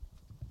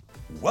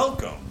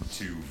Welcome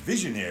to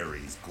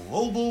Visionaries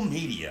Global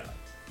Media,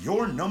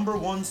 your number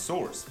one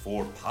source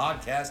for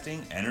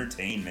podcasting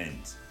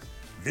entertainment.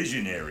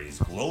 Visionaries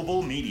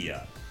Global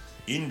Media,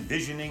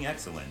 envisioning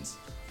excellence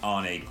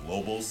on a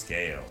global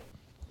scale.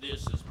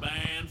 This is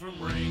Band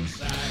from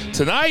Ringside.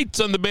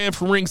 Tonight on the Band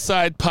from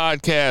Ringside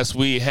podcast,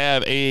 we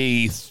have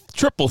a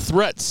triple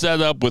threat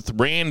set up with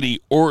Randy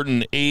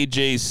Orton,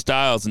 AJ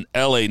Styles, and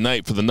LA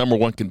Knight for the number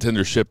one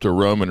contendership to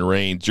Roman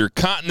Reigns. Your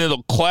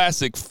Continental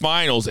Classic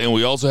finals, and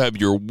we also have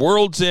your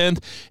World's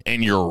End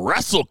and your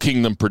Wrestle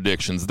Kingdom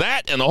predictions.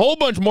 That and a whole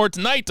bunch more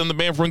tonight on the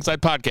Band from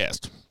Ringside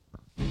podcast.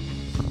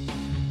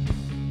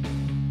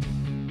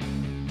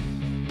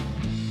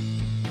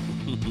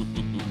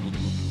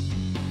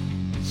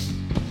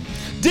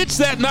 Ditch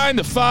that 9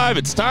 to 5.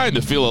 It's time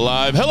to feel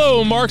alive.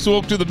 Hello, Marks.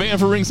 Welcome to the Band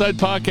for Ringside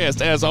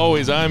podcast. As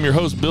always, I'm your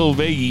host, Bill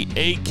Vagey,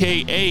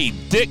 a.k.a.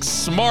 Dick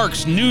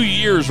Smarks, New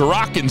Year's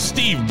rockin'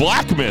 Steve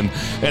Blackman.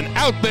 And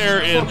out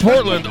there in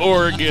Portland,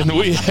 Oregon,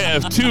 we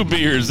have Two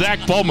Beers, Zach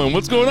Pullman.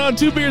 What's going on,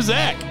 Two Beers,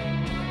 Zach?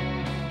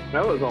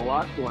 That was a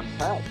lot to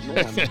unpack,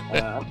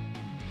 man.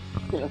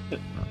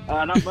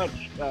 Not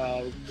much.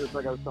 Just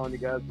like I was telling you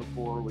guys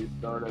before we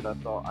started, I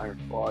saw Iron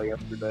Claw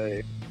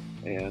yesterday.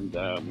 And,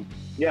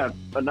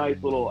 a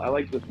nice little, I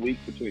like this week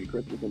between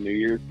Christmas and New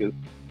Year's because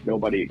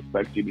nobody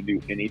expects you to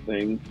do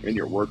anything in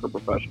your work or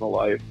professional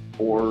life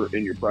or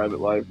in your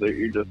private life. That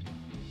you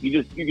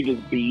can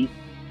just be.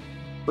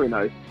 Pretty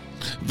nice.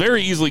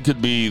 Very easily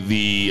could be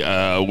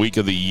the week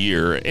of the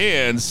year.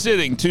 And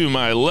sitting to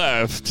my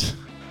left,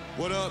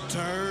 what up,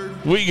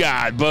 turd? We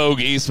got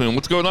Bogue Eastman.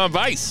 What's going on,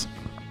 Vice?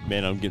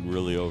 Man, I'm getting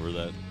really over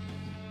that.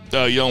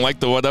 Oh, you don't like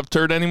the what up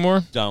turd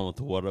anymore? Done with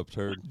the what up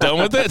turd. Done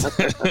with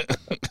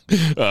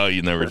it? Oh,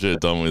 you never should have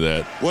told me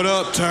that. What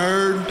up,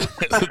 turd?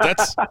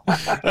 that's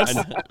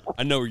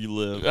I know where you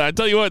live. I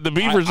tell you what, the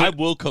Beavers. I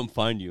will come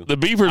find you. The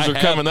Beavers are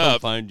coming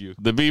up. Find you.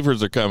 The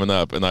Beavers are coming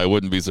up, and I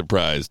wouldn't be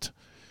surprised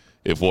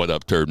if what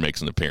up turd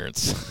makes an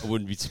appearance. I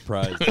wouldn't be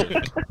surprised.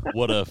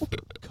 What if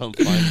come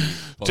find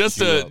you?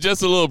 Just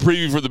a little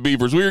preview for the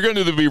Beavers. We were going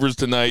to do the Beavers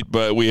tonight,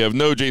 but we have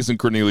no Jason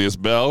Cornelius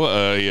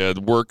Bell. He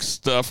had work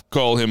stuff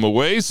call him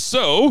away,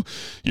 so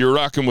you're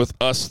rocking with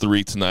us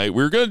three tonight.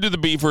 We were going to do the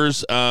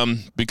Beavers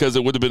because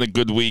it would have been a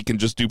good week and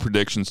just do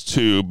predictions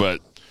too,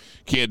 but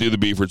can't do the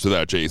Beavers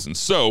without Jason.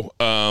 So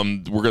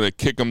we're going to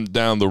kick them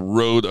down the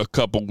road a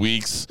couple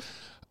weeks.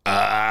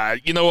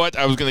 You know what?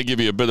 I was going to give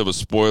you a bit of a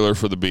spoiler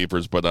for the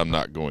Beavers, but I'm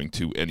not going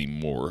to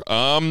anymore.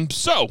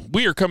 So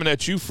we are coming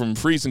at you from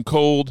freezing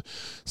cold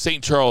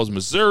St. Charles,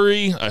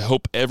 Missouri. I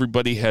hope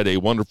everybody had a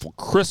wonderful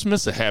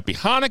Christmas, a happy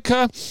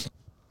Hanukkah,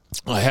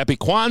 a happy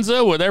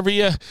Kwanzaa,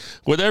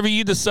 whatever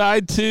you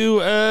decide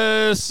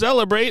to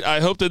celebrate. I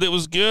hope that it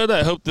was good.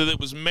 I hope that it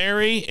was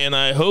merry, and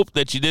I hope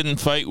that you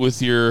didn't fight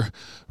with your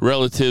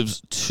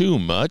relatives too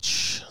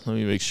much. Let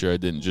me make sure I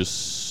didn't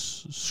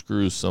just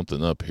screw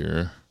something up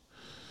here.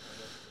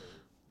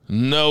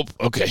 Nope.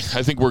 Okay,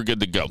 I think we're good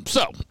to go.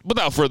 So,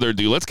 without further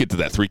ado, let's get to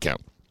that 3 count.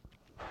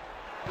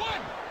 1,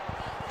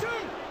 2,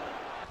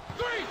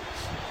 3.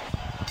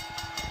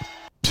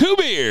 Two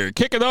Beer,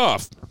 kick it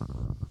off.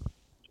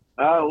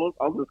 I'll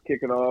just kick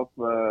it off,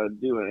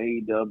 do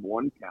an AEW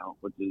 1 count,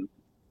 which is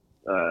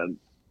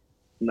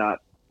not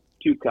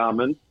too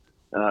common.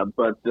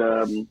 But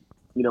we're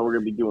going to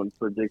be doing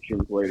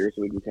predictions later,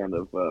 so we can kind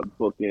of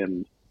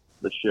bookend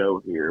the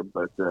show here.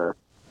 But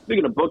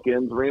speaking of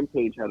bookends,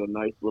 Rampage had a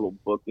nice little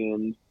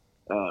bookend.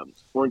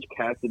 Orange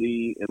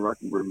Cassidy and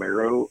Rocky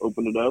Romero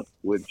opened it up,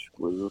 which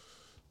was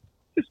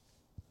just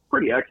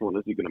pretty excellent,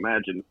 as you can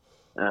imagine.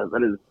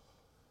 That is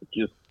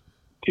just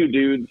two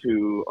dudes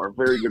who are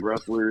very good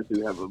wrestlers,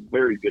 who have a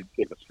very good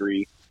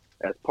chemistry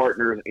as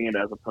partners and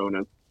as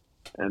opponents.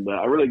 And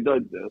I really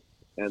dug this.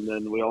 And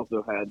then we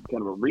also had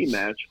kind of a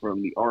rematch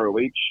from the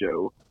ROH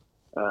show,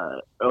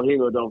 El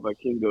Hijo del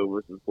Vikingo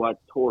versus Black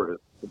Taurus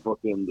to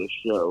bookend this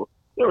show.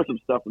 There was some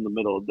stuff in the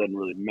middle. It doesn't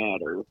really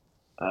matter.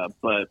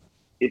 But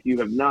if you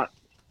have not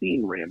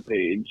seen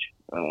Rampage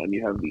and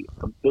you have the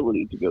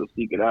ability to go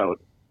seek it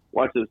out,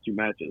 watch those 2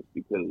 matches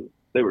because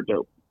they were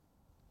dope.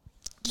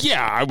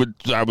 Yeah,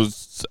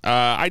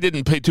 I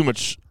didn't pay too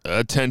much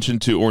attention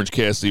to Orange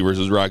Cassidy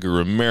versus Rocky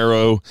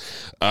Romero,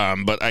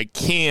 but I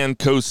can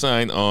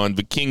co-sign on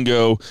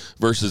Vikingo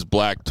versus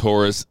Black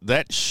Taurus.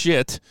 That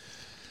shit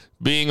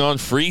being on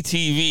free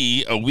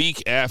TV a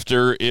week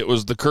after it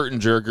was the curtain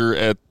jerker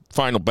at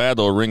Final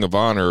Battle, Ring of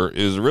Honor,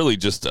 is really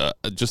just a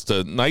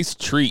nice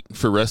treat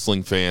for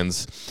wrestling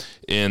fans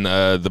in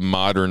the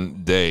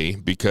modern day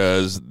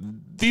because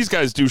these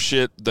guys do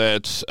shit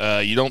that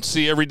you don't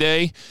see every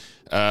day.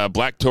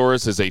 Black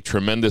Taurus is a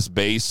tremendous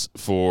base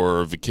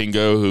for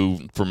Vikingo,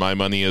 who, for my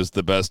money, is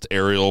the best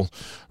aerial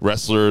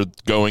wrestler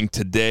going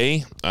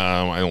today.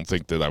 I don't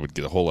think that I would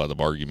get a whole lot of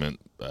argument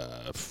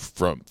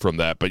from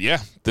that, but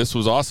yeah, this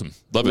was awesome.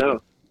 Love it.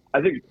 No. I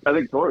think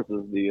Taurus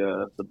is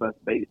the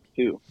best base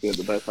too. He has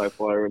the best high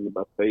flyer and the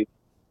best base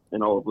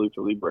in all of Lucha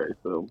Libre.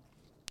 So,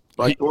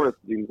 Taurus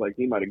seems like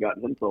he might have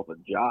gotten himself a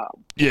job.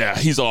 Yeah,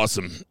 he's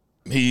awesome.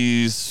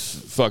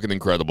 He's fucking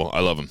incredible.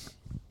 I love him.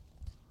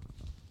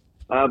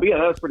 But yeah,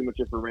 that's pretty much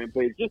it for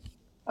Rampage. Just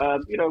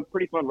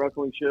pretty fun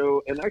wrestling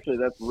show, and actually,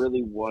 that's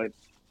really what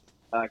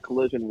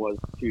Collision was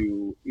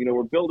too.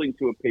 We're building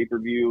to a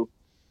pay-per-view.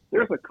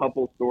 There's a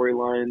couple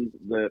storylines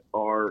that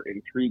are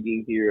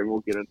intriguing here, and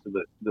we'll get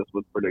into this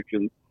with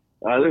predictions.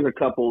 There's a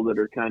couple that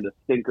are kind of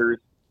stinkers,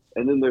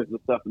 and then there's the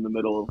stuff in the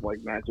middle of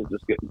like matches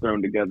just getting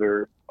thrown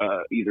together,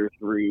 either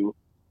through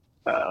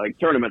like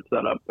tournament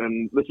setup,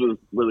 and this was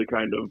really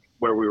kind of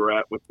where we were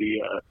at with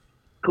the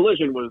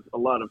Collision was a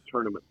lot of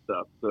tournament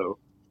stuff. So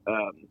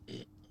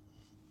open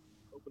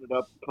it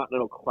up,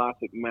 Continental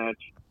Classic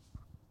match,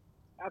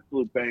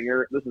 absolute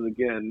banger. This is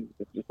again,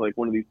 it's just like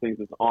one of these things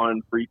that's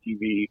on free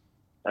TV.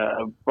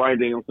 Bryan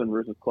Danielson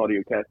versus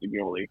Claudio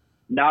Castagnoli.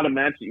 Not a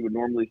match that you would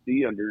normally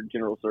see under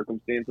general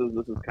circumstances.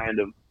 This is kind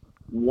of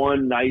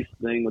one nice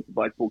thing with the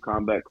Blackpool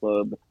Combat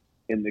Club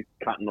in the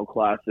Continental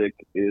Classic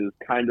is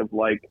kind of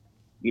like,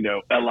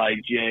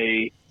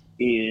 LIJ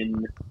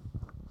in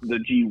the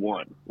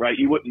G1, right?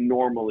 You wouldn't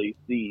normally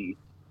see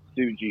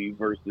Tsuji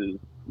versus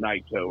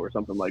Naito or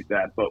something like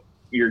that, but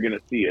you're going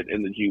to see it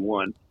in the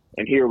G1.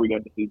 And here we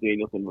got to see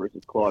Danielson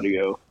versus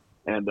Claudio.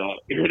 And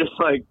you're just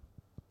like,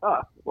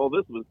 well,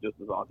 this was just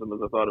as awesome as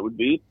I thought it would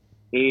be.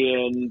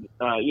 And,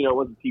 it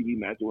wasn't a TV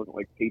match. It wasn't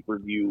like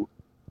pay-per-view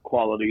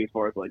quality as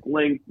far as like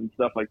length and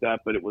stuff like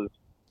that, but it was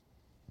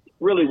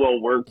really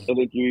well worked. I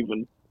think you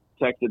even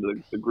texted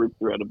the group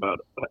thread about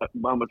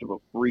how much of a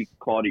freak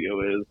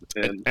Claudio is.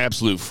 And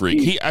absolute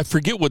freak. I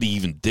forget what he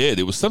even did.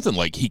 It was something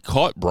like he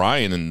caught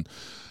Brian and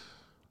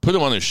put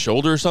him on his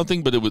shoulder or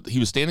something, but he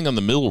was standing on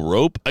the middle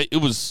rope.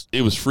 It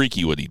was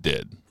freaky what he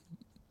did.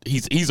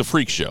 He's a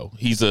freak show.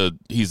 He's a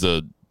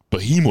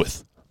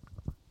behemoth.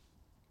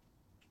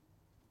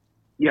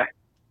 Yeah,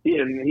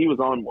 he was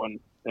on one,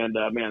 and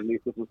man,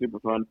 this was super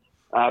fun.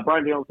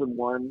 Bryan Danielson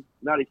won.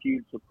 Not a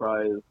huge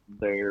surprise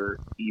there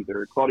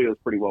either. Claudio's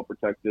pretty well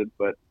protected,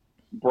 but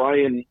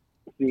Bryan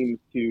seems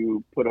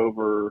to put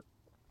over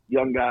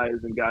young guys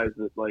and guys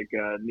that like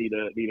need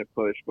a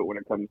push. But when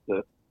it comes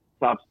to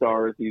top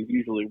stars, he's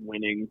usually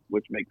winning,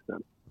 which makes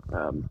sense.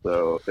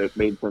 So it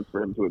made sense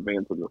for him to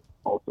advance in this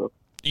also.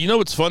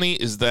 What's funny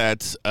is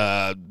that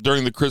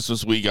during the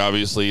Christmas week,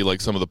 obviously,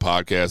 like some of the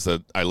podcasts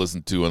that I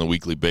listen to on a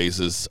weekly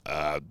basis,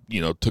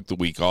 took the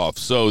week off.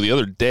 So the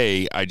other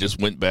day, I just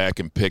went back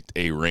and picked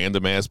a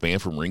random-ass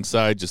band from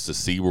Ringside just to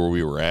see where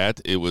we were at.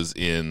 It was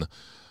we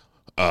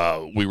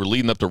were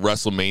leading up to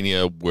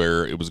WrestleMania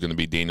where it was going to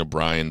be Daniel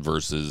Bryan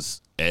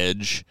versus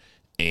Edge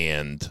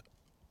and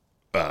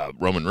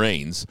Roman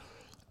Reigns.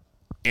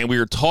 And we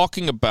were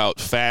talking about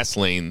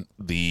Fastlane,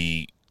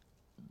 the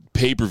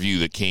pay-per-view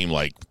that came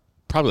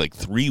probably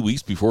 3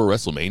 weeks before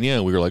WrestleMania,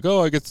 and we were like,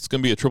 I guess it's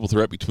going to be a triple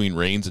threat between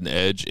Reigns and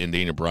Edge and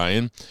Daniel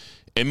Bryan.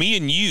 And me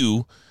and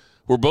you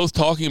were both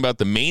talking about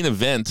the main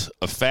event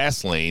of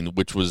Fastlane,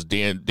 which was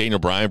Daniel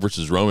Bryan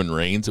versus Roman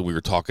Reigns, and we were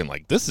talking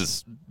like, this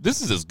is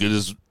as good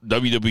as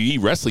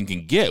WWE wrestling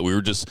can get. We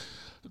were just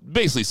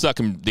basically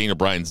sucking Daniel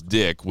Bryan's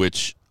dick,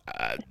 which,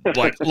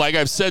 like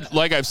I've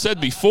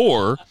said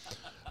before,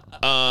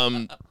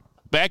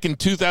 back in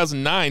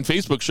 2009,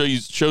 Facebook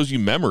shows you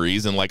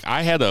memories, and like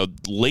I had a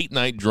late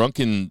night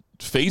drunken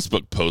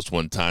Facebook post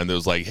one time that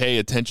was like, "Hey,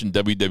 attention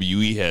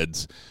WWE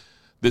heads,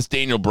 this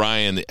Daniel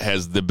Bryan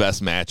has the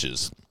best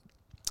matches,"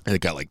 and it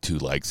got like 2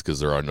 likes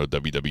because there are no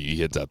WWE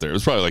heads out there. It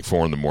was probably like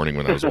 4 a.m.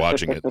 when I was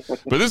watching it,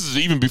 but this is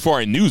even before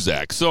I knew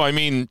Zach. So I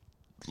mean,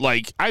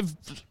 like I've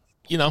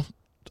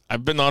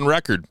been on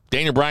record.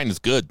 Daniel Bryan is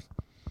good.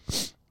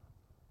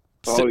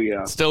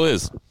 Yeah, still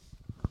is.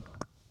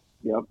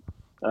 Yep.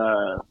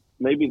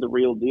 Maybe the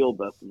real deal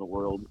best in the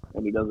world,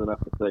 and he doesn't have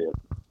to say it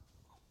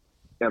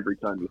every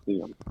time you see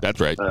him.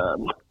 That's right.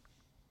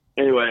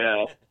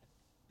 Anyway,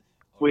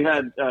 we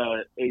had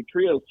a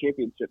trios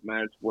championship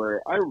match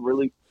where I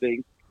really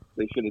think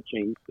they should have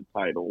changed the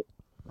title,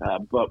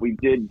 but we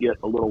did get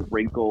a little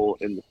wrinkle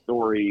in the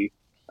story,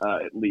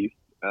 at least.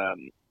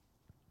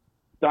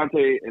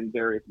 Dante and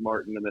Darius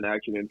Martin, and then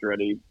Action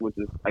Andretti, which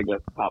is, I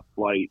guess, Top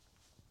Flight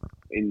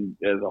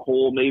as a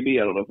whole, maybe.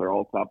 I don't know if they're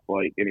all Top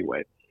Flight.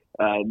 Anyway.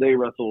 They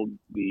wrestled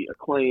the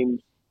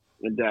Acclaimed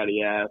and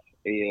Daddy Ass,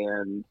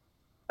 and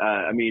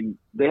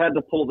they had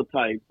to pull the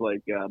tights,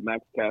 like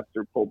Max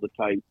Caster pulled the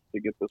tights to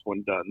get this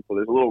one done. So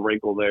there's a little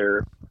wrinkle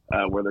there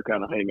where they're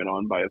kind of hanging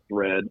on by a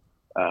thread.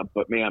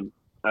 But man,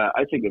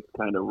 I think it's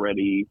kind of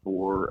ready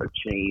for a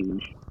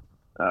change.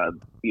 I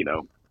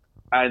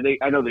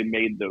know they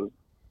made those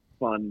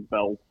fun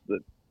belts that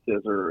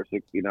Scissor or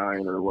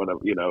 69 or whatever.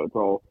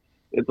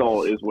 It's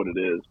all is what it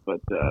is.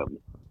 But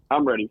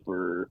I'm ready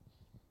for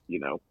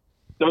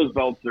those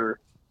belts are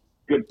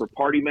good for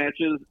party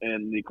matches,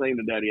 and the Acclaim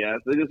and Daddy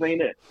Ass, they just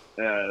ain't it.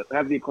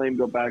 Have the Acclaim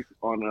go back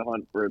on a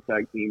hunt for a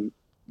tag team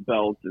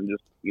belt, and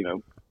just,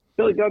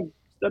 Billy Gunn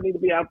doesn't need to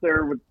be out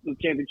there with the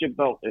championship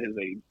belt at his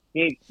age.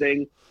 He ain't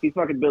Sting. He's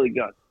fucking Billy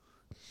Gunn.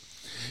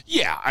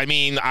 Yeah,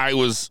 I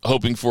was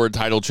hoping for a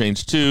title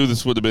change too.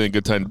 This would have been a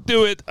good time to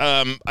do it.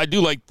 I do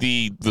like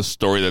the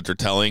story that they're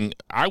telling.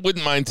 I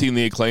wouldn't mind seeing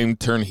the Acclaim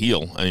turn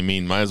heel.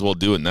 Might as well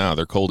do it now.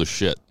 They're cold as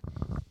shit.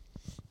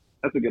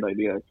 That's a good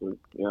idea, actually.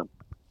 Yeah.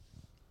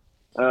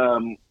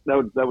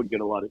 that would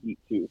get a lot of heat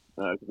too,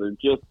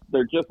 because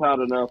they're just hot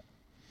enough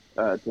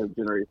to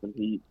generate some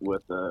heat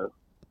with a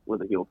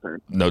heel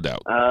turn. No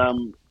doubt.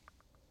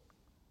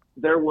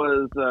 There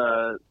was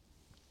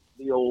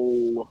the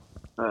old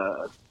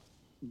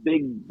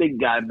big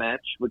guy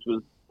match, which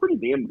was pretty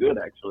damn good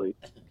actually.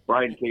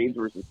 Brian Cage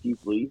versus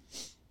Keith Lee.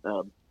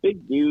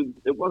 Big dudes.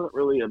 It wasn't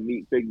really a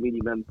big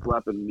meaty men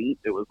slapping meat.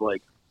 It was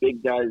like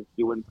big guys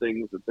doing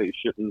things that they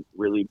shouldn't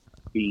really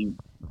be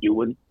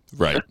doing.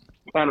 Right.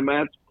 Kind of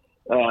match.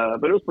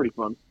 But it was pretty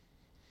fun.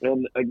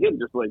 And again,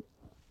 just like,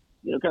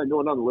 kind of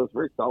going down the list,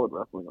 very solid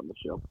wrestling on the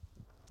show.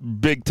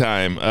 Big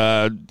time.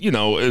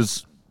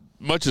 As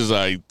much as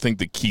I think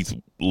that Keith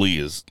Lee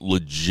is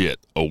legit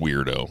a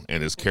weirdo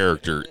and his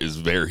character is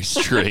very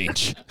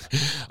strange.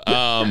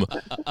 But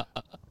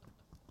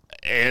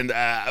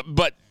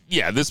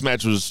yeah, this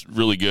match was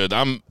really good.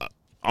 I'm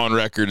on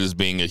record as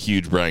being a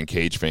huge Brian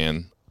Cage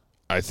fan.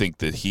 I think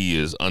that he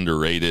is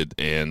underrated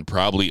and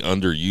probably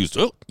underused.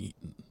 Oh,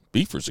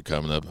 beefers are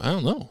coming up. I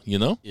don't know,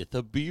 It's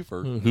a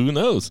beaver. Who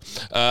knows?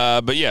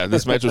 But yeah,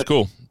 this match was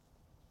cool.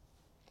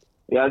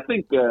 Yeah, I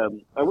think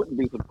I wouldn't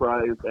be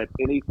surprised at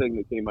anything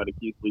that came out of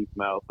Keith Lee's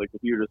mouth. Like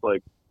if you were just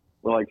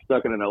we're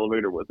stuck in an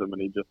elevator with him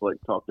and he just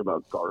talked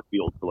about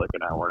Garfield for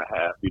an hour and a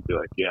half, you'd be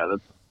like, yeah,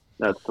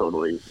 that's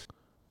totally.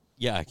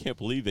 Yeah, I can't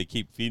believe they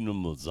keep feeding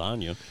him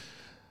lasagna.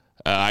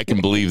 I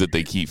can believe that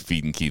they keep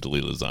feeding Keith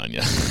Lee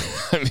lasagna.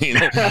 I mean,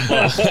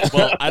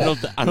 well,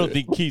 I don't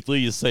think Keith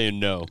Lee is saying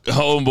no.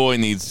 Homeboy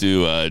needs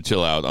to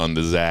chill out on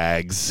the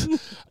Zags.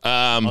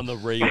 On the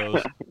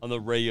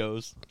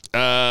Rayos.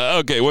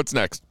 Okay, what's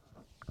next?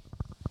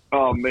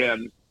 Oh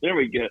man, there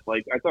we get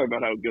I talked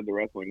about how good the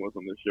wrestling was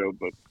on this show,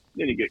 but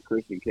then you get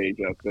Christian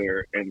Cage out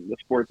there, and the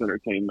sports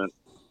entertainment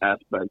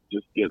aspect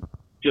just gets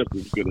just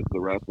as good as the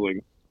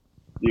wrestling.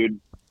 Dude,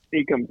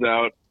 he comes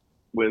out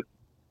with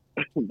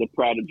the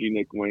prodigy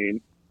Nick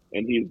Wayne,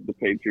 and he's the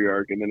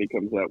patriarch, and then he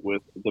comes out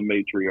with the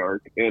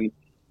matriarch. And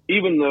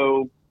even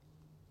though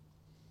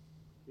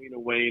Dana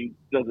Wayne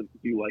doesn't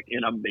do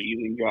an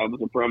amazing job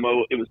as a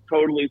promo, it was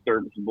totally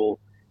serviceable.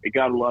 It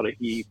got a lot of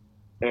heat,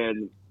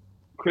 and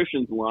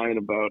Christian's line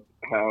about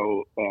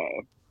how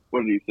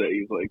what did he say?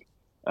 He's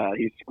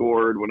he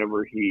scored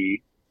whenever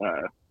he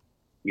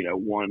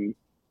won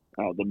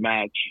the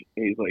match.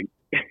 And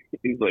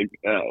he's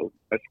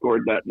I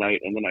scored that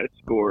night, and then I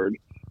scored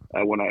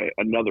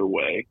another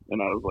way,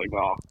 and I was like,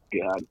 oh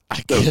god,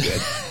 so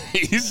good.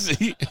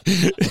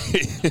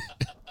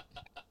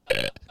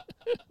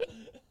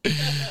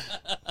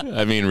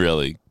 I mean,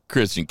 really,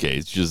 Christian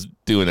Cage just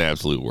doing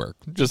absolute work,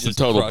 just a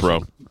total pro,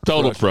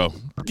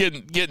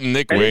 getting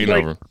Nick Wayne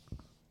over.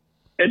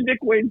 And Nick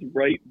Wayne's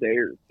right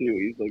there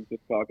too. He's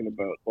just talking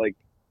about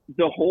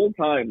the whole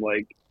time.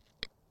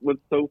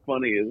 What's so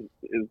funny is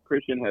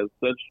Christian has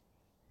such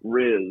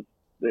riz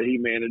that he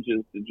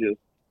manages to just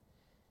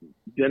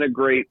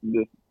denigrate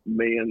this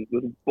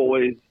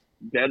boy's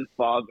dead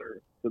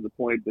father to the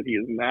point that he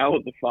is now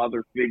the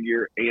father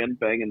figure and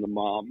banging the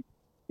mom,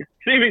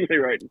 seemingly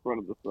right in front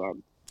of the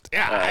son.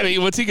 Yeah, I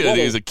mean, what's he gonna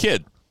do? He's a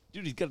kid.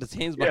 Dude, he's got his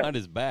hands behind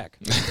his back.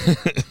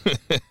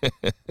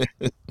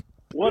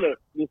 What a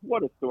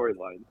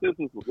storyline. This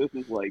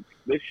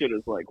shit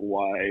is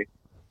why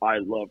I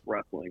love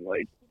wrestling.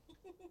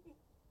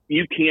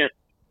 You can't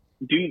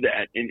do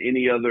that in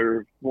any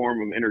other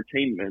form of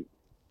entertainment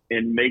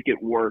and make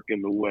it work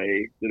in the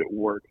way that it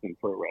works in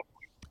pro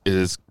wrestling. It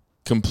is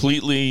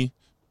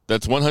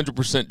that's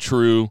 100%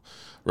 true.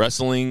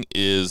 Wrestling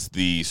is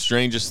the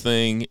strangest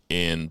thing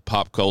in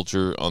pop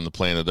culture on the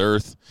planet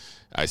Earth.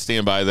 I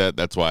stand by that.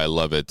 That's why I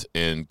love it.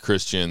 And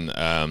Christian,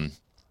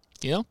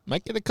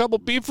 might get a couple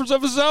beefers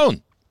of his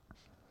own.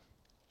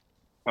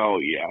 Oh,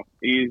 yeah.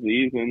 He's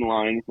in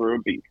line for a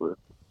beefer.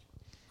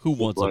 Who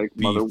wants a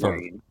Mother beefer?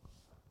 Wayne.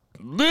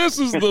 This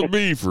is the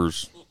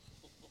beefers.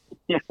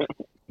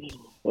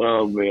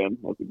 Oh, man.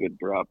 That's a good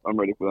drop. I'm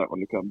ready for that one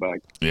to come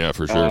back. Yeah,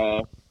 for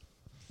sure.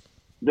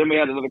 Then we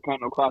had another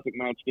Continental Classic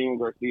match, Daniel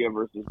Garcia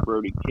versus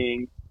Brody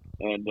King.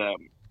 And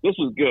this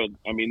was good.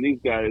 I mean, these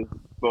guys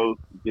both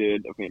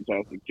did a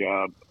fantastic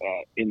job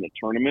in the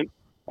tournament.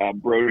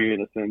 Brody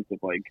in a sense of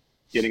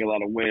getting a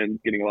lot of wins,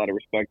 getting a lot of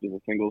respect as a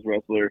singles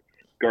wrestler.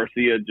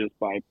 Garcia just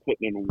by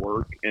putting in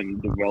work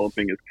and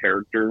developing his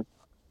character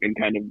in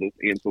kind of this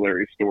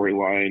ancillary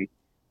storyline,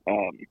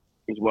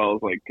 as well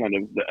as kind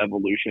of the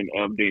evolution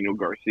of Daniel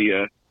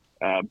Garcia.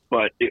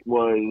 But it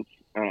was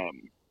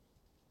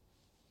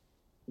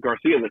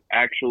Garcia that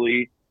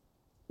actually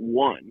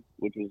won,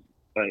 which was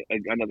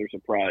another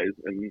surprise.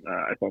 And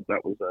I thought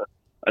that was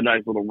a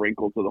nice little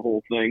wrinkle to the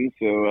whole thing.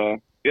 So,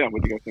 yeah,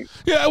 what do you guys think?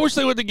 Yeah, I wish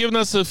they would have given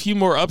us a few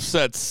more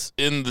upsets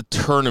in the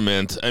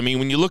tournament. I mean,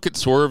 when you look at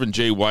Swerve and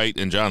Jay White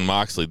and John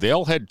Moxley, they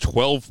all had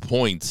 12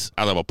 points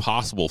out of a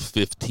possible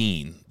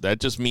 15. That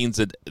just means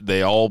that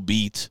they all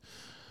beat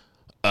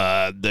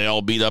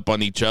up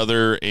on each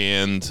other,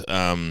 and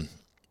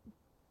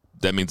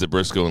that means that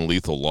Briscoe and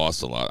Lethal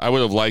lost a lot. I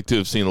would have liked to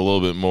have seen a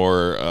little bit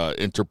more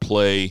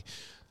interplay,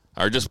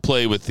 or just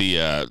play with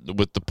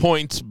the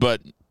points,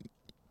 but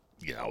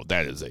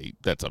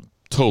that's a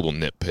total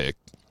nitpick.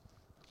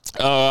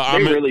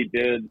 They really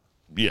did.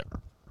 Yeah.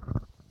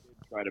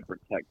 Try to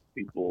protect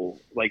people,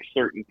 like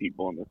certain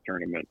people in this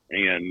tournament,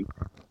 and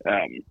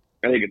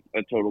I think it's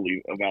a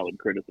totally a valid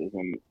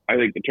criticism. I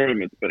think the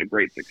tournament's been a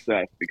great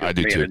success because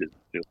it has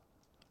just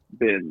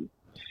been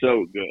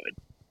so good.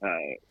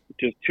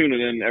 Just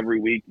tuning in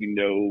every week, you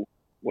know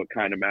what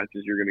kind of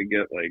matches you're going to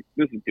get. Like,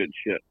 this is good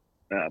shit.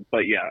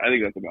 But yeah, I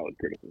think that's a valid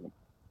criticism.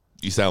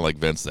 You sound like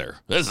Vince there.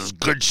 This is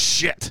good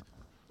shit.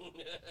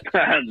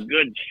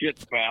 Good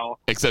shit, pal.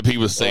 Except he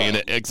was saying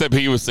it. Except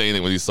he was saying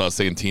it when he saw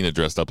Santina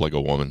dressed up like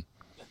a woman.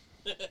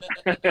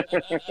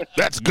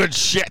 That's good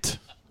shit.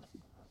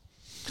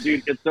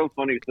 Dude, it's so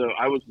funny. So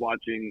I was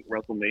watching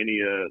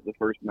WrestleMania the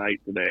first night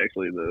today.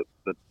 Actually, the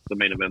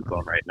main event's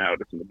on right now,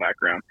 just in the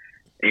background.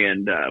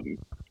 And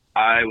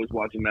I was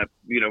watching that,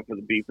 for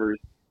the Beefers.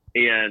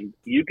 And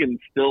you can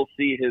still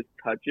see his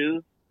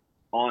touches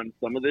on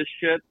some of this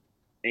shit.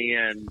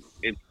 And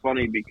it's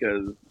funny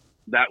because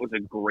that was a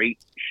great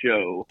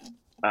show.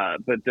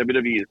 But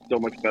WWE is so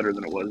much better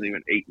than it was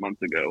even 8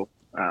 months ago.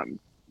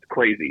 It's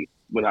crazy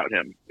without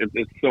him.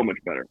 It's so much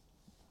better.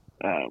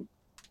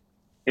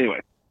 Anyway.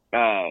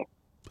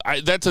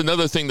 That's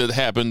another thing that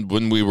happened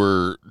when we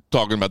were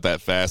talking about that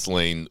fast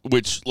lane,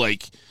 which,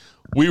 like,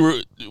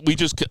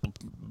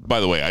 by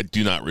the way, I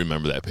do not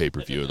remember that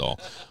pay-per-view at all.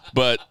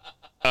 But,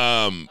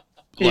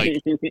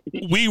 like,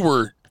 we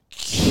were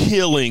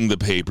killing the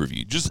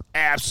pay-per-view, just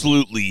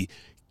absolutely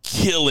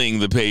killing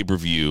the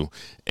pay-per-view.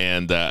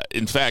 And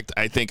in fact,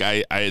 I think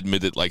I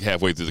admitted like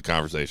halfway through the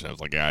conversation, I was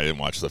like, yeah, I didn't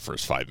watch the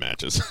first 5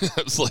 matches.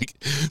 I was like,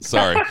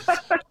 sorry.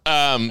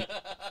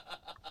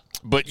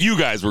 But you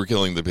guys were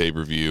killing the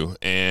pay-per-view,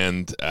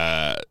 and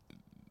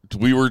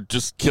we were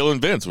just killing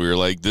Vince. We were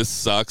like, this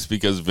sucks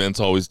because Vince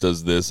always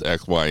does this,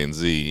 X, Y, and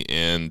Z.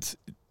 And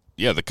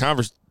yeah,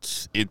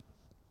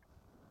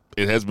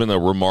 it has been a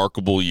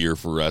remarkable year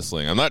for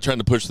wrestling. I'm not trying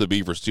to push the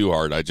Beavers too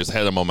hard. I just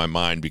had them on my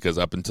mind because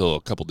up until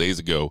a couple days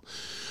ago,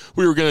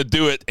 we were going to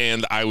do it,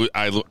 and I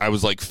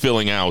was like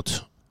filling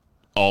out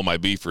all my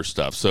Beaver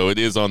stuff. So it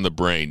is on the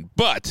brain.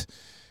 But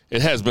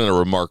it has been a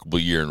remarkable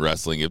year in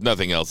wrestling. If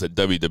nothing else, that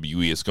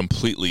WWE is a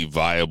completely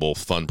viable,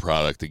 fun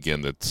product,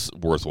 again, that's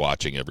worth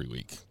watching every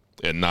week.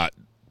 And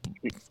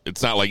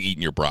it's not like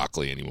eating your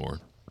broccoli anymore.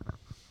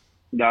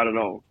 Not at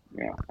all.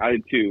 Yeah, I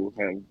too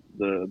have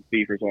the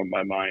Beefers on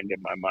my mind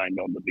and my mind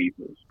on the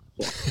Beefers.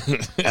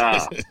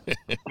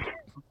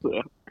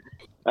 So,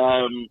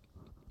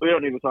 we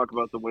don't even talk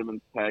about the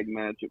women's tag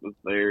match. It was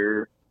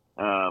there.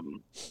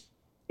 And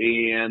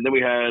then we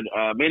had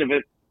main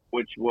event,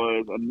 which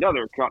was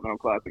another Continental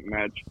Classic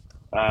match.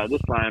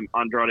 This time,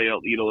 Andrade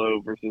El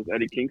Idolo versus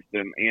Eddie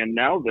Kingston. And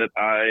now that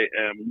I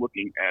am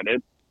looking at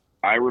it,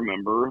 I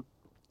remember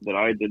that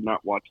I did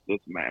not watch this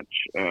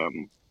match.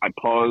 I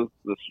paused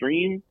the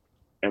stream,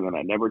 and then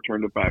I never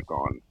turned it back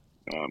on.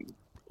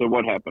 So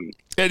what happened?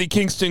 Eddie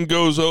Kingston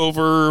goes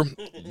over,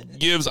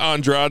 gives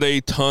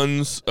Andrade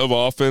tons of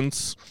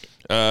offense,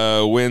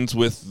 wins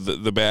with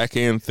the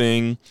backhand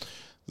thing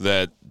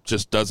that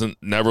just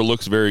never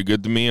looks very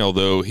good to me,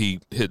 although he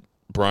hit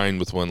Brian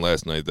with one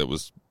last night that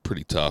was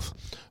pretty tough.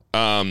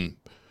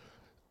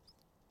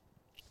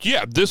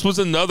 Yeah, this was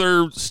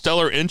another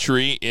stellar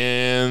entry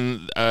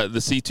in the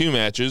C2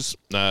 matches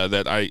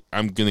that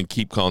I'm going to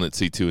keep calling it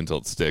C2 until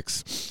it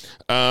sticks.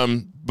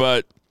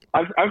 But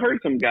I've heard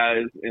some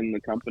guys in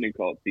the company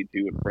call it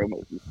C2 in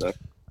promos and stuff.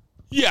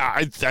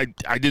 Yeah,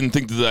 I didn't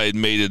think that I had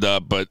made it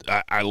up, but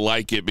I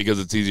like it because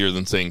it's easier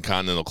than saying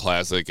Continental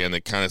Classic, and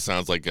it kind of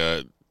sounds like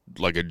a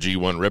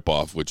G1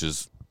 ripoff, which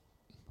is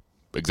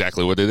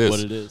exactly what it is.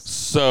 What it is.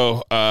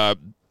 So,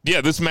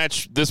 yeah, this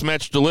match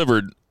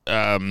delivered.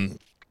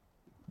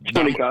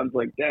 Tony Khan's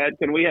like, Dad,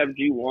 can we have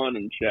G1?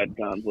 And Shad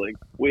Khan's like,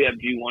 we have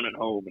G1 at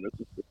home, and it's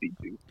just the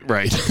C2.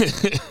 Right.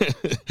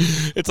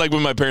 It's like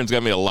when my parents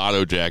got me a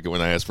lotto jacket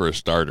when I asked for a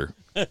starter.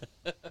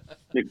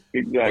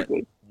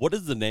 Exactly. What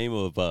is the name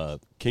of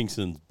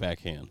Kingston's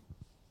backhand?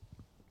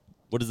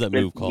 What is that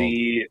move called?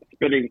 The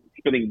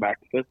spinning back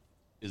fist.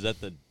 Is that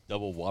the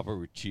double whopper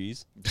with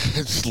cheese?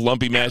 Just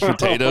lumpy mashed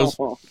potatoes.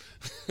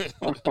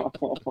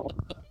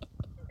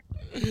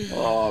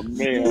 Oh,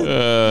 man.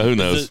 Who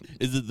knows?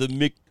 Is it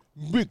the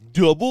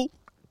McDouble?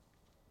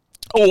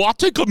 Oh, I'll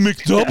take a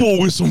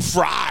McDouble with some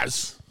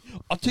fries.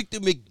 I'll take the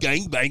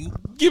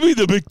McGangbang. Give me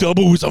the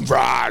McDouble with some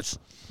fries.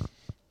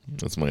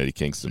 That's my Eddie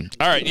Kingston.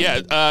 All right,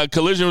 yeah.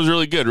 Collision was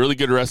really good. Really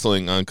good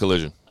wrestling on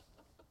Collision.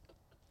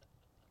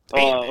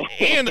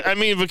 And I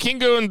mean,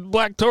 Vikingo and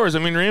Black Taurus. I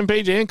mean,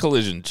 Rampage and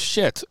Collision.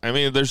 Shit. I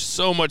mean, there's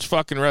so much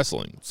fucking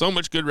wrestling. So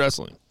much good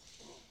wrestling.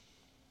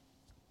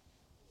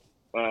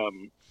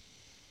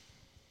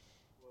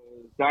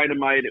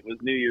 Dynamite. It was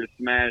New Year's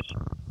Smash.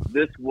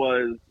 This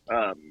was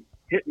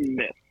hit and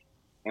miss.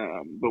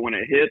 But when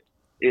it hit,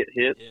 it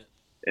hit. Yeah.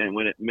 And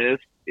when it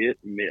missed, it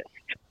missed.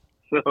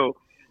 So,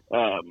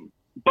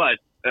 but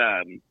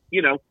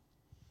you know,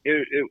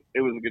 it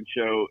was a good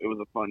show. It was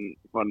a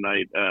fun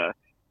night.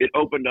 It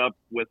opened up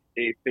with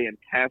a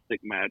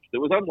fantastic match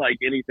that was unlike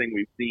anything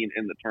we've seen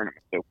in the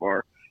tournament so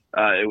far.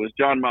 It was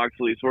John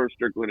Moxley, Swerve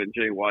Strickland, and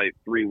Jay White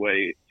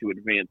three-way to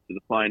advance to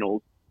the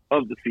finals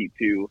of the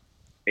C2.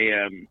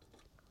 And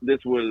this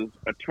was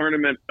a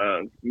tournament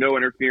of no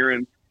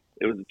interference.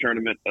 It was a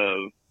tournament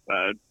of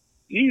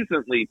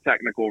decently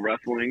technical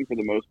wrestling for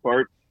the most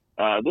part.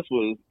 This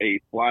was a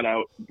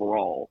flat-out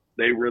brawl.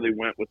 They really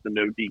went with the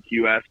no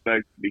DQ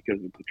aspect because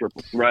it's a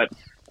triple threat.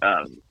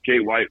 Jay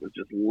White was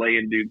just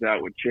laying dudes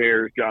out with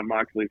chairs. John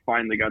Moxley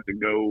finally got to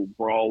go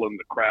brawl in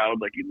the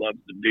crowd like he loves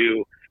to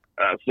do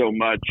so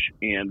much.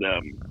 And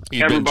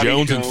he'd been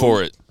jonesing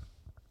for it.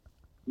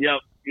 Yep,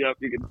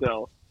 you can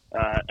tell.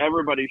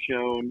 Everybody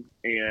shone,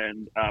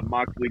 and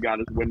Moxley got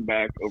his win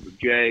back over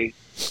Jay,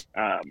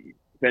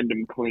 pinned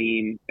him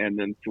clean, and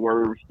then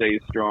Swerve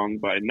stays strong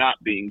by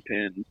not being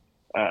pinned.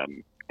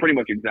 Pretty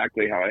much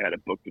exactly how I had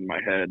it booked in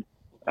my head.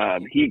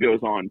 He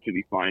goes on to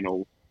the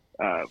finals.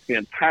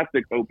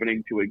 Fantastic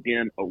opening to,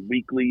 again, a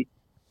weekly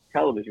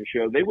television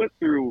show. They went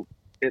through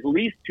at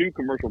least 2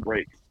 commercial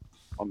breaks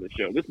on the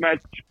show. This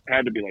match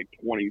had to be like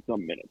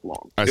 20-some minutes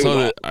long. I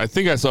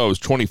think I saw it was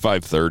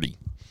 25-30.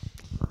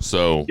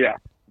 So yeah.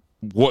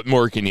 What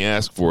more can you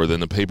ask for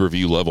than a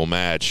pay-per-view level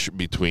match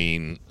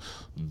between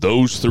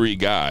those 3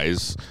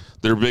 guys,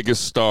 their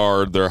biggest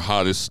star, their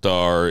hottest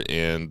star,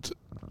 and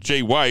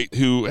Jay White,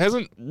 who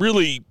hasn't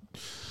really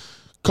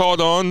caught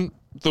on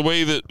the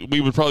way that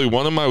we would probably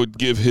want him. I would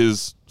give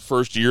his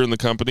first year in the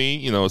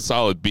company, a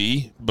solid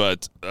B,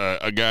 but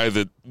a guy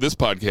that this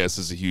podcast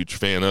is a huge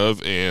fan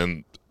of,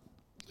 and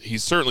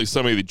he's certainly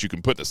somebody that you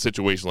can put in a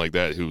situation like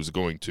that who's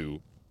going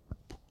to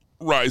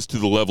rise to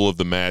the level of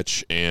the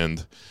match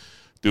and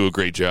do a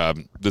great job.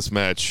 This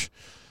match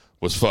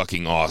was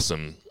fucking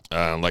awesome.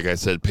 Like I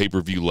said,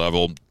 pay-per-view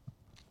level.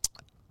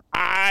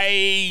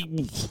 As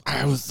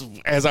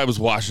I was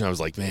watching, I was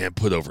like, man,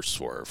 put over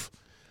Swerve.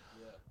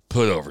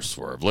 Put over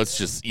Swerve. Let's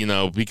just,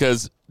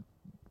 because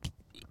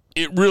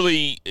it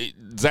really,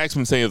 Zach's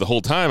been saying it the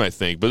whole time, I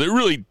think, but it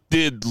really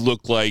did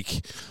look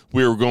like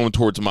we were going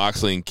towards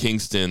Moxley and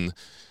Kingston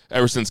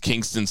ever since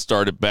Kingston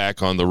started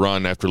back on the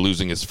run after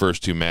losing his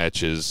first 2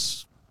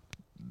 matches.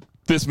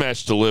 This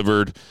match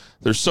delivered.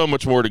 There's so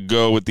much more to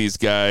go with these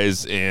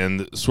guys,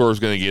 and Swerve's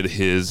going to get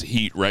his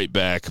heat right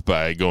back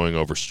by going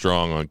over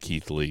strong on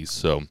Keith Lee.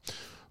 So,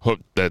 hope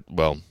that,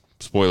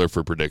 spoiler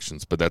for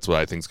predictions, but that's what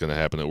I think is going to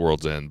happen at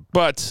World's End.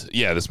 But,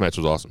 yeah, this match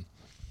was awesome.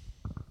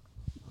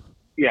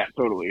 Yeah,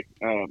 totally.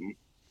 And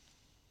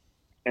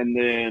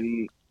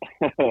then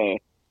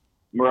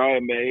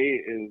Mariah May,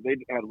 they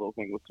had a little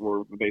thing with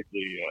Swerve, but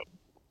basically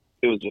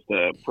it was just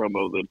a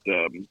promo that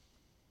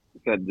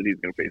said that he's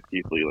going to face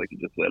Keith Lee, like you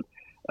just said.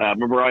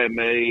 Mariah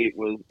May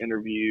was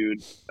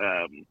interviewed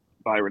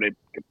by Renee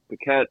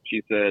Paquette.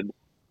 She said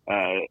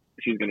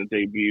she's going to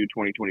debut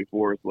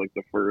 2024 as like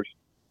the first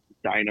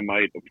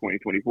Dynamite of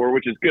 2024,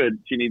 which is good.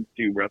 She needs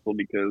to wrestle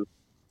because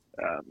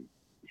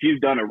she's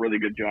done a really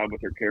good job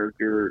with her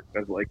character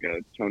as like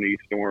a Toni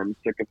Storm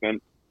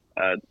sycophant.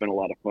 It's been a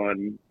lot of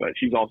fun, but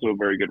she's also a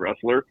very good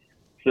wrestler.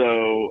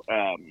 So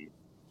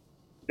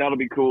that'll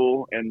be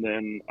cool. And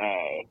then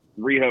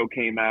Riho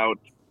came out.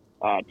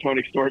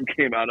 Toni Storm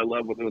came out. I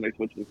love when they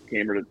switch the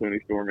camera to Toni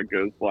Storm. It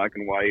goes black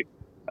and white.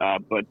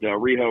 But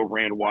Riho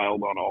ran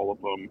wild on all of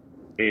them.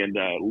 And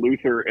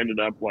Luther ended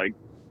up like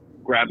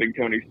grabbing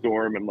Toni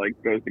Storm and like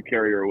goes to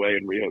carry her away.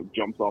 And Riho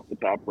jumps off the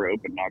top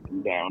rope and knocks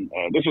him down.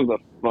 This was a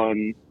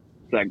fun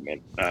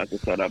segment to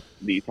set up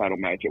the title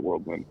match at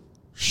World's End.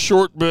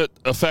 Short but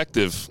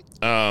effective.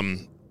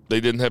 They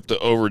didn't have to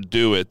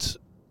overdo it.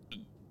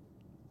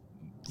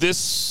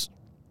 This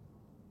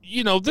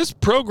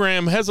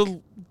program has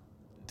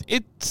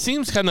it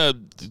seems kind of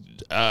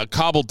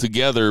cobbled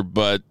together,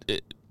 but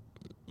it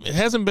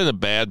hasn't been a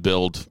bad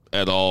build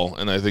at all.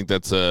 And I think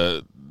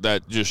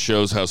that just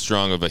shows how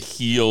strong of a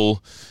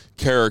heel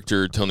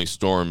character Toni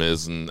Storm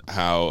is and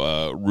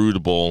how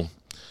rootable.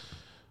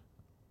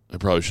 I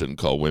probably shouldn't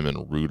call women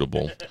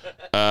rootable.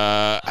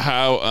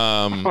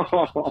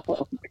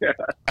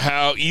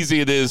 How easy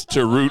it is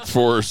to root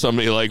for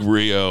somebody like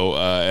Rio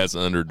as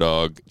an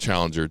underdog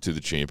challenger to the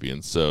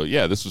champion. So,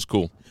 yeah, this was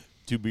cool.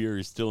 2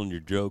 beers still in your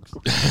jokes.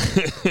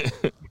 I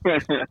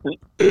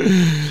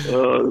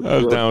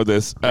was down with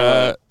this.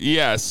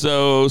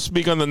 So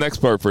speak on the next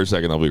part for a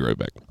second. I'll be right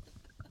back.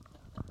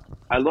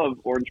 I love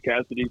Orange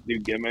Cassidy's new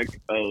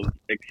gimmick of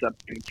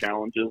accepting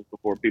challenges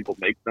before people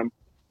make them.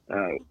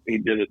 He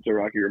did it to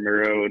Rocky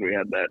Romero, and we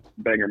had that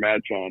banger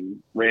match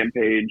on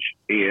Rampage,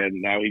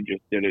 and now he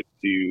just did it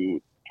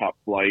to Top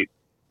Flight,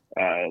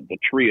 the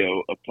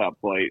trio of Top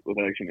Flight with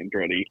Action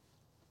Andretti.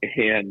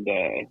 And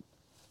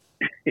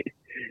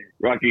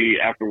Rocky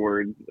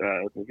afterwards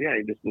says, yeah,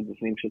 he just did the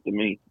same shit to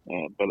me.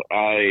 But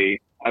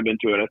I'm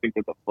into it. I think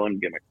that's a fun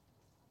gimmick.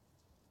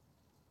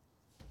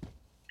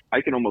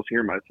 I can almost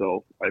hear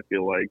myself. I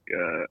feel like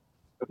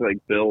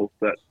Bill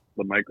set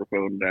the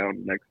microphone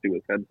down next to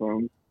his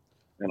headphones.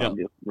 And I'm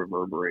just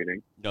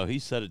reverberating. No, he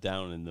set it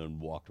down and then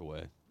walked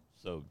away.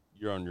 So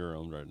you're on your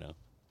own right now.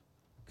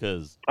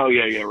 Because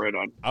right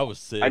on. I was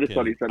sick. I just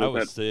thought he said I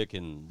was sick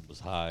and was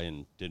high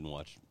and didn't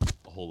watch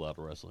a whole lot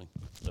of wrestling.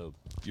 So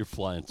you're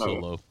flying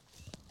solo.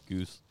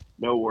 Goose.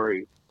 No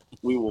worries.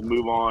 We will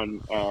move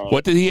on.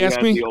 What did he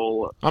ask me?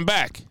 Old, I'm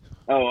back.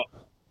 I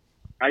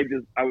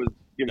was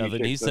giving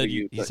Nothing. you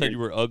shit. He said you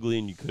were ugly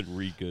and you couldn't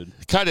read good.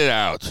 Cut it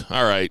out.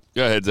 All right.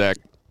 Go ahead, Zach.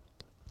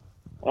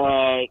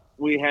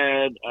 We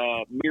had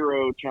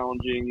Miro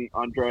challenging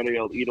Andrade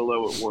El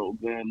Idolo at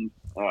World's End.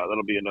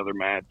 That'll be another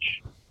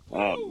match.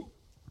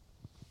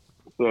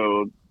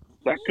 So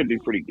that could be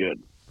pretty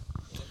good.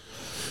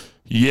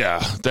 Yeah,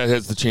 that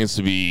has the chance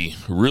to be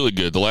really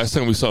good. The last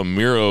time we saw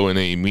Miro in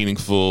a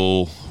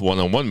meaningful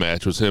one-on-one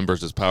match was him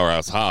versus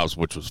Powerhouse Hobbs,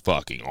 which was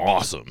fucking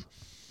awesome.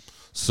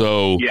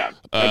 So, Yeah,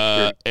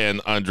 that's true.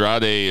 and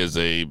Andrade is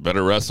a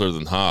better wrestler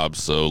than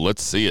Hobbs, so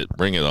let's see it.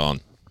 Bring it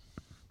on.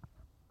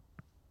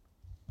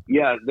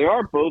 Yeah, they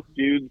are both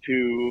dudes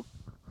who,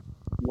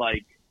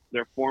 like,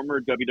 they're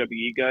former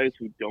WWE guys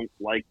who don't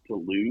like to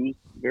lose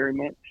very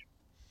much.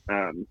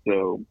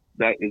 So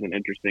that is an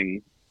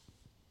interesting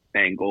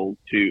angle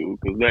too,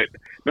 because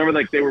remember,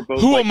 like, they were both.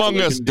 Who like, among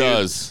us collision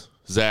does,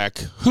 Zach?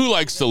 Who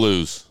likes to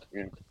lose?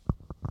 dudes.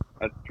 Yeah,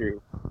 that's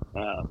true.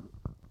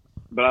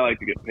 But I like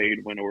to get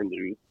paid, win or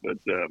lose. But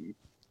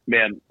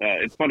man,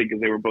 it's funny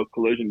because they were both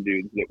collision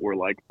dudes that were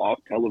like off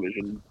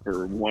television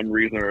for one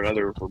reason or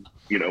another, for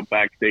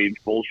backstage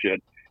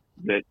bullshit,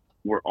 that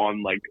were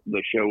on like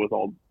the show with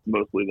all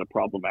mostly the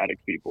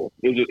problematic people.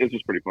 It's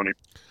just pretty funny.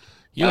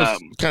 You know,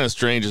 it's kind of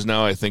strange is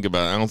now I think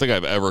about it. I don't think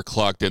I've ever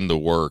clocked into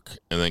work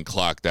and then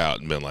clocked out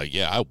and been like,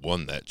 yeah, I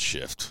won that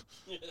shift.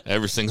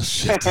 Every single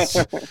shift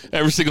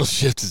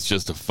is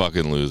just a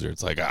fucking loser.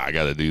 It's like, I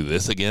got to do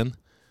this again.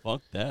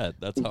 Fuck that.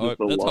 That's It's how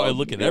just a I love,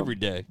 look at yeah. every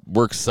day.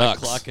 Work I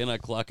sucks. clock in, I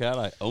clock out.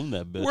 I own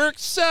that bitch. Work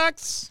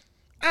sucks.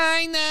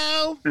 I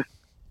know.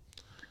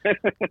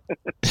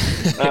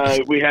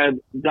 We had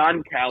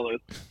Don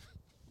Callis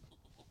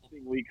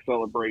week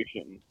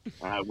celebration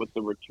with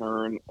the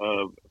return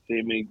of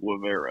Sammy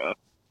Guevara.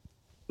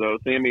 So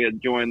Sammy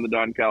had joined the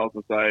Don Callis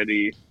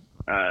Society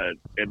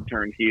and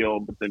turned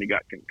heel, but then he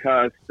got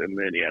concussed, and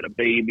then he had a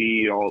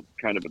baby, all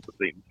kind of at the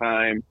same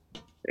time.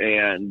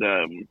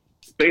 And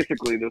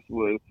basically, this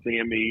was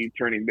Sammy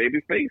turning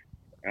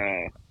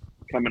babyface,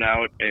 coming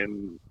out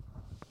and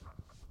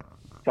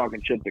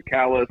talking shit to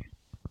Callis.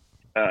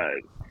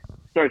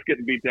 Starts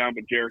getting beat down,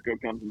 but Jericho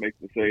comes and makes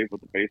the save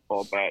with the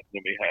baseball bat.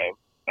 Then we have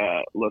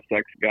La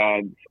Sex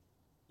Gods,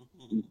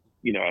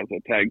 as a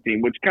tag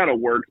team, which kind of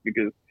works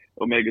because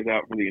Omega's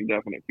out for the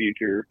indefinite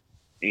future,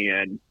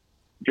 and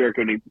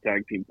Jericho needs a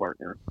tag team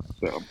partner.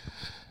 So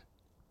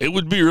it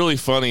would be really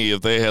funny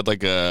if they had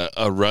like a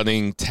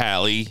running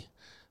tally,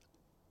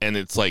 and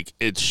it's like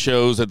it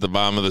shows at the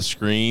bottom of the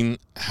screen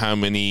how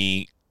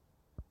many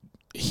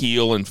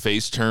heel and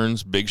face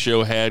turns Big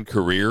Show had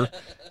career,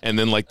 and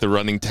then like the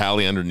running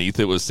tally underneath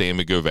it was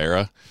Sammy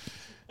Guevara.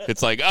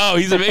 It's like, oh,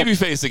 he's a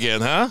babyface again,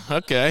 huh?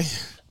 Okay.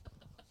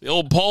 The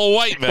old Paul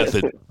White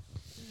method.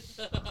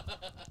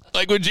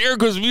 Like when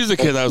Jericho's music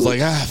hit, I was like,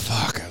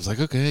 fuck. I was like,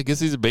 okay, I guess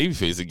he's a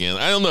babyface again.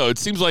 I don't know. It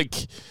seems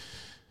like,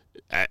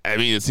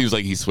 it seems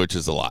like he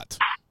switches a lot.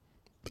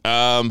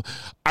 I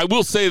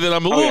will say that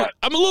I'm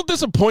a little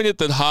disappointed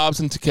that Hobbs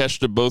and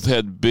Takeshita both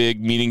had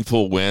big,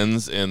 meaningful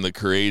wins, and the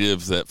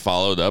creative that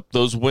followed up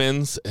those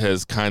wins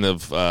has kind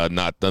of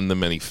not done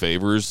them any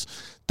favors.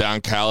 Don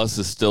Callis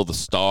is still the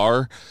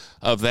star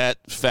of that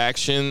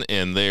faction,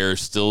 and they're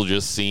still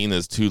just seen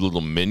as two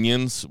little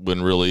minions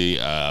when really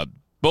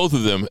both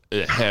of them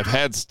have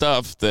had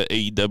stuff that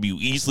AEW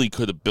easily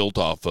could have built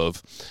off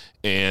of,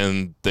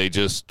 and they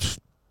just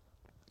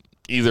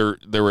either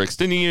there were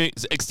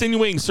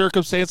extenuating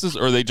circumstances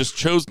or they just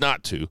chose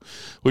not to,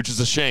 which is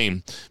a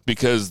shame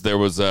because there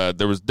was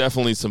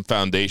definitely some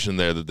foundation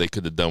there that they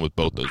could have done with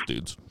both those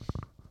dudes.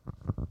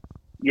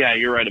 yeah,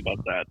 you're right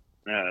about that.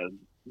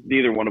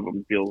 Neither one of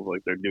them feels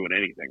like they're doing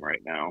anything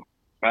right now.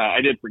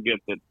 I did forget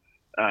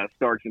that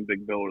Starks and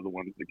Big Bill are the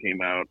ones that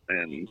came out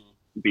and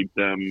beat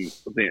them,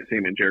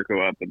 Sam and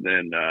Jericho up, and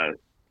then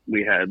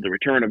we had the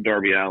return of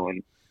Darby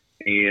Allin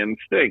and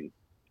Sting.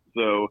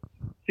 So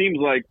seems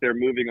like they're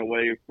moving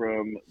away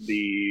from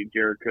the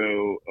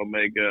Jericho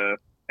Omega,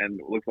 and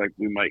it looks like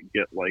we might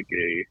get like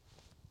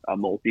a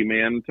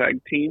multi-man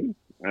tag team.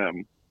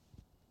 It'd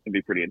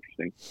be pretty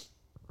interesting.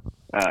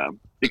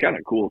 Be kind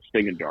of cool if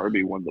Sting and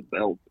Darby won the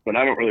belt, but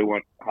I don't really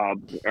want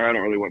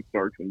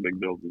Starks and Big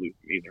Bill to lose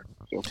them either.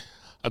 So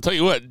I'll tell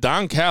you what,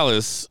 Don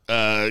Callis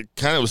kind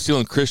of was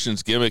stealing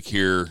Christian's gimmick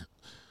here,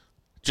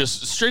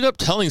 just straight up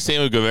telling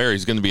Sammy Guevara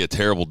he's going to be a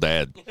terrible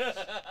dad.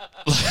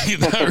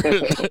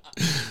 Like,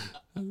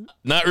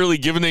 not really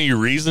giving any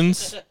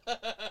reasons.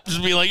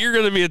 Just being like, you're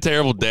going to be a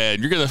terrible dad.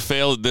 You're going to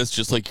fail at this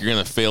just like you're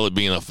going to fail at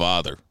being a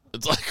father.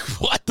 It's like,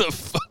 what the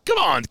fuck? Come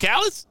on,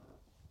 Callis.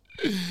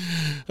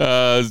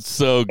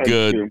 So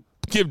good.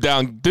 Give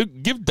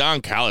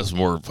Don Callis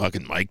more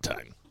fucking mic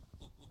time.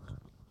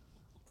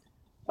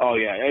 Oh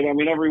yeah, I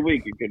mean every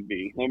week it could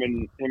be him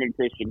and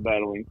Christian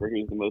battling for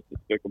who's the most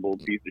despicable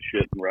piece of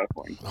shit in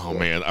wrestling. Oh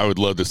man, I would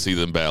love to see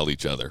them battle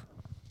each other.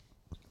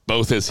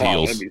 Both as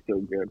heels. That'd be so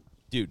good.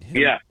 Dude,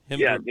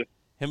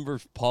 him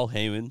versus Paul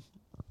Heyman,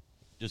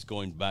 just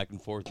going back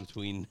and forth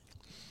between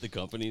The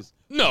companies.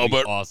 No, That'd be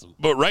but awesome.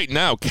 But right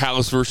now,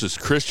 Callis versus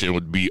Christian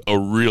would be a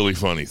really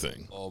funny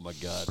thing. Oh my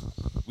God,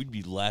 we'd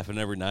be laughing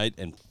every night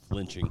and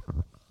flinching.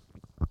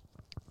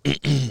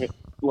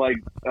 Like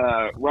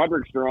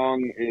Roderick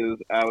Strong is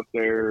out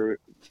there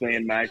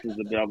saying Max is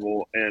the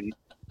devil, and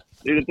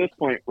dude, at this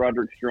point,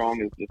 Roderick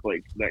Strong is just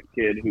like that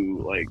kid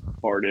who like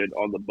farted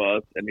on the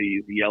bus, and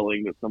he's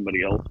yelling that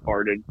somebody else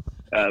farted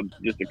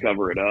just to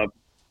cover it up.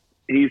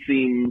 He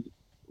seems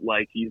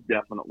like he's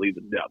definitely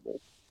the devil.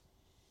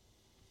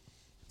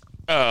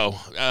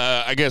 Oh,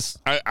 I guess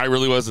I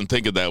really wasn't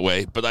thinking that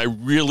way, but I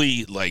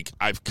really,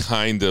 I've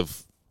kind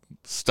of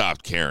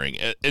stopped caring.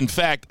 In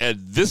fact, at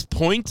this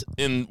point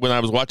when I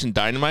was watching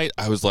Dynamite,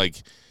 I was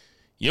like,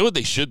 you know what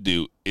they should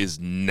do is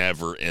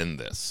never end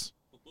this.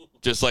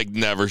 Just,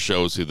 never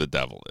shows who the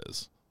devil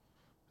is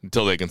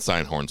until they can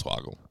sign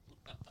Hornswoggle.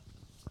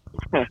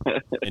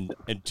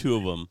 and two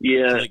of them.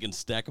 Yeah. So they can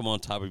stack them on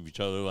top of each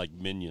other like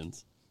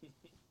minions.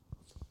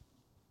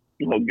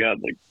 Oh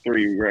God, like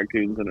 3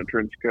 raccoons in a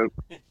trench coat.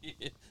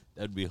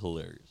 That'd be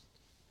hilarious.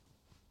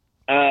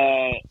 We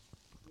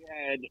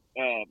had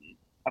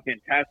a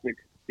fantastic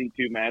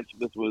C2 match.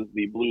 This was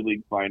the Blue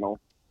League final.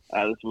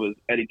 This was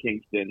Eddie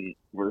Kingston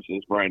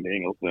versus Bryan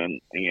Danielson,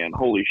 and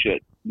holy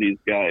shit, these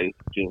guys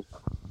just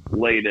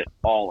laid it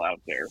all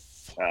out there.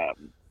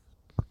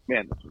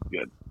 Man, this was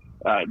good.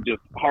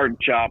 Just hard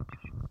chops,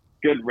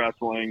 good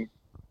wrestling,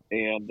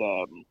 and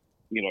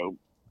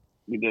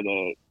we did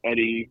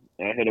Eddie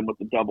hit him with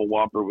the double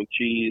whopper with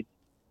cheese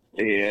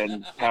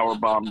and power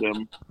bombed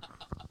him.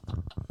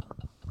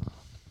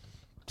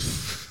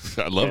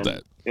 I love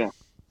that. Yeah.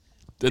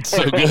 That's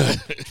so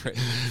good.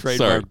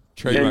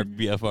 Trademark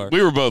BFR.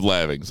 We were both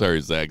laughing.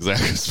 Sorry, Zach.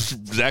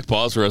 Zach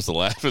paused for us to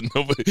laugh, and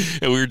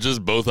we were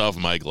just both off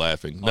mic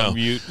laughing. No, On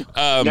mute.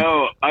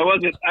 No, I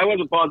wasn't. I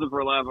wasn't pausing for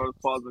a laugh. I was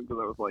pausing because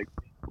I was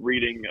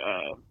reading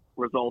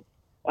results.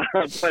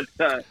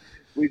 But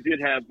we did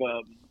have.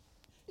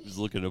 He was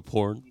looking at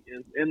porn. He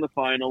is in the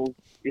finals.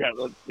 Yeah,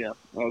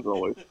 as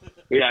always. But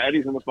yeah,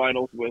 Eddie's in the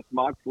finals with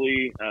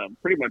Moxley,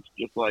 pretty much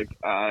just like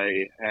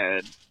I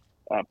had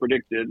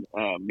predicted,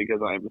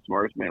 because I am the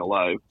smartest man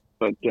alive.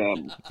 But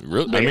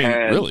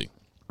really?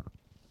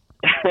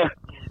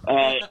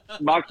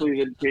 Moxley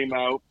then came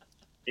out,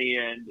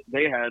 and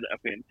they had a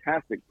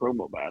fantastic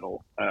promo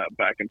battle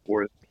back and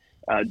forth.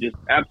 Just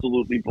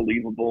absolutely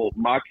believable.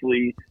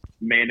 Moxley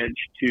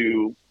managed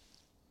to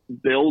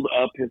build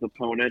up his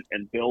opponent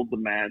and build the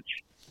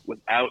match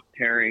without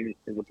tearing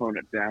his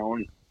opponent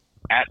down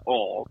at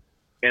all,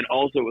 and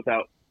also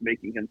without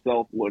making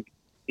himself look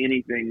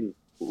anything,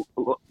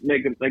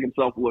 make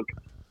himself look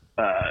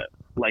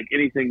like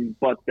anything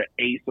but the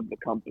ace of the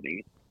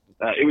company.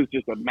 It was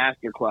just a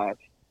masterclass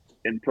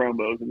in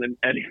promos, and then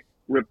Eddie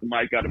ripped the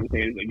mic out of his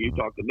hands and you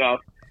talked enough,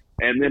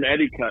 and then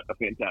Eddie cut a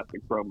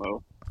fantastic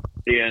promo.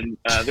 And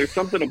there's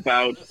something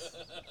about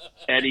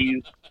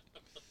Eddie's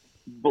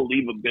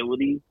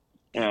believability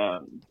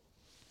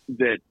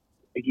that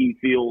he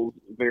feels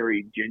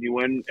very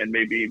genuine, and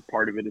maybe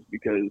part of it is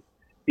because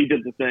he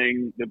did the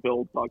thing that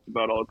Bill talks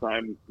about all the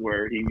time,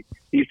 where he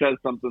says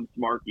something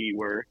smarky,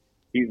 where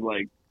he's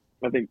like,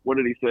 I think, what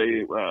did he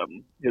say?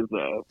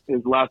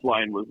 His last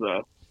line was,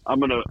 "I'm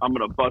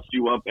gonna bust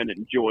you up and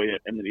enjoy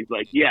it," and then he's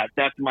like, "Yeah,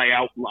 that's my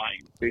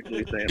outline,"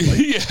 basically saying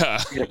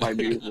yeah, hit my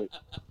music.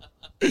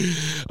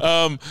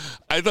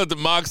 I thought that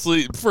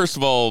Moxley, first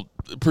of all,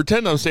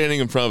 pretend I'm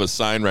standing in front of a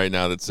sign right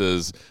now that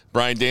says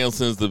Bryan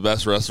Danielson is the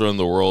best wrestler in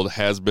the world,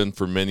 has been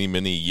for many,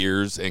 many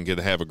years, and can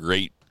have a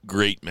great,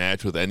 great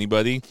match with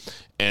anybody.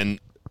 And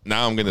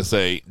now I'm going to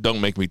say,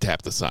 don't make me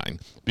tap the sign,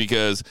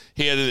 because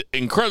he had an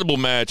incredible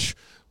match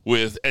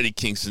with Eddie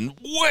Kingston.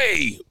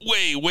 Way,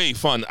 way, way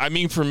fun. I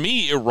mean, for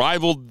me, it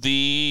rivaled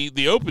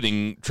the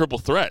opening triple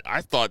threat.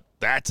 I thought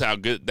that's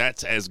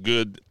as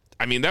good.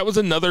 I mean, that was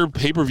another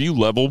pay-per-view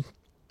level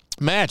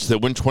match that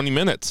went 20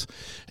 minutes,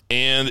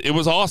 and it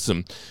was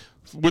awesome.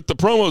 With the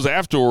promos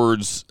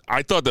afterwards,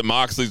 I thought that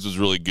Moxley's was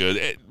really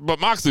good, but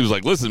Moxley was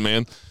like, listen,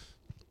 man,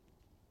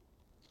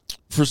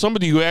 for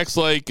somebody who acts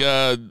like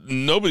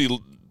nobody,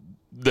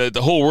 that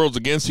the whole world's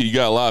against you, you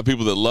got a lot of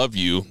people that love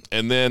you.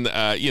 And then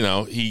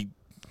he,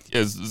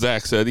 as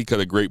Zach said, he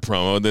cut a great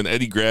promo, and then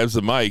Eddie grabs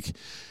the mic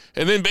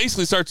and then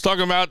basically starts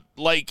talking about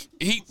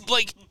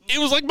it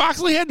was like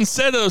Moxley hadn't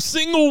said a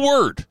single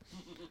word.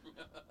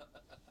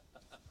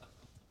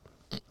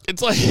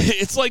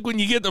 It's like when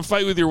you get in a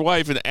fight with your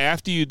wife, and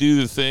after you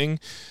do the thing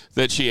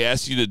that she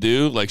asked you to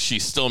do, like,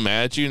 she's still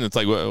mad at you, and it's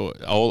like,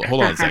 hold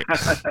on a second.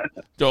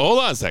 Joe, hold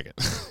on a second.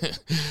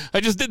 I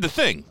just did the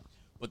thing.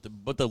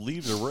 But the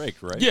leaves are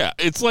raked, right? Yeah,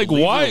 it's like,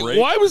 why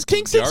was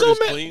Kingston so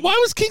mad? Clean. Why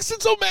was Kingston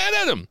so mad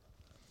at him?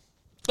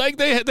 Like,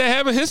 they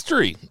have a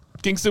history.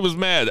 Kingston was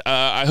mad.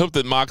 I hope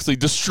that Moxley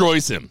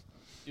destroys him.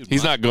 Dude,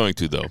 he's not going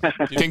to, though.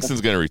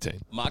 Kingston's going to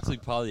retain. Moxley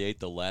probably ate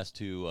the last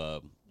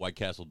 2 White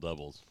Castle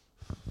doubles.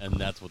 And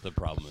that's what the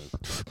problem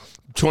is.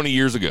 20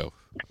 years ago.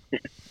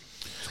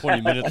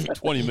 20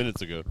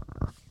 minutes ago.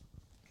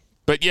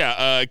 But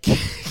yeah,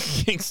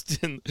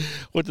 Kingston,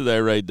 what did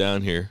I write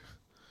down here?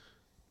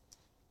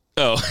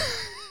 Oh.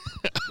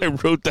 I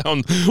wrote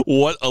down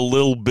what a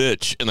little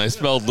bitch, and I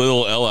spelled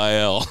little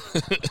L-I-L.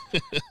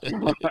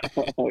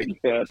 Oh my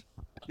God.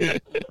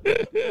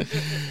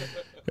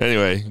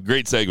 Anyway,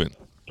 great segment.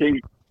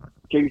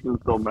 Kingston's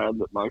so mad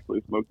that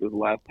Moxley smoked his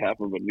last half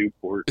of a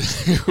Newport.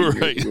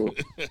 Right.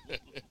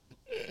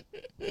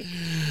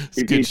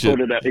 He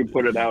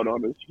put it out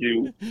on his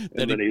shoe,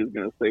 and then he was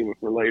going to save it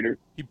for later.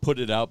 He put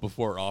it out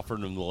before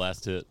offering him the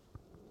last hit.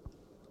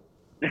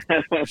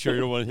 Sure,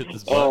 you don't want to hit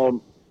this butt?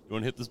 You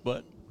want to hit this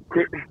butt?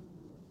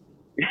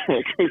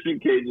 Christian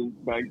Cage is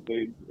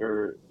backstage,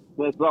 or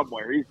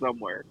somewhere. He's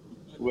somewhere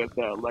with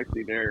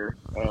Lexi there,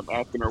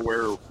 asking her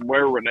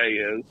where Renee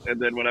is, and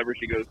then whenever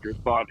she goes to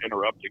respond,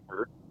 interrupting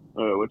her,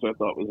 which I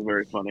thought was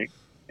very funny.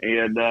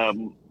 And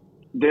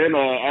then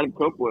Adam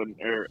Copeland,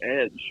 or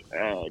Edge,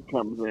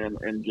 comes in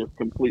and just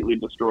completely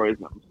destroys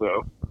him.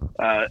 So,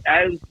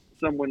 as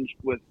someone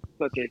with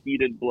such a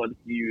heated blood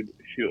feud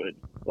should,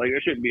 like,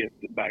 there shouldn't be a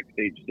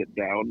backstage sit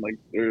down. Like,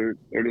 they're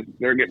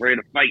getting ready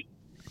to fight.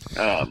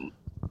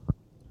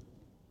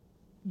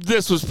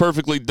 This was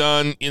perfectly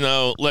done.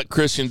 Let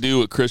Christian do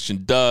what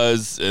Christian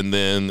does, and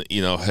then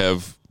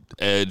have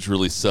Edge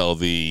really sell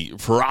the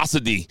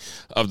ferocity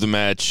of the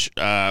match.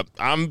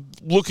 I'm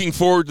looking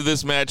forward to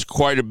this match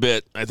quite a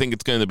bit. I think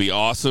it's going to be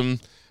awesome,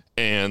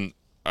 and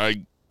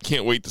I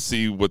can't wait to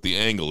see what the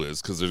angle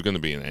is, because there's going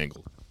to be an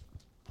angle.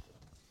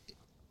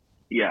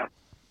 Yeah.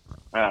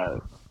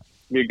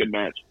 Be a good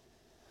match.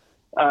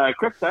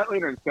 Chris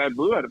Statlander and Sky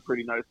Blue had a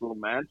pretty nice little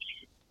match,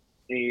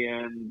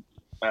 and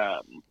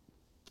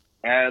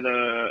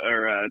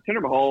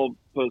Tinder Mahal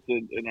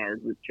posted in our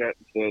group chat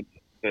and said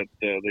that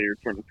they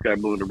returned Sky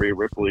Blue into Rhea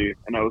Ripley,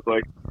 and I was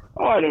like,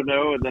 oh, I don't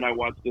know. And then I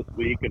watched this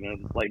week, and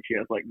then she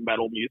has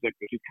metal music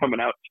that she's coming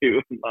out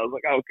to, and I was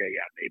like, oh, okay,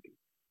 yeah, maybe.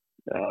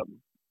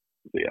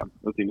 So yeah,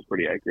 that seems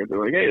pretty accurate.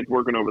 They're like, hey, it's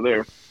working over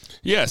there.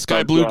 Yeah,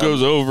 Sky Blue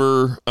goes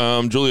over.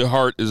 Julia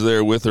Hart is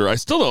there with her. I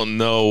still don't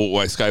know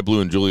why Sky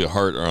Blue and Julia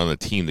Hart are on a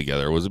team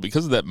together. Was it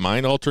because of that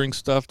mind-altering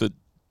stuff that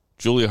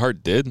Julia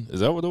Hart did?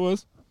 Is that what it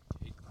was?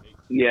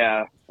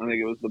 Yeah, I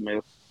think it was the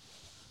myth.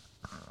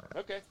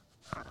 Okay.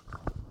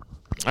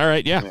 All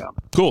right, yeah.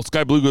 Cool.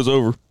 Sky Blue goes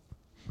over.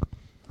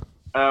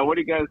 What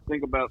do you guys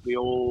think about the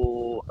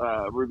old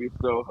Ruby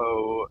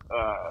Soho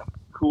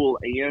Cool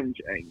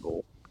Ange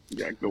angle you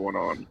got going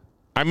on?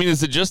 I mean,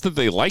 is it just that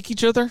they like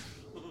each other?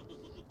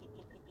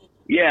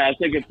 Yeah, I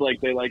think it's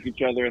like they like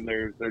each other and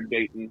they're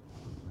dating,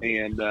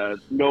 and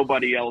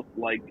nobody else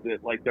likes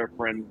it. Like, their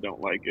friends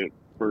don't like it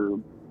for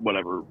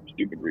whatever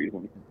stupid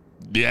reason.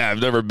 Yeah, I've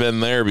never been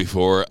there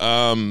before.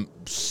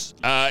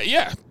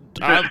 Yeah.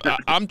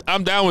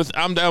 I'm down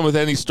with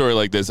any story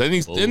like this.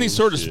 Any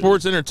sort of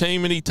sports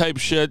entertainment-y type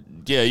shit.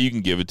 Yeah, you can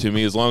give it to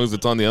me as long as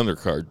it's on the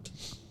undercard.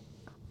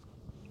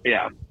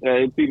 Yeah,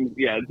 it seems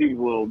a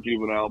little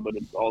juvenile, but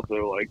it's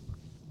also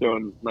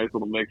showing nice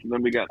little mix. And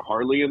then we got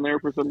Harley in there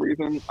for some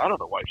reason. I don't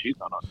know why she's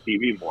not on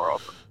TV more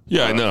often.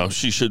 Yeah, I know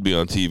she should be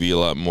on TV a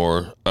lot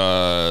more.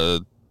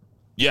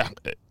 Yeah,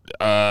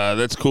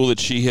 that's cool that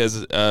she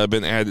has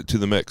been added to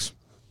the mix.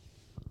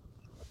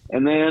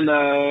 And then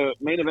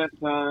main event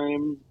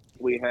time,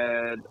 we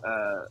had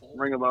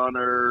Ring of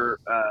Honor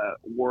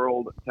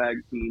World Tag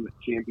Team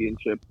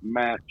Championship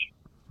match.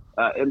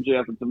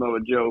 MJF and Samoa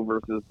Joe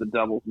versus the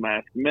Devil's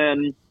Masked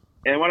Men.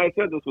 And when I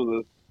said this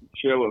was a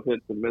show of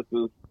hits and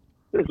misses,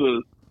 this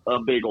was a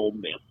big old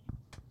miss.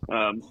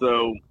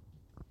 So,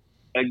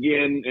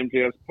 again,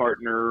 MJF's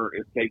partner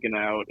is taken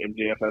out.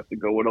 MJF has to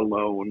go it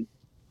alone.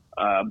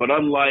 But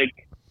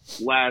unlike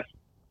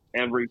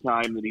every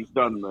time that he's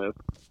done this,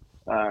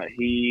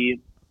 he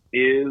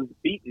is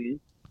beaten,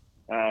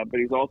 but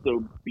he's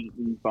also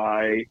beaten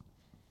by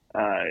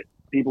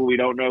people we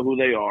don't know who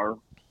they are,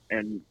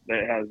 and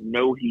that has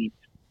no heat.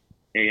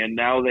 And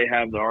now they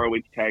have the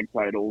ROH tag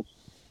titles,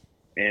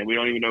 and we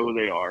don't even know who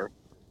they are.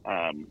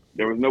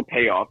 There was no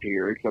payoff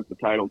here except the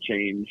title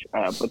change.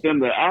 But then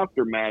the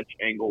after-match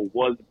angle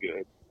was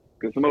good,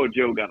 because Samoa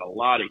Joe got a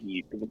lot of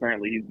heat, because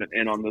apparently he's been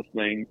in on this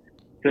thing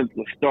since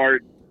the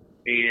start.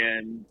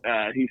 And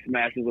he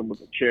smashes him with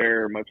a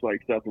chair, much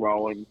like Seth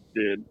Rollins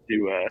did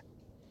to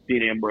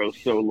Dean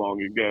Ambrose so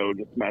long ago.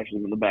 Just smashes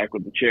him in the back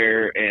with the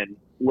chair and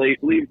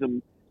leaves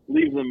him,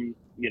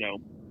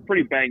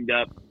 pretty banged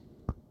up,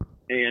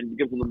 and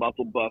gives him the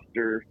muscle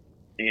buster.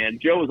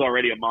 And Joe was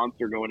already a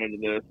monster going into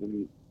this,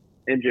 and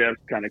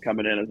MJF's kind of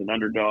coming in as an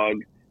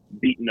underdog,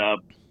 beaten up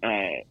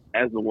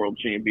as the world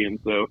champion.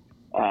 So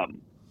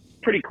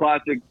pretty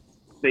classic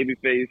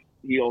babyface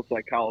heel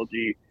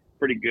psychology.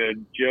 Pretty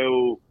good.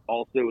 Joe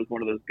also is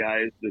one of those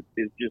guys that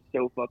is just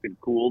so fucking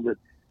cool that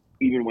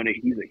even when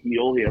he's a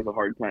heel, he has a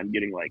hard time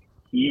getting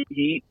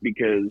heat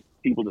because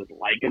people just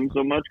like him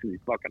so much because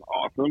he's fucking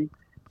awesome.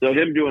 So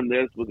him doing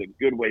this was a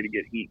good way to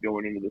get heat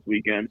going into this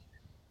weekend.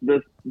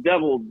 This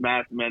Devil's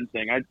Masked Men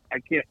thing, I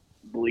can't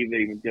believe they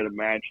even did a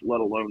match,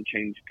 let alone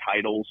change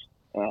titles.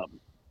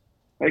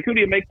 Who do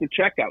you make the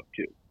check out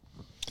to?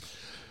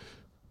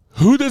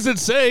 Who does it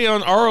say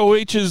on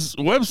ROH's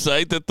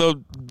website that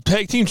the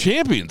tag team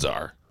champions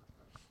are?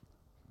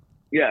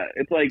 Yeah,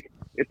 it's like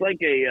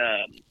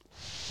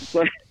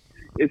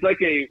It's like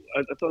I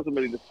saw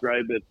somebody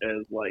describe it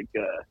as like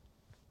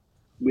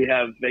we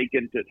have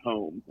vacant at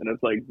home, and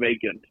it's like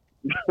vacant,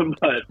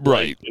 but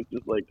Right. like, it's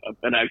just like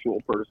an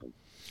actual person.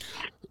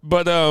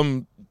 But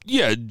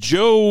yeah,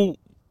 Joe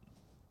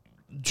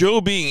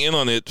being in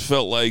on it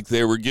felt like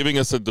they were giving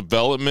us a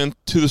development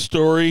to the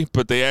story,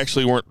 but they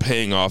actually weren't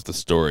paying off the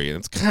story, and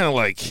it's kind of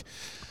like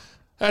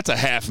that's a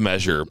half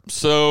measure.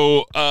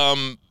 So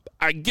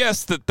I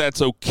guess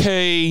that's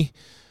okay.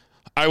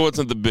 I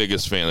wasn't the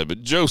biggest fan of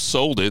it. Joe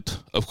sold it,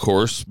 of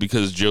course,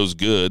 because Joe's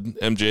good.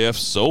 MJF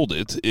sold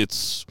it.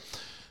 This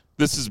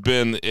has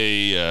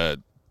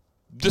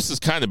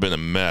kind of been a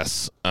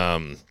mess.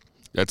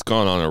 That's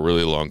gone on a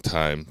really long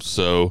time.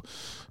 So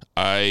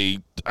I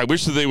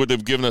wish that they would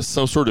have given us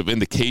some sort of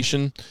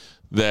indication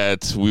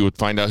that we would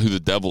find out who the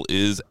devil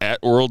is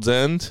at World's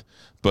End,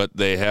 but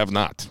they have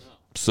not.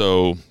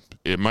 So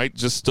it might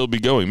just still be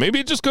going. Maybe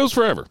it just goes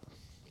forever.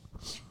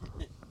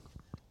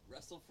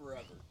 Wrestle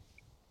forever.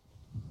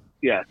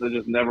 Yeah, so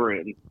just never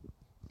ends.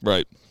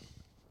 Right.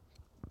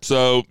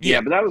 So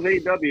Yeah, but that was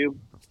AEW.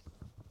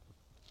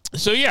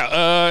 So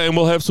yeah, and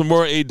we'll have some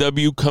more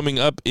AEW coming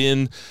up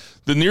in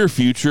the near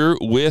future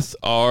with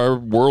our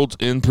World's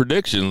End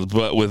predictions.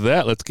 But with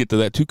that, let's get to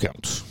that 2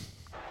 count.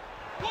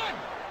 1,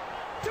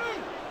 2,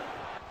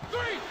 3.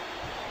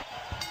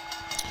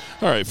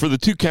 All right, for the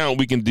 2 count,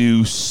 we can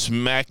do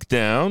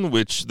SmackDown,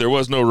 which there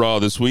was no Raw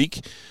this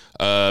week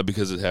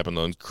because it happened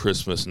on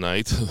Christmas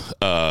night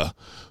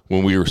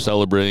when we were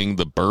celebrating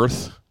the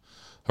birth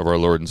of our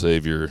Lord and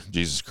Savior,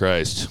 Jesus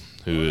Christ,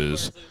 who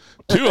is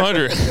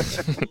 200.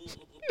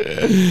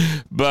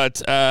 But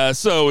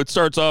so it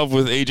starts off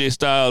with AJ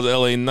Styles,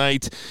 LA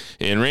Knight,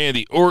 and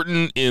Randy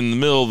Orton in the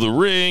middle of the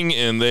ring,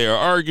 and they are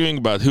arguing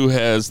about who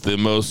has the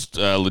most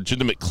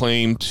legitimate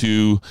claim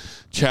to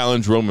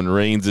challenge Roman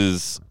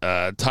Reigns'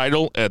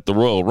 title at the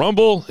Royal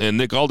Rumble. And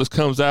Nick Aldis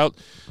comes out,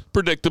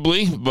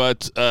 predictably,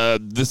 but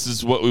this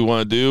is what we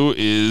want to do,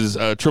 is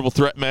a triple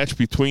threat match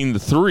between the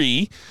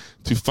 3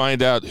 to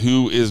find out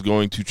who is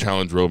going to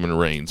challenge Roman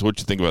Reigns. What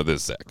do you think about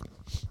this, Zach?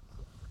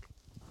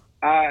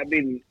 I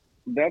mean,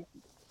 that's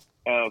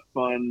a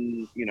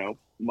fun,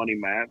 money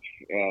match.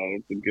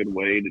 It's a good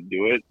way to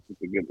do it.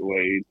 It's a good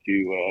way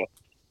to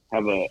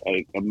have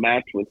a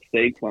match with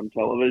stakes on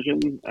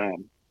television.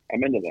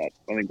 I'm into that.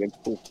 I think that's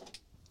cool.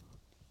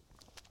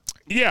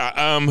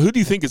 Yeah, who do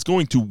you think is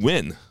going to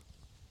win?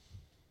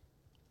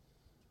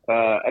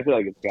 I feel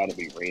like it's got to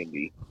be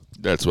Randy.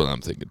 That's what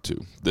I'm thinking,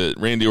 too. That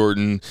Randy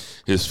Orton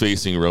is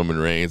facing Roman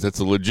Reigns. That's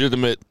a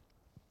legitimate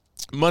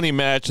money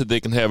match that they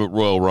can have at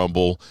Royal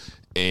Rumble,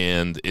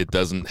 and it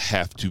doesn't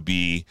have to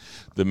be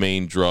the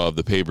main draw of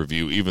the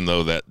pay-per-view, even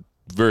though that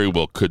very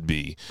well could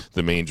be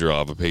the main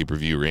draw of a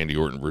pay-per-view, Randy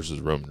Orton versus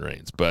Roman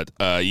Reigns. But,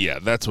 yeah,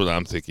 that's what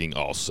I'm thinking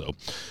also.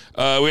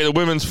 We had a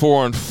women's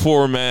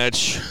 4-on-4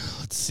 match.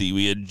 Let's see.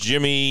 We had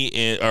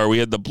we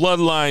had the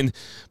Bloodline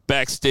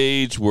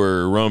backstage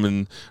where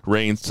Roman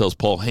Reigns tells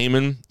Paul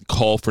Heyman,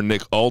 call for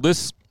Nick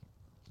Aldis.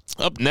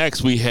 Up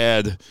next, we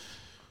had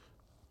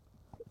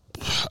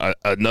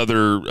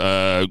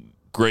another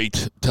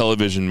great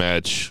television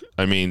match.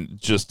 I mean,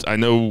 I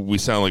know we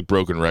sound like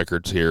broken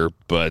records here,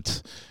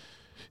 but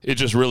it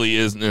just really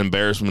is an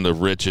embarrassment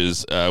of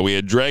riches. We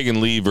had Dragon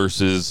Lee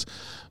versus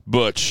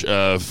Butch,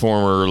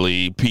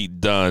 formerly Pete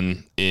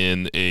Dunne,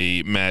 in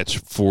a match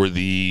for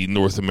the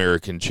North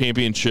American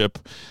Championship.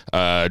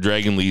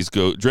 Dragon Lee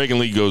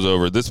goes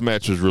over. This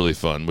match was really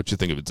fun. What you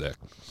think of it, Zach?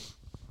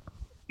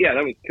 Yeah,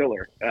 that was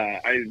killer.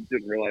 I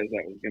didn't realize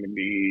that was going to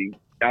be.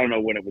 I don't know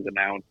when it was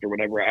announced or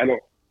whatever. I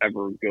don't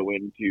ever go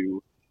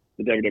into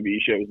the WWE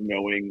shows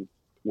knowing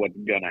what's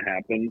going to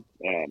happen.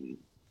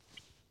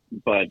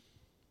 But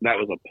that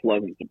was a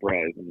pleasant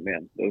surprise. And,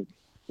 man, those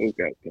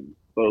guys can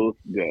both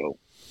go.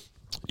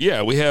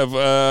 Yeah, we have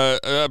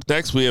up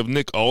next, we have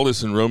Nick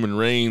Aldis and Roman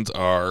Reigns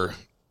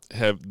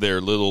have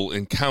their little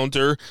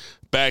encounter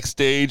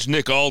backstage.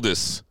 Nick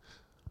Aldis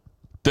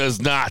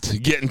does not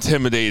get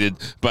intimidated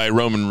by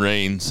Roman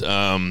Reigns.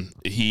 Roman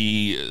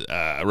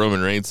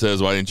Reigns says,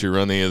 "Why didn't you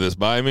run any of this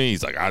by me?"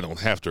 He's like, "I don't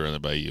have to run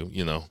it by you."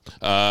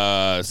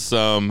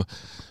 Some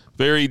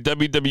very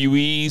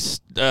WWE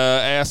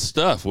ass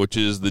stuff, which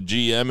is the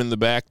GM in the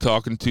back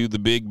talking to the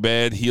big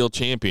bad heel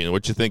champion.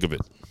 What you think of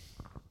it?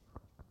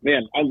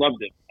 Man, I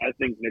loved it. I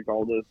think Nick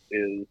Aldis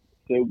is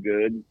so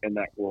good in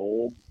that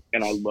role,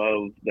 and I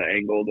love the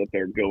angle that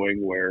they're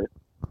going where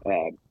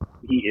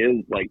he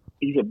is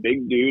he's a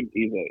big dude.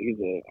 He's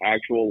a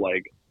actual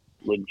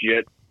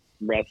legit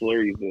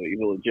wrestler. He's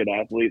a legit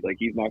athlete. Like,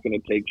 he's not going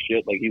to take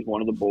shit. Like, he's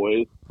one of the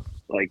boys.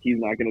 Like, he's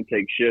not going to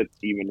take shit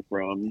even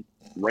from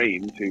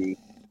Reigns, who's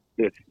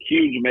this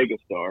huge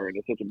megastar and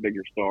is such a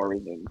bigger star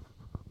than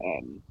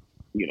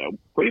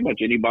pretty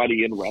much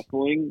anybody in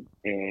wrestling,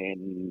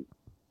 and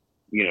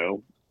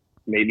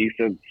maybe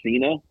since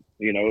Cena,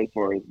 as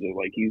far as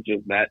he's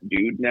just that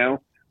dude now,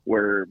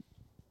 where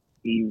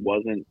he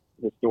wasn't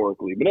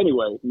historically. But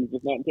anyway, he's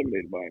just not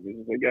intimidated by him. He's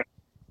just like, yeah,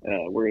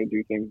 we're going to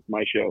do things,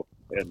 my show.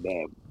 And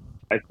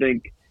I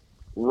think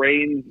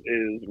Reigns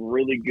is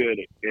really good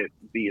at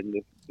being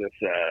this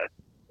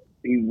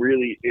he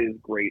really is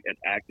great at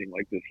acting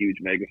like this huge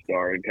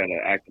megastar and kind of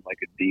acting like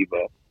a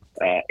diva.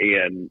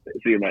 And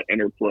seeing that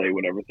interplay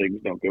whenever things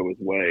don't go his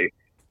way,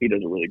 he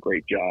does a really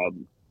great job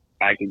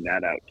acting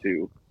that out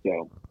too.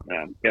 So,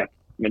 yeah,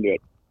 I'm into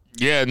it.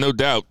 Yeah, no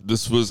doubt.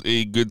 This was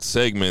a good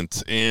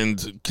segment.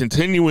 And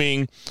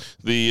continuing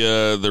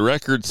the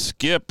record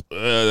skip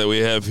that we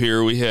have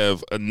here, we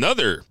have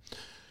another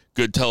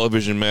good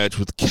television match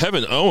with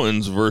Kevin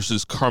Owens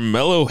versus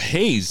Carmelo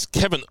Hayes.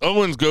 Kevin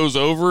Owens goes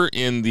over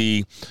in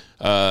the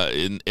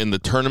in the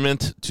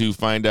tournament to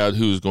find out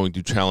who is going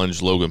to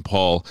challenge Logan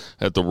Paul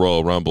at the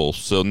Royal Rumble.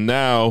 So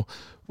now,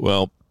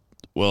 well,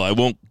 I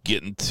won't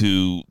get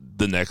into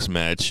the next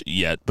match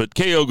yet, but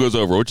KO goes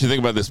over. What do you think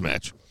about this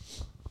match?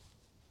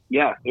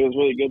 Yeah, it was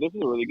really good. This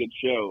is a really good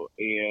show,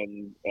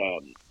 and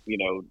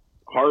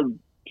hard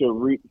to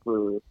root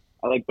for.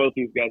 I like both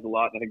these guys a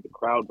lot, and I think the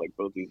crowd liked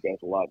both these guys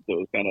a lot. So it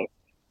was kind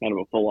of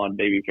a full-on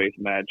babyface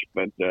match.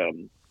 But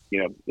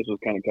this was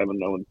kind of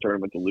Kevin Owens'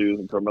 tournament to lose,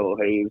 and Carmelo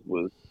Hayes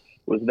was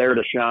there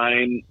to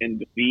shine in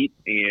defeat,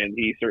 and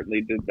he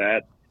certainly did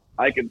that.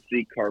 I could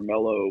see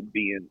Carmelo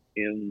being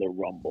in the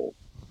Rumble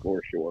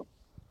for sure.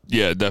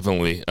 Yeah,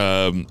 definitely.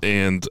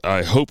 And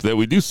I hope that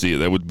we do see it.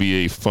 That would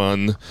be a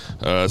fun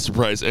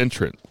surprise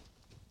entrant.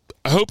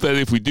 I hope that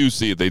if we do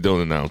see it, they don't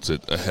announce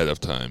it ahead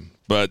of time.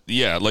 But,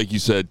 yeah, like you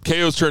said,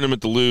 KO's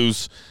tournament to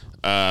lose.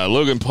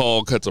 Logan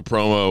Paul cuts a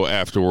promo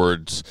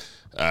afterwards,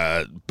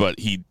 but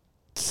he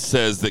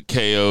says that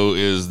KO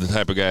is the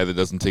type of guy that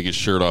doesn't take his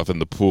shirt off in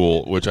the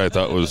pool, which I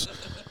thought was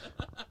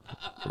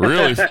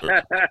really,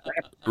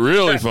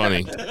 really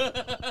funny.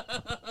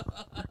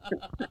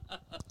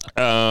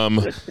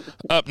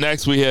 Up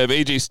next, we have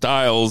AJ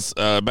Styles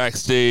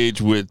backstage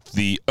with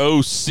the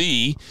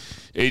OC.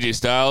 AJ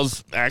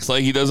Styles acts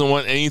like he doesn't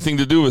want anything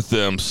to do with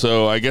them,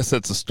 so I guess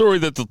that's a story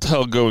that they'll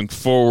tell going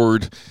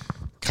forward.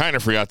 Kind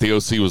of forgot the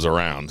OC was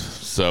around,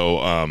 so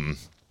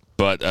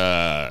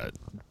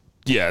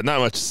yeah, not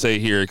much to say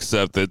here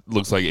except that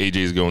looks like AJ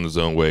is going his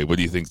own way. What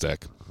do you think,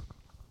 Zach?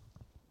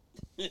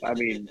 I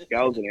mean,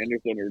 Gallows and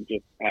Anderson are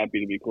just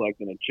happy to be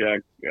collecting a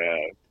check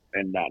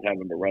and not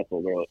having to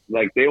wrestle. They're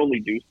like, they only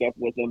do stuff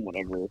with him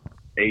whenever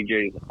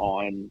AJ is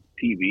on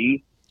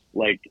TV.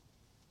 Like,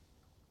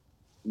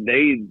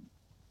 they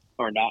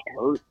are not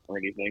hurt or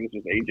anything. It's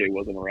just AJ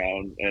wasn't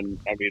around. And,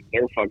 I mean,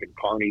 they're fucking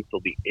carny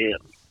till the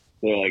end.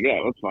 They're like, yeah,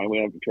 that's fine. We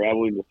don't have to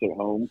travel. We can just sit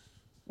home,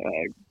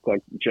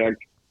 collect the check.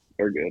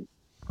 They're good.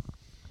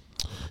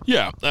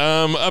 Yeah.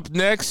 Up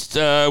next,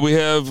 we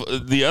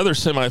have the other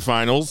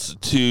semifinals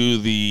to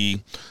the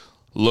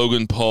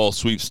Logan Paul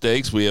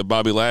sweepstakes. We have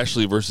Bobby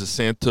Lashley versus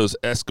Santos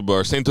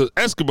Escobar. Santos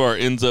Escobar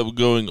ends up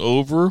going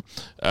over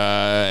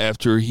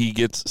after he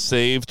gets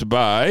saved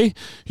by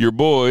your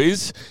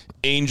boys,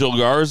 Angel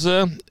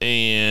Garza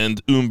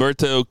and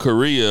Humberto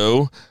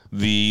Carrillo,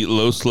 the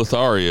Los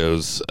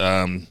Lotharios.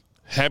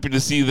 Happy to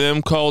see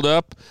them called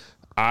up.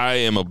 I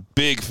am a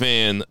big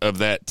fan of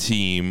that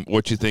team.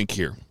 What you think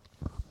here?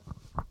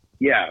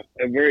 Yeah,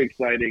 very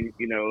exciting.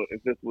 You know,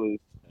 if this was,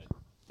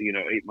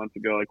 8 months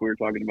ago, like we were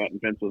talking about, and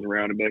Vince was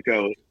around, and be like,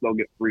 oh, they'll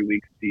get 3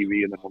 weeks of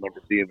TV and then we'll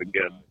never see him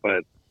again.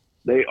 But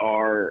they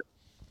are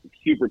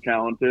super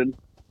talented,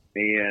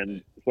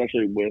 and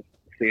especially with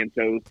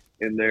Santos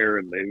in there,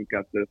 and they've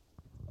got this.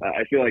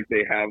 I feel like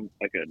they have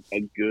like a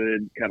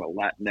good kind of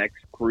Latinx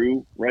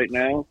crew right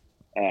now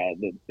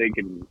that they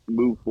can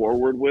move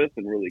forward with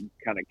and really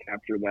kind of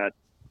capture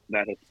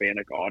that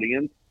Hispanic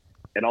audience.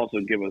 And also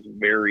give us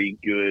very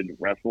good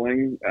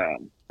wrestling.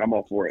 I'm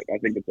all for it. I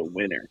think it's a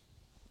winner.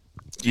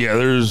 Yeah,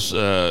 there's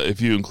if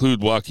you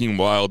include Joaquin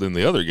Wilde and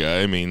the other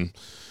guy, I mean,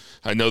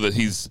 I know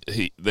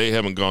that they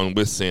haven't gone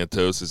with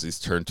Santos as he's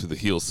turned to the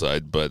heel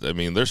side, but I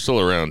mean, they're still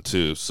around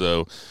too.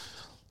 So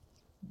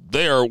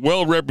they are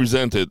well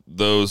represented,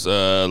 those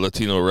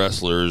Latino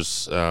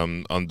wrestlers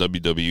on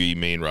WWE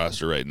main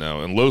roster right now.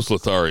 And Los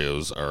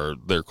Lotharios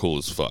they're cool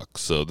as fuck.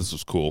 So this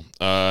was cool.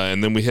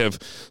 And then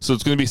so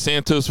it's going to be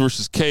Santos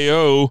versus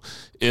KO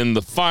in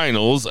the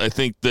finals. I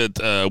think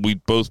that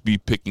we'd both be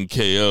picking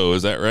KO.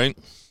 Is that right?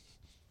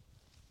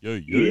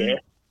 Yeah.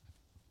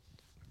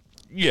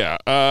 Yeah.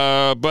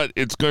 But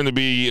it's going to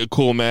be a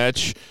cool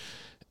match,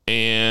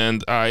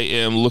 and I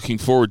am looking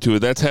forward to it.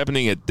 That's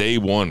happening at day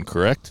 1,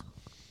 correct?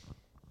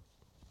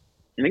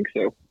 I think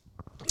so.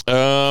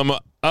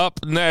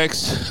 Up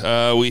next,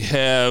 we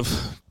have.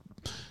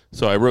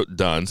 So I wrote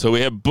done. So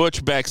we have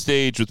Butch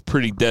backstage with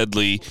Pretty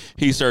Deadly.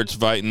 He starts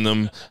fighting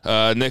them.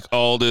 Nick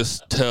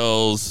Aldis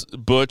tells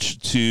Butch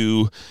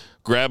to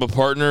grab a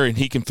partner, and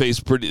he can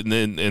face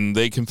and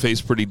they can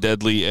face Pretty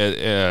Deadly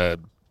at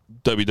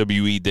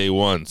WWE Day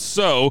 1.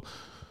 So,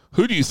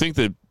 who do you think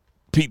that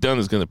Pete Dunne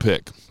is going to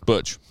pick?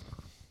 Butch.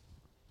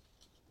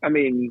 I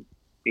mean,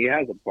 he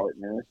has a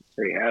partner.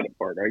 Or he had a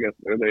partner. I guess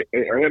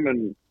are him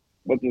and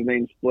what's his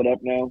name split up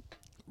now?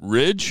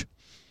 Ridge.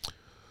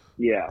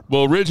 Yeah.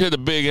 Well, Ridge had a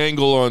big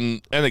angle on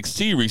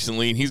NXT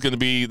recently, and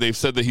they've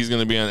said that he's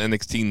going to be on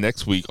NXT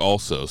next week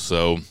also.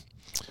 So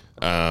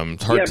Hard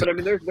but I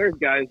mean, there's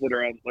guys that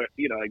are on,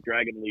 like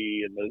Dragon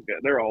Lee and those guys.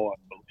 They're all on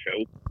both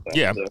shows.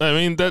 Yeah, So I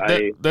mean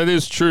that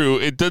is true.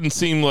 It doesn't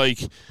seem like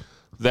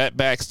that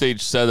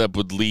backstage setup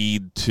would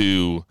lead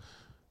to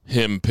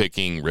him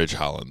picking Ridge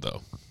Holland,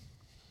 though.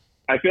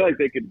 I feel like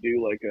they could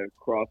do like a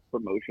cross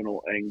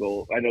promotional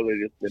angle. I know they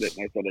just did it,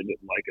 and I said I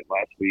didn't like it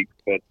last week,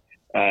 but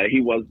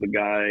he was the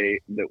guy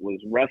that was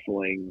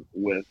wrestling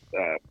with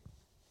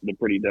the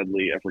Pretty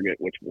Deadly. I forget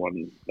which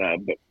one,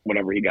 but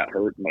whenever he got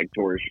hurt and like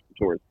tore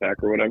his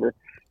back or whatever,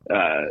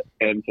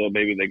 and so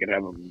maybe they could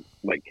have him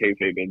like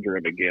kayfabe injure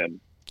him again,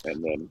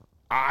 and then.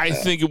 I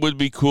think it would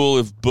be cool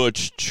if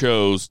Butch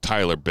chose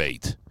Tyler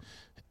Bate,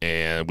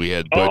 and we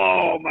had Butch.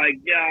 Oh my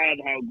God!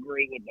 How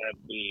great would that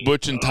be?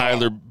 Butch and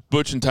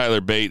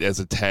Tyler Bate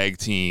as a tag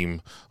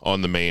team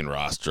on the main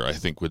roster, I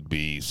think would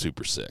be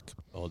super sick.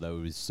 Oh, that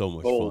would be so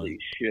much Holy fun.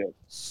 shit!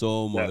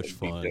 So much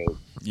fun.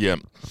 Yeah.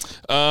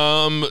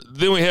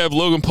 Then we have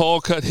Logan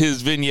Paul cut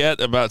his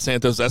vignette about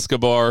Santos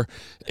Escobar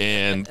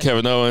and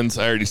Kevin Owens.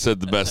 I already said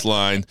the best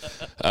line.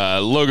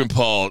 Logan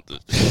Paul.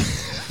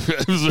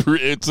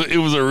 It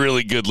was a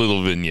really good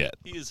little vignette.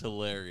 He is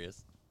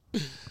hilarious.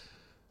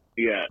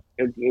 Yeah,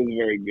 it was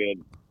very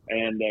good.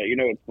 And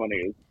what's funny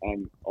is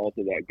I'm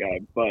also that guy.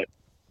 But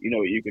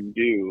what you can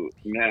do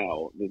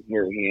now that's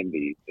very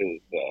handy is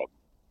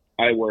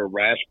I wear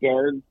rash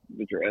guards,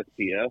 which are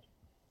SPF,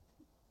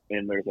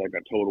 and there's like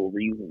a total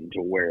reason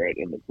to wear it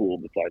in the pool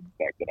besides the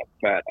fact that I'm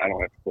fat. I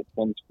don't have to put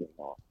sunscreen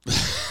on.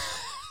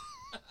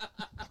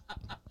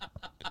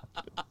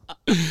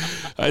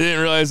 I didn't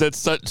realize that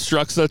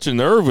struck such a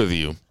nerve with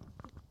you.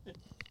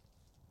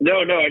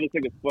 No, I just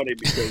think it's funny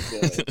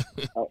because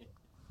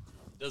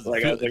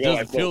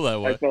doesn't feel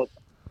that way.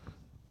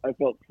 I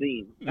felt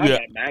seen. I'm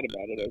not mad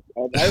about it.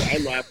 I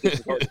laughed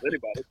as hard as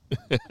anybody.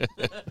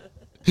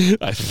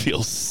 I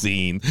feel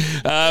seen.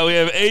 We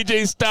have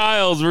AJ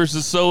Styles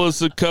versus Solo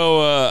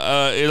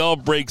Sikoa. It all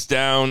breaks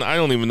down. I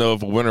don't even know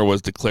if a winner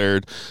was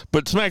declared,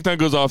 but SmackDown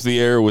goes off the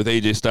air with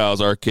AJ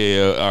Styles,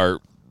 AJ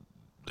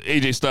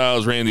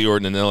Styles, Randy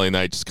Orton, and LA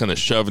Knight just kind of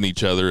shoving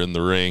each other in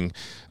the ring.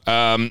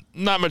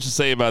 Not much to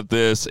say about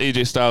this.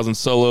 AJ Styles and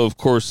Solo, of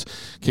course,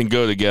 can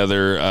go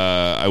together.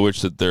 I wish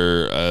that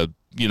there's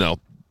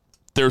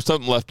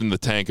something left in the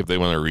tank if they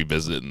want to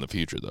revisit it in the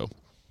future, though.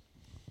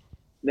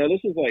 No,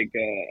 this is like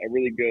a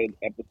really good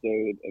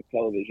episode of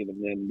television,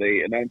 and then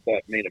they announced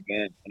that main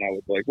event, and I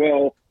was like,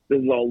 well,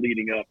 this is all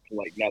leading up to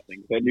like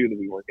nothing. So I knew that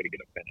we weren't going to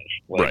get a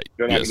finish. Like, right.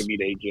 They're not going to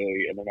beat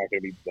AJ, and they're not going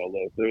to beat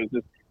Solo. So it was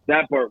just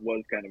that part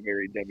was kind of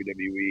very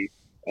WWE.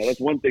 That's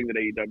one thing that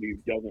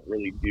AEW doesn't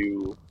really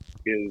do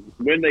is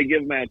when they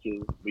give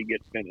matches, we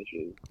get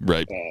finishes.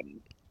 Right.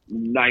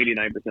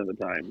 99% of the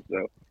time.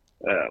 So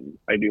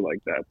I do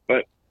like that.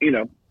 But,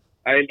 I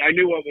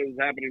knew what was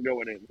happening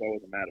going in, so I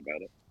wasn't mad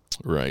about it.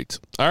 Right.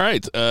 All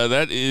right.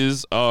 That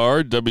is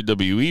our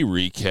WWE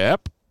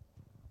recap.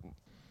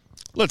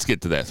 Let's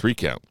get to that 3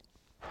 count.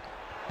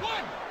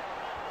 1,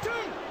 2,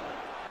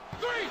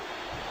 3.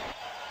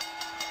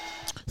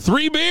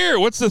 3 beer.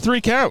 What's the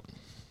 3 count?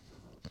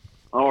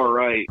 All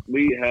right.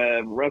 We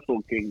have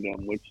Wrestle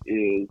Kingdom, which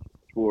is,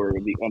 for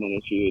the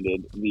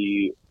uninitiated,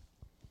 the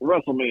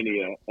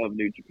WrestleMania of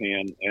New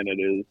Japan, and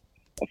it is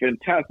a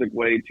fantastic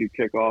way to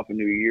kick off a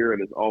new year.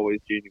 It is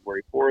always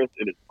January 4th.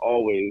 It is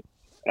always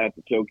at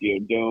the Tokyo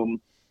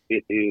Dome.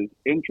 It is,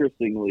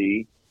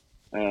 interestingly,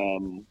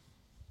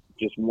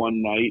 just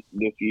one night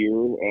this year.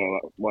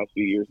 Last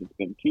few years it's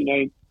been 2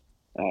 nights,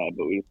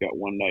 but we just got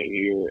one night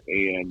here,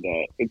 and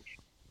it's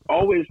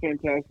always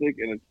fantastic,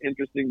 and it's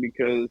interesting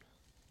because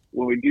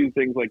when we do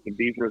things like the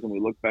Beefers and we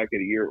look back at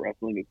a year at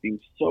wrestling, it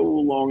seems so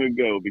long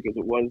ago because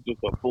it was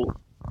just a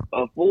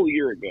full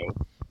year ago.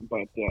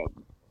 But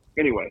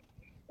anyway,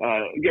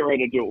 get right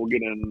into it. We'll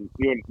get in.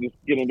 You want to just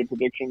get into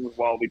predictions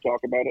while we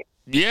talk about it?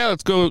 Yeah,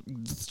 let's go.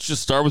 Let's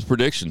just start with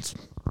predictions.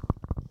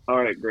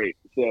 All right, great.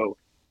 So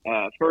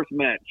first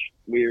match,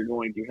 we are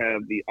going to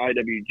have the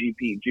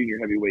IWGP Junior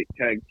Heavyweight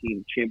Tag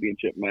Team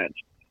Championship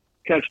match.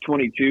 Catch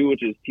 22,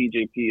 which is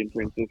TJP and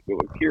Francisco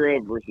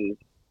Akira versus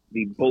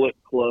the Bullet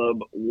Club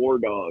War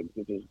Dogs,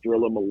 which is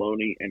Drilla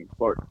Maloney and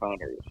Clark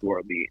Connors, who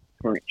are the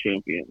current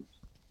champions.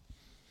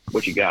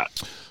 What you got?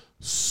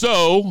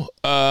 So,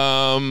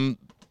 the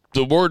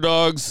War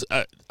Dogs,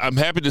 I'm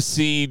happy to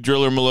see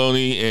Driller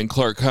Maloney and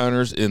Clark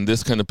Connors in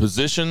this kind of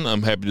position.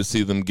 I'm happy to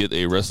see them get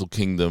a Wrestle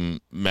Kingdom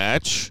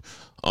match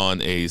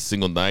on a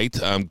single night.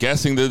 I'm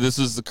guessing that this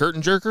is the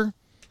curtain jerker?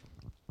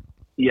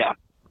 Yeah.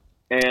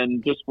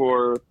 And just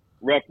for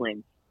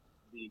reference,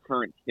 the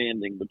current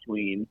standing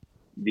between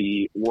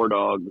the War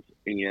Dogs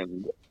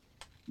and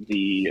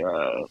the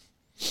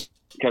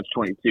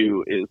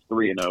Catch-22 is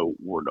 3-0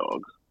 War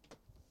Dogs.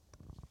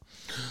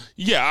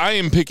 Yeah, I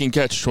am picking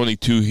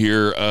Catch-22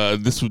 here.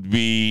 This would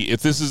be,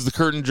 if this is the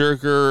curtain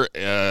jerker,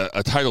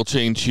 a title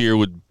change here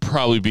would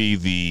probably be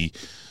the,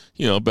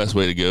 best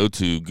way to go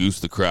to goose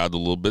the crowd a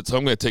little bit. So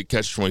I'm going to take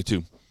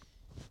Catch-22.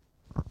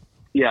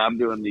 Yeah, I'm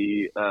doing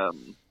the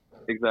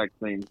exact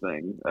same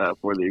thing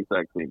for the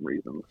exact same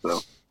reason. So,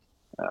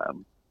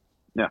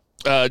 yeah.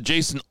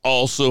 Jason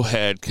also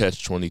had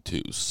Catch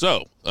 22.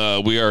 So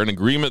we are in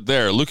agreement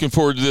there. Looking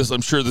forward to this.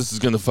 I'm sure this is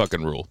going to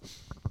fucking rule.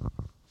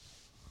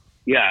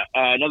 Yeah,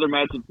 another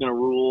match that's going to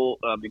rule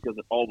because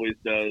it always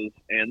does,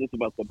 and this is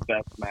about the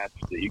best match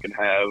that you can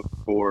have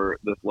for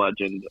this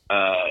legend.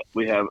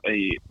 We have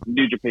a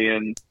New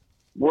Japan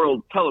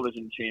World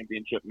Television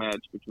Championship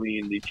match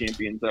between the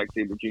champion Zack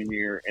Sabre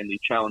Jr. and the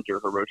challenger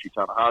Hiroshi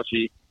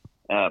Tanahashi.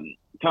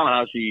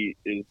 Tanahashi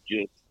is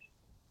just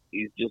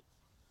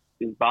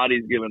his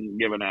body's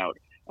given out.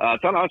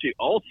 Tanahashi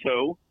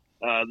also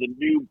the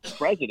new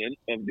president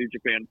of New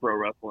Japan Pro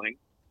Wrestling,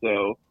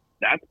 so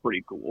that's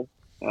pretty cool.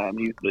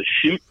 He's the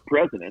shoot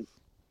president.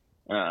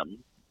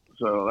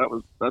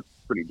 So that's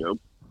pretty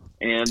dope.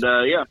 And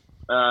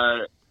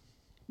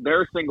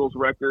their singles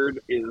record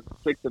is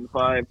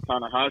 6-5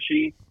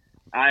 Tanahashi.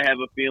 I have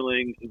a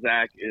feeling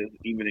Zach is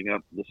evening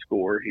up the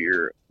score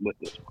here with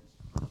this one.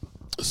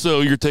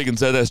 So you're taking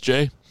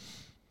ZSJ?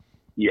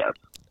 Yes.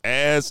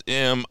 As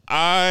am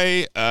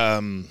I. I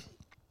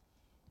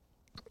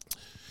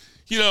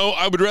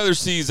would rather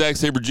see Zack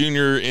Sabre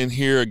Jr. in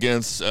here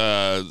against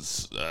an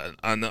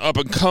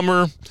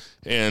up-and-comer,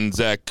 and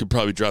Zack could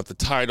probably drop the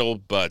title,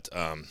 but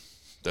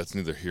that's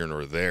neither here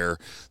nor there.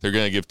 They're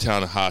going to give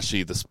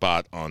Tanahashi the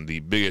spot on the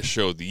biggest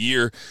show of the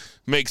year.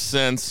 Makes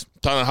sense.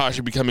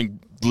 Tanahashi becoming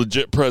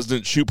legit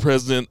shoot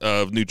president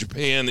of New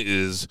Japan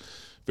is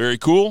very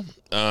cool.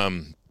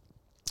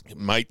 It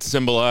might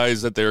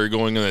symbolize that they're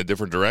going in a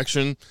different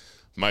direction.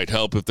 Might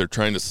help if they're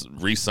trying to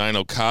re-sign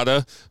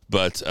Okada,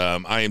 but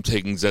I am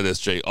taking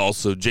ZSJ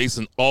also.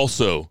 Jason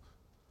also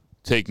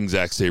taking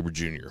Zack Sabre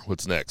Jr.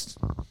 What's next?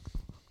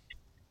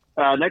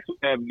 Next we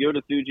have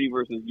Yota Tsuji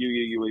versus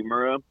Yuya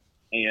Uemura,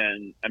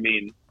 and I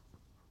mean,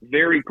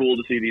 very cool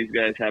to see these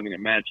guys having a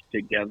match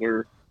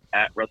together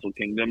at Wrestle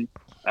Kingdom.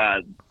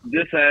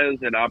 This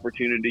has an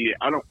opportunity.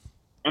 I don't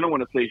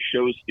want to say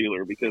show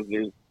stealer because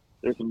there's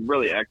some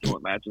really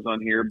excellent matches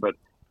on here, but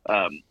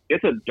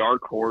it's a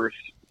dark horse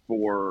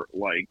for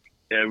like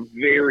a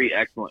very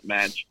excellent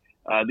match.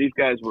 These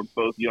guys were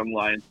both young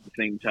lions at the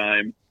same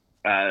time.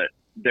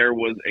 There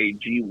was a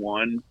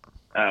G1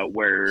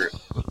 where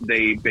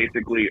they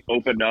basically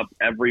opened up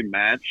every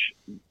match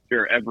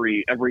or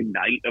every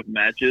night of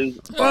matches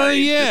by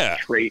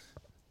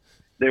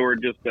they were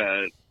just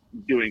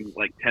doing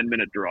like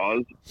 10-minute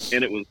draws,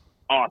 and it was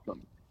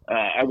awesome.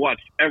 I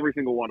watched every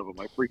single one of them.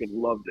 I freaking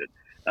loved it.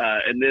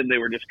 And then they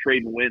were just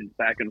trading wins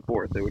back and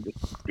forth. They would just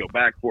go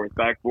back, forth.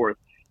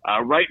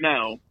 Right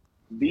now,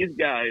 these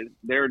guys,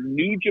 their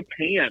New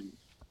Japan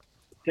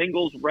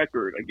singles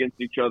record against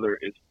each other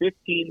is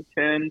 15,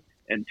 10,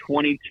 and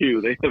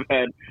 22. They have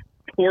had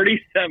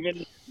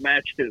 47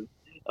 matches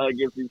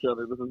against each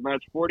other. This is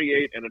match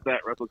 48, and it's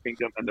at Wrestle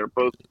Kingdom, and they're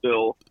both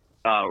still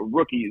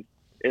rookies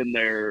in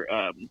their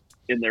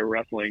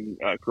wrestling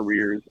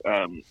careers.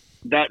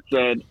 That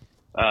said,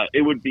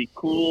 it would be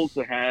cool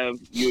to have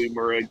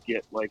Uemura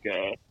get like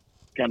a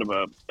kind of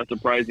a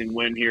surprising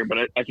win here, but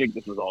I think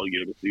this is all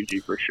Yota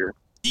Tsuji for sure.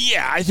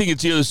 Yeah, I think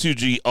it's Yota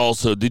Tsuji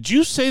also. Did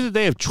you say that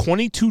they have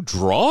 22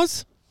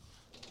 draws?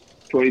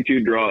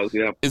 22 draws,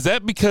 yeah. Is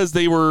that because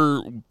they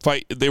were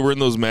in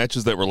those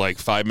matches that were like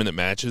 5-minute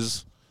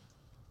matches?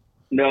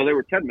 No, they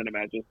were 10-minute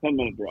matches,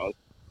 10-minute draws.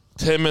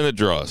 10-minute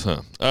draws,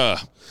 huh?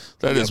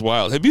 That is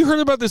wild. Have you heard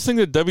about this thing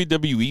that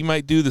WWE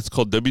might do that's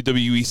called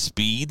WWE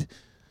Speed?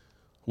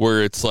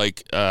 Where it's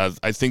like,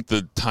 I think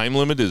the time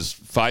limit is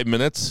 5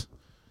 minutes.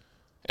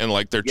 And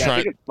like they're trying.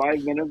 I think it's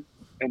 5 minutes,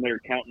 and they're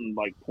counting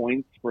like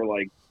points for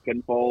like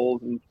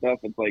pinfalls and stuff.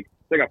 It's like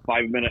a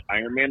 5-minute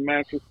Iron Man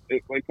match,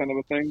 it's like kind of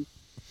a thing.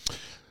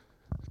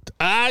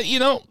 I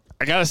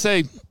gotta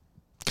say,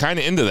 kind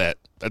of into that.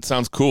 That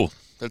sounds cool.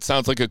 That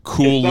sounds like a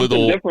cool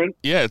little. Different.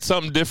 Yeah, it's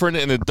something different,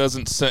 and it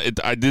doesn't.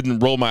 I didn't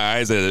roll my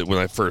eyes at it when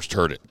I first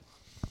heard it.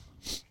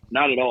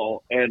 Not at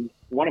all. And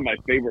one of my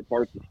favorite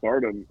parts of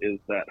Stardom is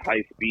that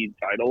high-speed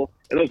title.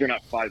 And those are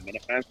not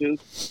 5-minute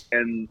matches.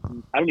 And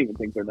I don't even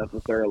think they're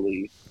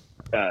necessarily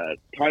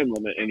time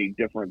limit any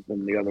different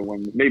than the other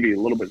ones. Maybe a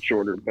little bit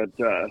shorter, but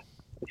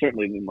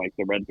certainly than like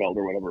the red belt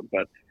or whatever.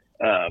 But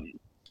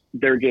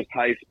they're just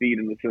high-speed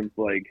in the sense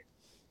like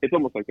it's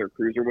almost like they're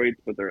cruiserweights,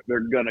 but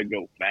they're going to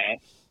go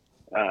fast.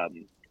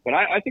 But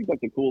I think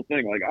that's a cool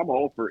thing. Like, I'm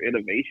all for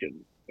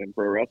innovation in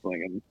pro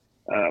wrestling,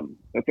 and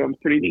that sounds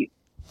pretty neat.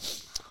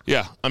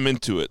 Yeah, I'm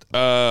into it.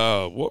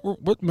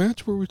 What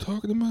match were we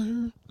talking about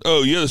here?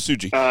 Oh, Yota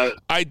Tsuji.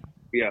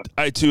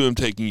 I too am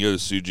taking Yota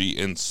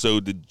Tsuji, and so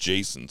did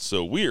Jason.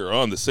 So we are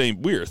on the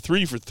same. We are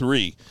 3 for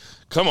 3.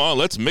 Come on,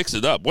 let's mix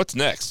it up. What's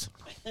next?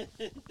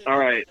 All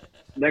right.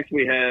 Next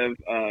we have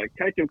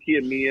Kaito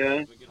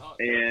Kiyomiya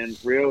and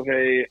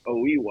Ryohei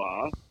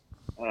Oiwa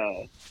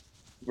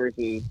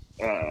versus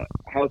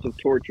House of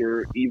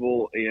Torture,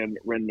 Evil, and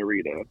Ren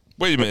Narita.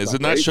 Wait a minute, is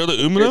it not Shota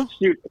Umino?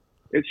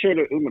 It's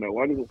Shota Umino.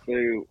 Why does it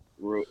say?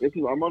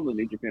 I'm on the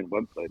New Japan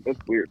website.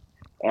 That's weird.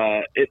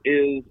 It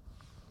is,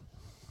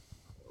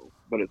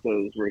 but it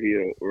says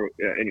Rahio.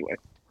 Yeah, anyway,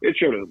 it's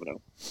Shota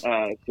Umino.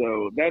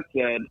 So that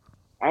said,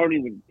 I don't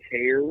even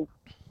care.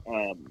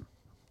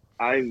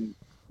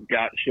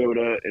 got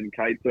Shota and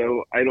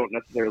Kaito. I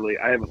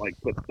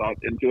haven't put thought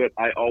into it.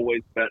 I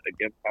always bet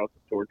against House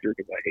of Torture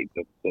because I hate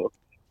them. So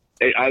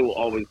I will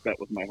always bet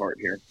with my heart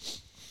here.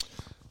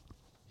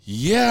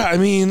 Yeah, I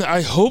mean,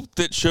 I hope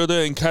that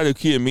Shota and Kaito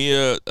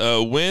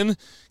Kiyomiya win.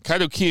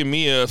 Kaito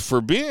Kiyomiya, for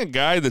being a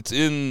guy that's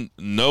in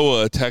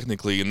Noah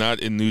technically and not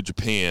in New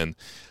Japan,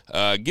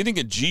 getting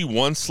a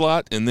G1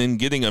 slot and then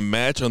getting a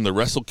match on the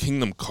Wrestle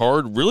Kingdom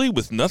card, really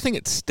with nothing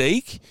at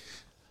stake,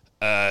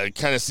 kind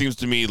of seems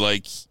to me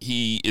like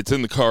it's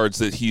in the cards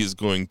that he is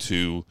going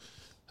to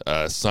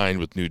sign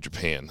with New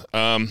Japan.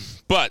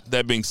 But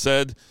that being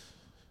said,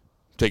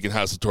 taking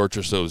House of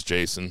Torture, so is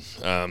Jason.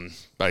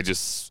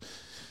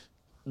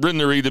 Rin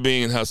Narita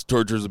being in House of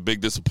Torture is a big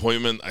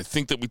disappointment. I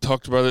think that we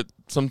talked about it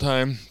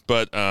sometime,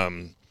 but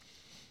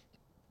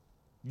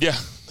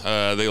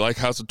they like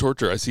House of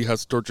Torture. I see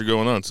House of Torture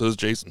going on. So does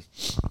Jason.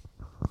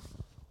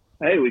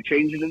 Hey, we're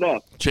changing it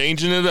up.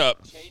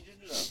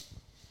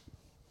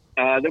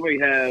 Then we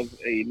have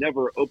a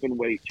never open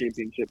weight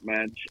championship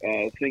match.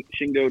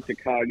 Shingo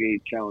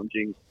Takagi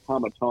challenging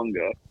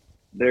Hamatonga.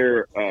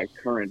 Their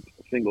current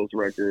singles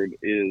record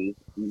is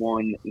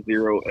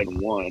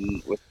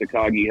 1-0-1, with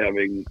Takagi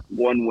having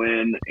 1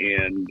 win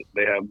and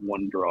they have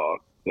 1 draw.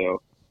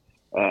 So,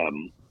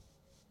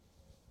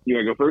 you want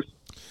to go first?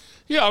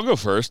 Yeah, I'll go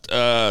first.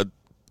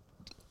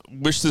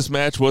 Wish this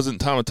match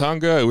wasn't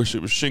Tamatonga. I wish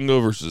it was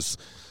Shingo versus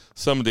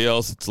somebody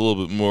else. It's a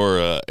little bit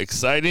more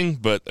exciting.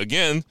 But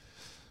again,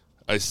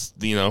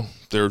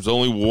 there's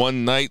only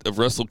one night of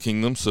Wrestle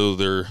Kingdom, so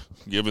they're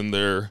giving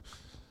their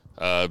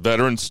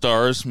veteran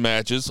stars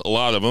matches, a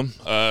lot of them.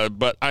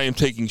 But I am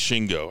taking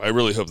Shingo. I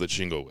really hope that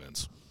Shingo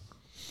wins.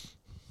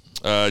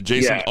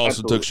 Jason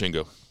also took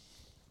Shingo.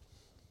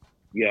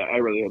 Yeah, I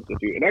really hope so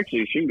too. And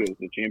actually, Shingo is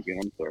the champion.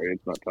 I'm sorry,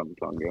 it's not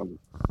Tamatonga.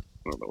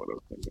 I don't know what I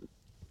was thinking.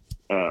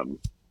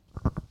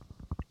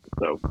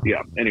 So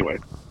yeah. Anyway,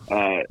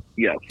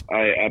 yes,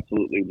 I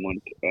absolutely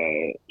want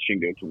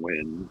Shingo to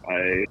win.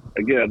 I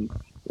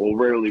will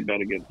rarely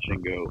bet against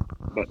Shingo,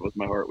 but with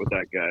my heart with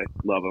that guy,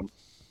 love him.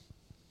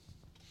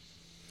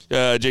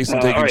 Jason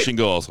taking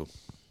Shingo also.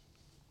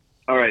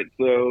 All right,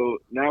 so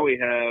now we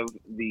have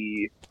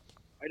the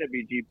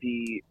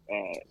IWGP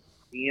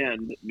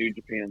and New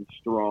Japan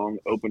Strong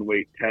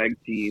Openweight Tag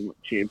Team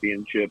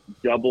Championship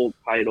double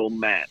title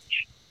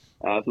match.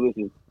 So this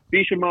is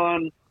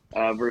Bishamon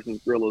versus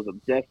Guerrillas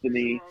of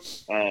Destiny.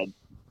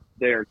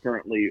 They are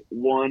currently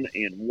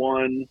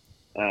 1-1.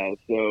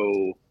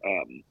 So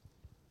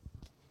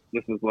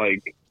this is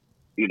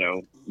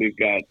we've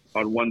got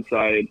on one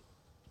side,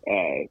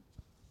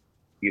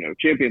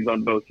 champions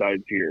on both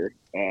sides here,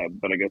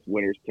 but I guess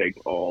winners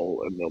take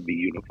all, and they'll be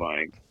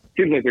unifying.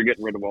 Seems like they're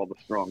getting rid of all the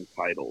strong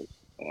titles,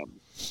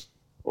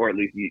 or at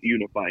least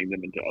unifying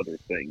them into other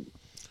things.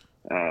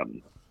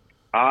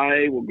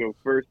 I will go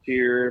first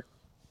here.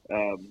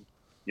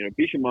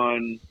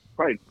 Bishamon,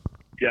 probably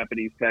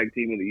Japanese Tag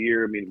Team of the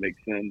Year. I mean, it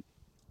makes sense.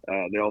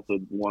 They also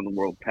won the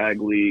World Tag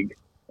League.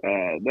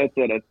 That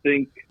said, I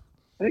think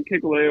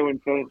Hikuleo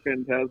and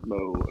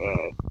Phantasmo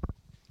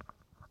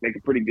make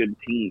a pretty good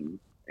team.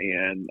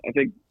 And I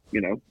think, be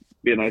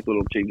a nice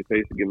little change of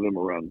pace to give them a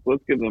run. So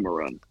let's give them a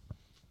run.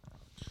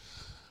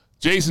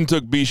 Jason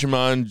took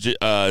Bishamon.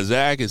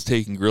 Zach is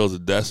taking Guerrillas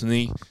of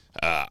Destiny.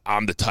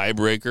 I'm the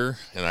tiebreaker,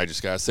 and I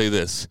just got to say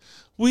this.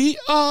 We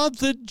are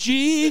the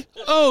G.O.D.,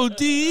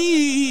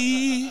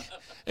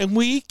 and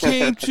we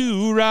came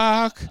to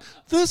rock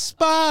the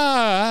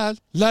spot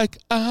like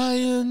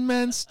Iron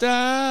Man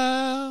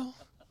style.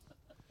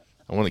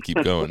 I want to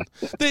keep going.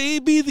 They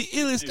be the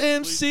illest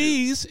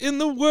MCs in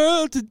the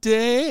world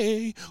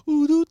today.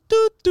 Ooh doo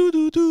doo doo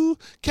doo doo.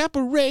 Kappa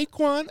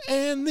Raekwon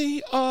and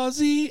the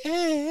Aussie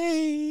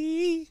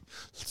A.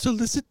 So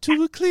listen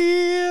to it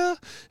clear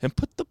and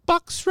put the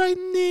box right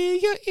near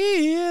your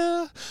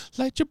ear.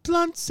 Light your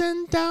blunts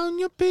and down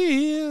your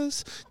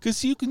beers,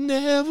 'cause you can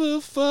never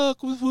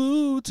fuck with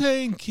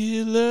Wu-Tang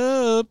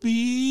Killer Bees.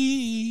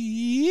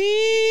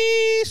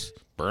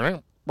 Burn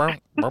it.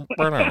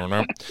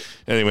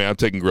 Anyway, I'm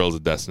taking Guerrillas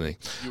of Destiny.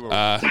 You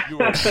are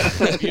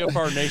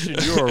BFR Nation.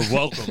 You are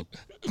welcome.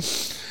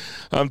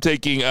 I'm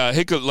taking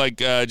like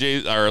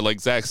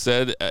Zach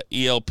said,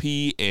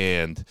 ELP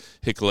and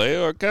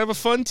Hikuleo are kind of a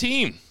fun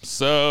team.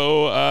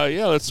 So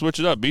let's switch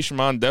it up.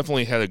 Bishamon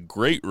definitely had a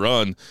great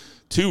run,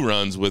 2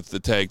 runs with the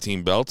tag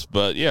team belts,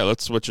 but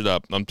let's switch it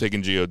up. I'm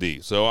taking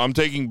GOD. So I'm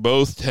taking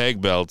both tag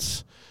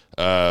belts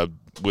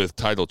with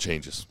title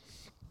changes.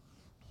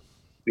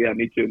 Yeah,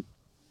 me too.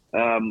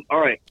 All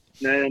right,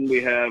 then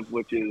we have,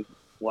 which is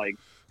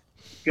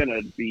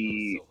gonna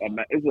be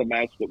this is a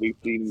match that we've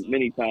seen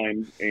many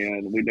times,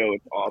 and we know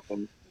it's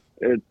awesome.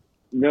 It's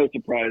no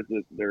surprise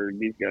that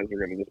these guys are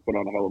gonna just put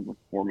on a hell of a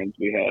performance.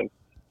 We have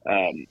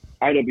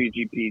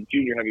IWGP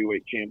Junior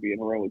Heavyweight Champion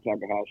Hiromu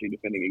Takahashi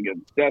defending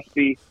against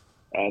Despy.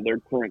 Their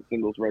current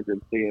singles record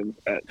stands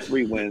at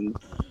 3 wins,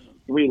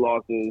 3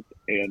 losses,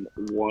 and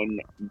 1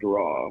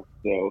 draw.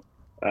 So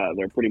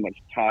they're pretty much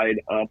tied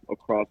up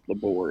across the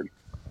board.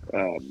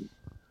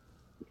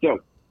 So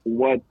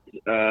what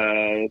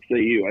say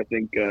you? I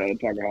think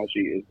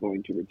Takahashi is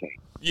going to retain.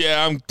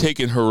 Yeah, I'm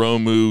taking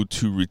Hiromu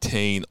to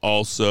retain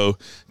also.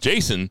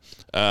 Jason,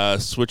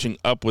 switching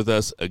up with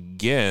us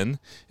again,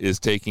 is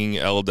taking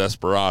El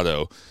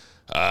Desperado.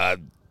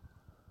 I'm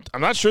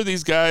not sure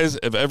these guys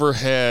have ever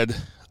had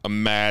a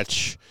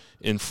match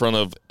in front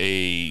of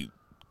a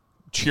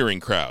cheering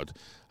crowd.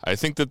 I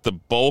think that the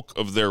bulk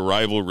of their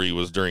rivalry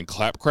was during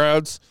clap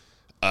crowds.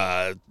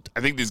 I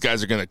think these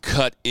guys are going to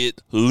cut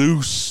it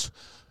loose.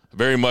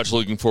 Very much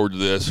looking forward to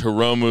this.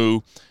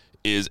 Hiromu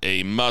is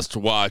a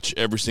must-watch.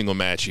 Every single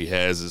match he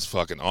has is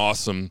fucking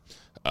awesome.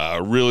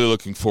 Really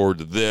looking forward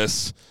to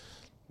this.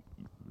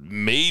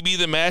 Maybe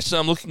the match that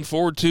I'm looking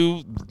forward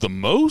to the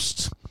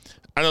most?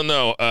 I don't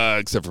know,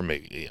 except for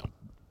maybe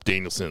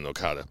Danielson and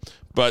Okada.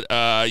 But,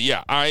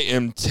 yeah, I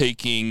am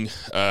taking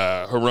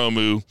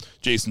Hiromu.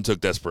 Jason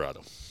took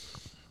Desperado.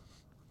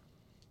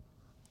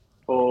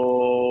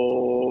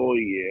 Oh,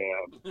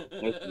 yeah.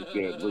 This is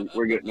good.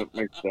 We're getting it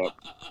mixed up.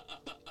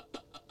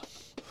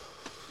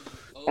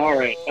 All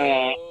right.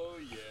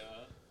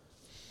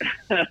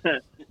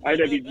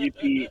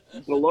 IWGP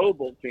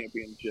Global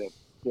Championship.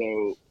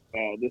 So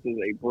this is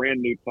a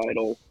brand new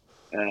title.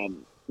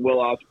 Will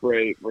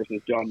Ospreay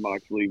versus Jon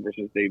Moxley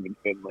versus David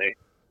Finlay.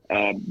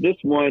 This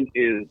one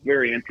is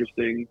very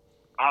interesting.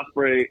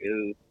 Ospreay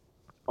is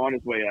on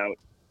his way out.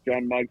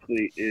 Jon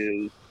Moxley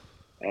is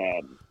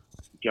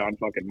John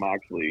fucking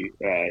Moxley.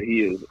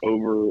 He is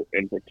over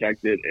and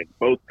protected in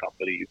both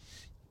companies.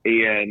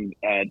 And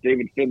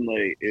David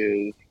Finlay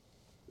is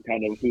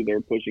kind of who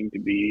they're pushing to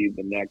be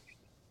the next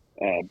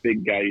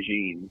big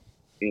gaijin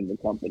in the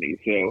company.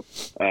 So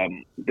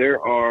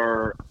there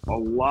are a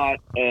lot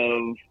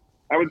of,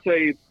 I would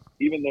say,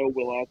 even though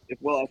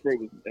if Will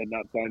Ospreay had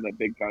not signed that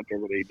big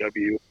contract with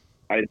AEW,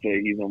 I'd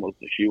say he's almost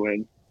a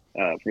shoe-in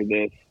for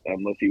this,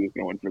 unless he was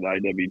going for the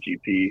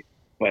IWGP.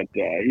 But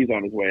he's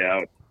on his way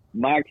out.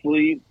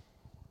 Moxley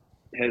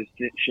has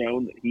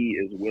shown that he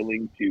is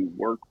willing to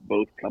work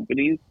both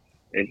companies,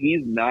 and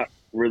he's not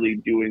really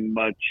doing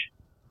much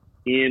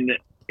in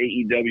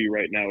AEW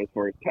right now as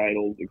far as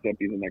titles, except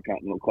he's in that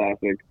Continental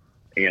Classic,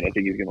 and I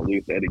think he's going to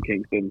lose to Eddie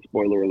Kingston.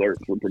 Spoiler alert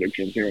for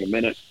predictions here in a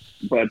minute.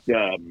 But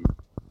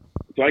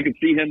so I could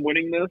see him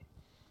winning this.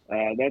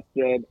 That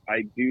said,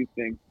 I do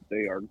think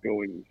they are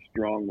going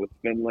strong with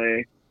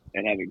Finlay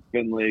and having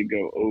Finlay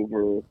go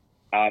over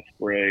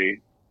Ospreay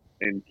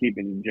and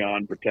keeping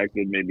John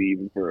protected, maybe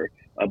even for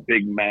a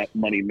big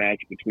money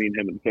match between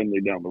him and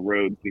Finlay down the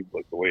road seems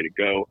like the way to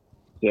go.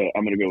 So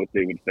I'm going to go with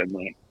David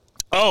Finlay.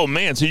 Oh,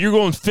 man, so you're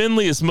going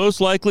Finlay as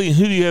most likely, and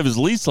who do you have as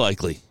least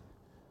likely?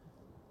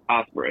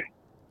 Ospreay.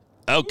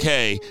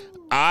 Okay.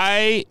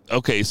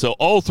 So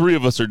all three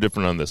of us are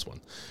different on this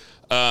one.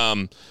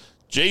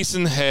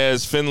 Jason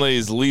has Finlay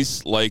as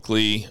least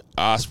likely,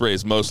 Ospreay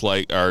is most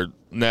are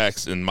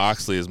next, and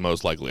Moxley is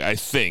most likely. I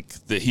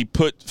think that he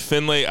put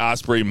Finlay,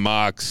 Ospreay,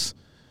 Mox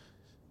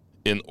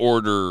in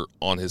order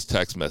on his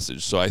text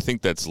message. So I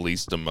think that's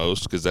least to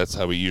most because that's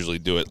how we usually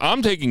do it.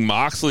 I'm taking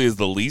Moxley as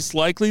the least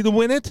likely to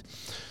win it.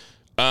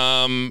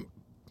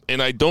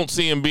 And I don't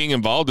see him being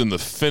involved in the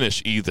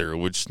finish either,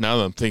 which now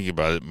that I'm thinking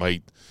about it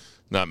might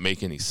not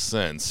make any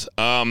sense.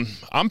 I'm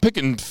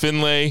picking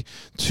Finlay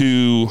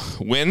to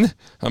win.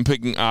 I'm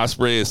picking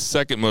Ospreay as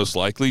second most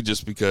likely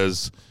just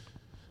because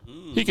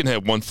he can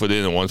have 1 foot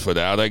in and 1 foot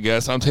out, I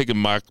guess. I'm taking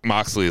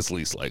Moxley as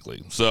least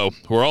likely. So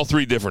we're all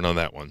three different on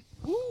that one.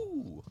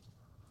 Woo.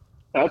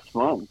 That's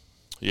fun.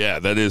 Yeah,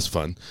 that is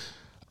fun.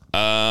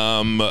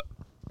 Happy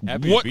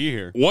to be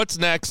here. What's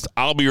next?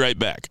 I'll be right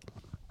back.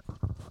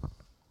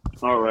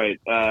 All right.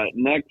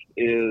 Next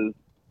is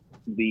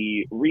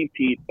the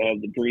repeat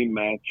of the dream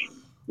match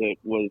that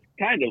was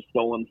kind of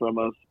stolen from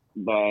us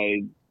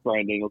by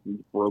Bryan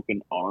Danielson's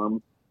broken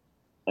arm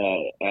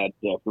at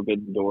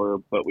Forbidden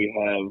Door. But we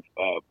have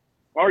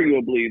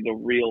arguably the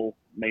real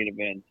main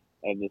event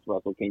of this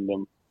Wrestle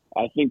Kingdom.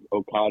 I think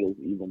Okada's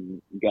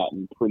even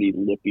gotten pretty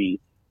lippy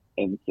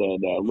and said,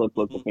 let's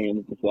let the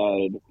fans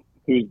decide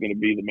who's going to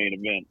be the main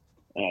event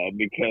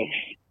because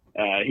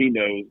he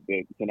knows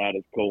that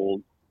Sonata's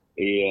cold.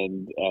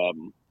 And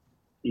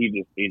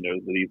he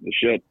knows that he's the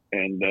shit.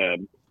 And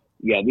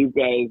these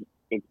guys,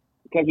 it's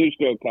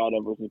Kazuchika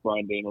Okada versus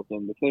Bryan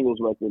Danielson. The singles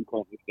record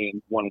currently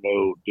stands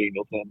 1-0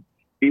 Danielson.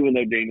 Even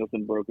though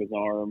Danielson broke his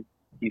arm,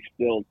 he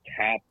still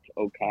tapped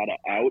Okada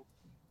out.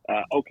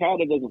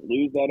 Okada doesn't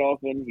lose that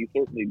often. He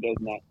certainly does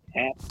not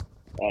tap.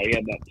 He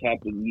had not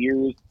tapped in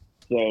years.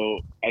 So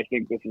I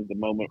think this is the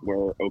moment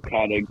where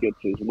Okada gets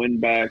his win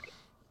back.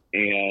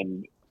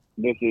 And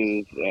this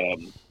is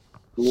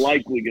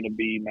likely going to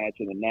be match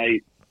of the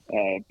night,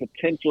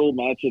 potential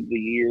match of the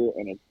year,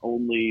 and it's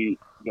only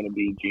going to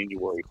be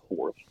January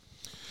 4th.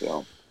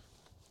 So,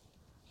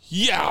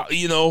 yeah,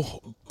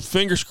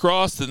 fingers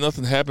crossed that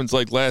nothing happens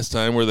like last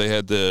time where they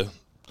had to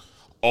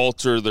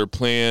alter their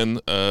plan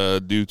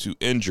due to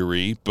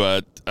injury,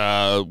 but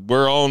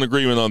we're all in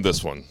agreement on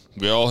this one.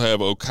 We all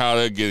have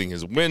Okada getting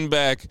his win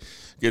back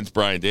against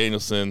Bryan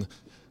Danielson.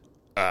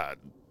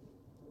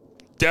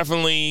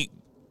 Definitely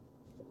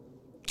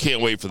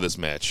can't wait for this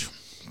match.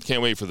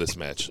 Can't wait for this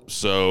match.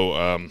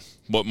 So,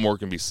 what more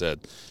can be said?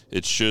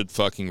 It should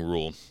fucking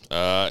rule.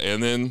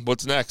 And then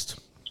what's next?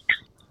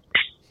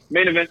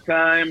 Main event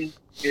time.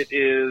 It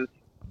is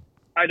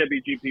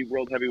IWGP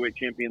World Heavyweight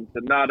Champion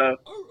Sonata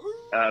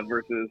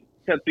versus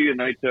Tetsuya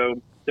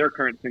Naito. Their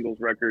current singles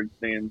record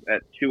stands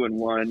at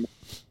 2-1.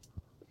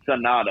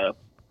 Sonata.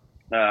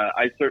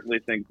 I certainly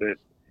think that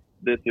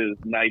this is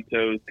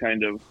Naito's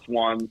kind of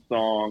swan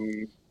song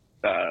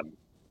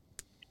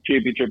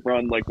championship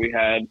run like we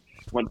had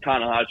when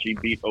Tanahashi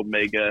beat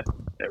Omega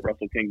at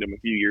Wrestle Kingdom a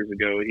few years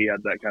ago. He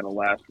had that kind of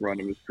last run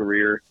of his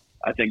career.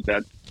 I think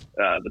that's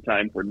the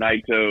time for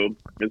Naito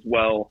as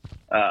well.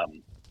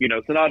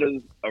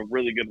 Sonata's a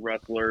really good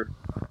wrestler.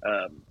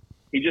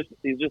 He's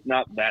just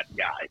not that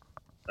guy.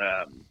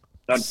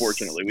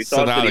 Unfortunately, we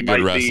thought that he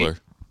might wrestler.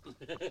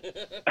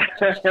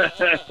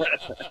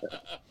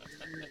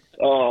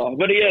 Oh,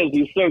 but he is.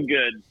 He's so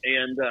good.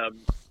 And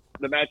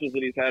the matches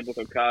that he's had with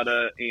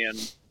Okada,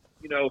 and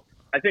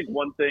I think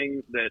one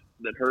thing that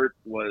hurt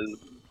was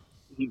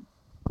he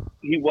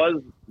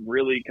was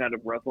really kind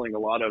of wrestling a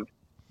lot of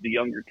the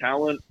younger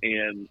talent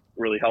and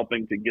really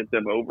helping to get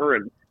them over.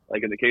 And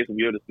like in the case of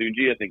Yota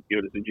Tsuji, I think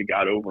Yota Tsuji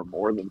got over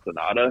more than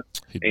Sonata.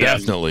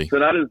 Definitely.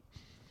 Sonata's,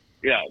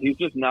 he's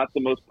just not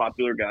the most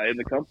popular guy in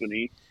the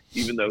company,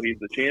 even though he's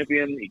the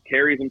champion. He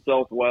carries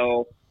himself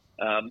well.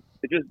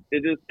 It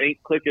just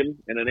ain't clicking,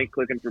 and it ain't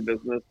clicking for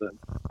business. And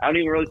I don't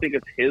even really think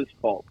it's his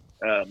fault.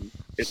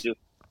 It's just,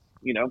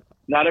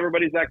 not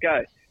everybody's that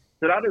guy.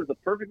 Sonata is the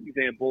perfect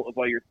example of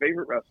why your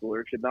favorite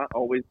wrestler should not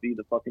always be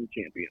the fucking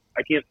champion.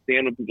 I can't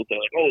stand when people say,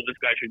 like, oh, this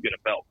guy should get a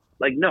belt.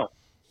 Like, no,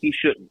 he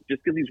shouldn't.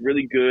 Just because he's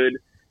really good,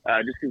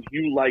 just because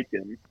you like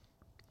him,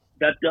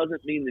 that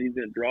doesn't mean that he's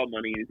going to draw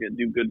money and he's going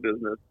to do good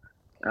business.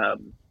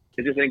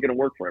 It just ain't going to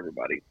work for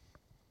everybody.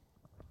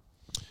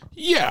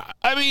 Yeah,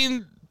 I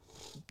mean,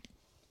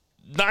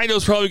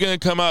 Naito's probably going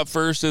to come out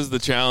first as the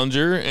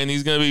challenger, and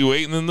he's going to be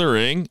waiting in the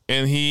ring,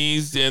 and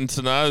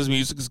Sonata's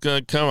music is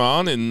going to come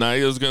on, and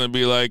Naito's going to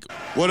be like,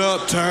 "What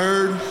up,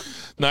 turd?"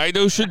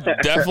 Naito should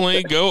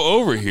definitely go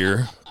over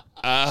here.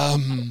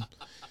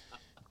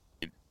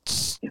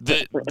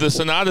 The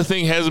Sonata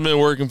thing hasn't been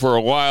working for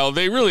a while.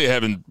 They really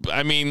haven't.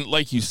 I mean,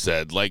 like you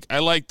said, I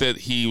like that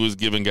he was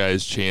giving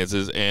guys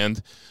chances,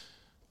 and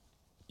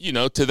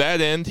to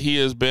that end, he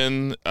has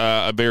been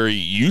a very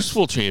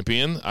useful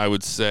champion, I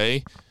would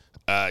say.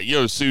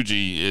 Yota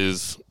Tsuji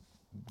is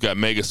got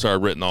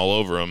megastar written all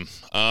over him.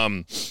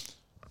 When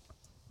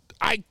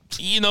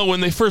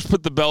they first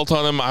put the belt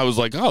on him, I was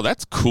like, oh,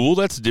 that's cool.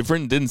 That's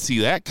different. Didn't see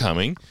that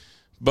coming.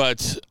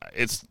 But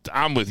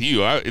I'm with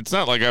you. It's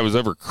not like I was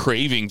ever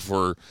craving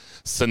for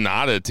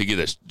Sonata to get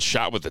a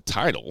shot with the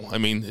title. I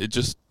mean, it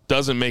just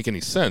doesn't make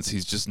any sense.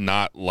 He's just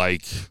not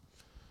like...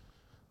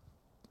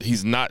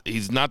 He's not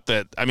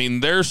that. I mean,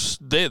 there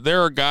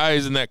are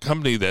guys in that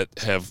company that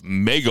have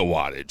mega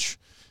wattage,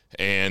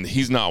 and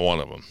he's not one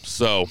of them.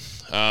 So,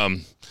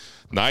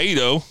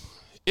 Naito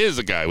is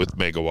a guy with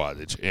mega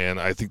wattage, and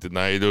I think that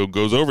Naito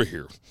goes over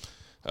here.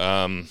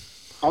 I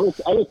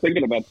was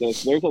thinking about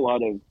this. There's a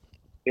lot of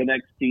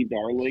NXT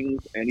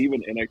darlings and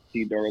even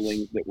NXT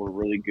darlings that were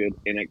really good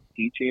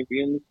NXT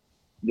champions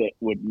that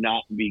would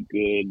not be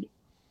good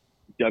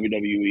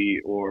WWE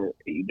or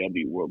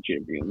AEW world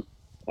champions.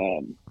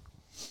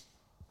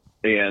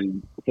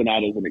 And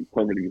Sonata is a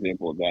perfect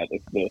example of that.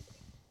 It's the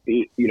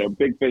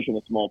big fish in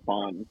a small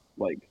pond,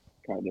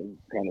 kind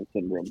of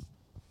syndrome.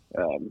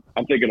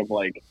 I'm thinking of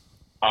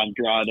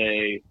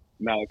Andrade,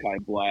 Malachi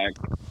Black.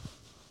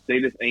 They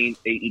just ain't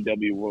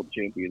AEW World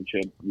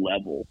Championship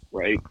level,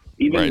 right?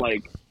 Even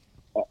right.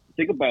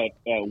 Think about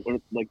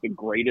the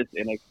greatest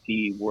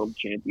NXT World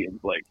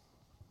Champions,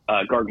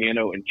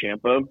 Gargano and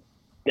Ciampa.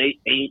 They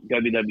ain't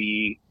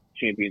WWE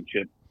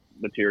Championship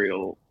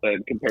material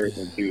in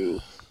comparison to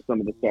some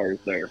of the stars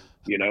there,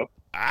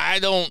 I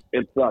don't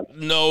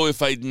know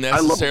if I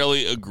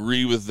necessarily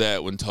agree with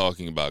that when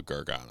talking about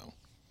Gargano.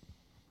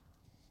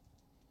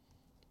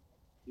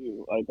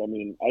 You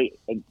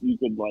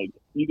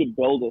could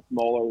build a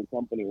smaller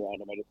company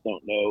around him. I just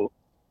don't know.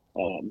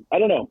 I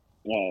don't know.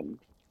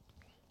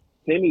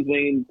 Sami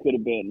Zayn could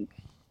have been,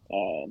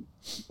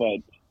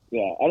 but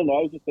yeah, I don't know.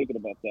 I was just thinking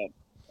about that.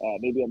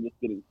 Maybe I'm just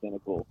getting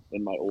cynical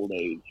in my old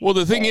age. Well,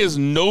 the thing is,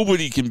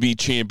 nobody can be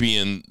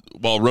champion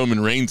while Roman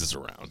Reigns is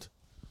around.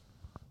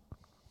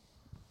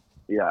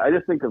 Yeah, I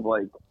just think of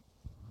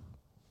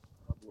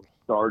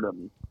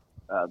stardom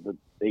the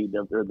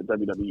AEW or the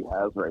WWE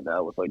has right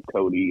now with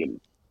Cody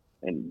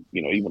and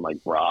even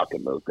Brock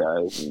and those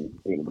guys and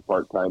the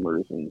part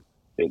timers and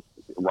it's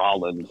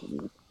Rollins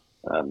and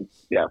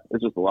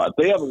it's just a lot.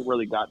 They haven't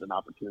really gotten an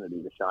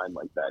opportunity to shine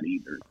like that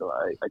either, so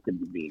I could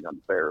be being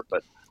unfair.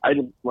 But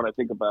when I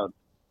think about,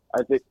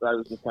 I think I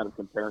was just kind of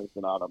comparing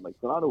Sonata. I'm like,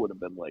 Sonata would have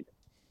been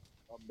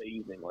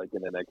amazing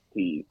in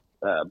NXT,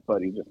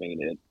 but he just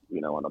ain't it,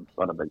 on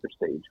a bigger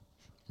stage.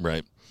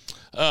 Right.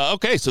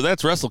 Okay, so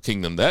that's Wrestle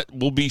Kingdom. That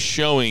will be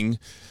showing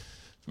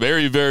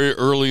very, very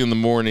early in the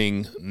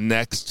morning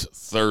next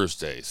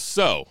Thursday.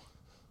 So.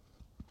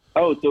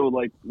 Oh, so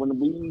when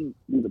we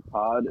do the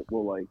pod,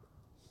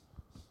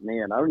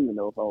 man, I don't even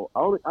know if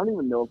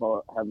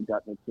I'll have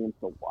gotten a chance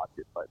to watch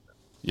it by then.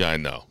 Yeah, I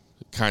know.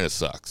 It kind of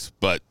sucks,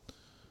 but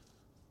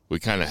we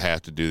kind of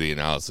have to do the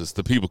analysis.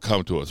 The people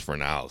come to us for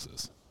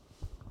analysis.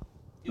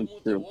 Give them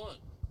what they want.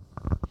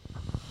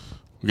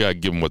 We got to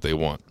give them what they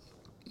want.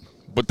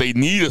 What they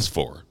need us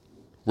for.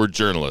 We're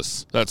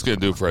journalists. That's going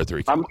to do it for our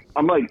 3 count.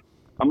 I'm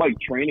like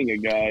training a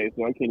guy,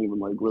 so I can't even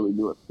like really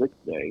do a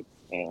 6-day.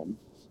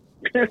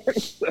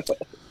 So,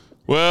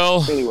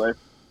 well, anyway.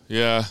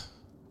 Yeah.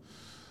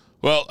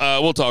 Well,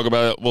 we'll talk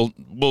about it.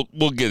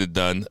 We'll get it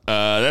done.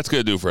 That's going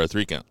to do it for our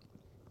 3 count.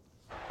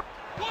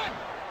 1,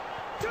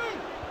 2,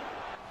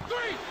 3.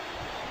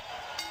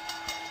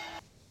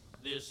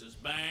 This is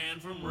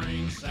banned from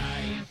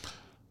Ringside.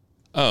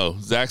 Oh,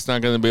 Zach's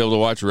not going to be able to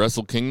watch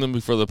Wrestle Kingdom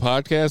before the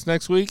podcast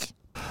next week?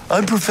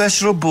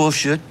 Unprofessional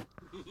bullshit.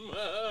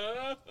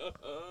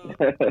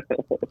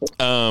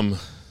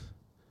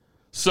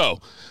 So,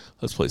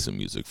 let's play some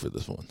music for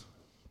this one.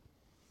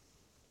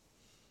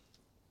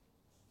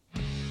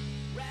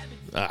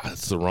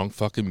 It's the wrong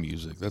fucking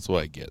music. That's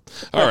what I get.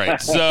 All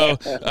right, so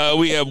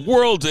we have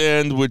World's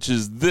End, which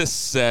is this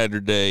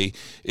Saturday.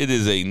 It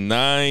is a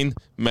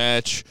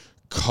 9-match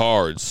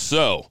card.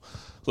 So,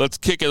 let's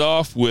kick it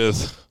off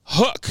with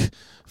Hook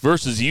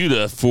versus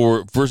Wheeler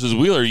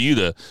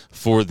Yuta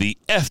for the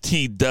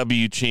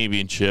FTW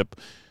Championship.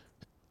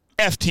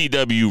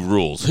 FTW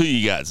rules. Who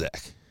you got,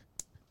 Zach?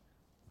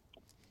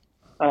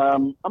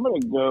 I'm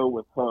going to go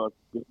with Hook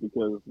just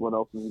because what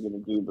else is he going to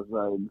do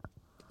besides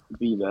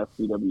be the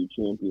FTW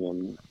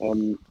champion?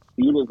 And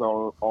Yuta is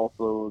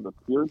also the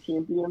Pure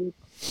champion,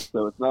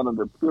 so it's not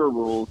under Pure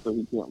rules, so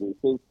he can't lose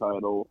his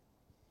title.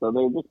 So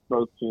they're just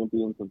both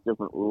champions with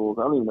different rules.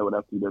 I don't even know what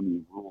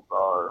FTW rules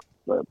are,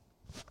 but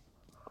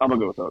I'm going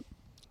to go with Hook.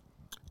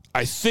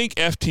 I think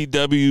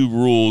FTW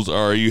rules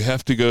are you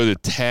have to go to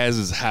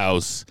Taz's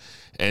house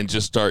and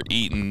just start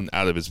eating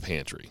out of his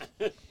pantry.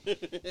 You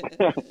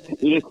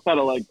just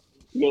gotta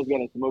you guys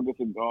gotta smoke a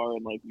cigar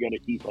and you gotta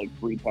eat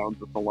 3 pounds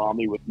of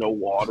salami with no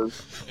water.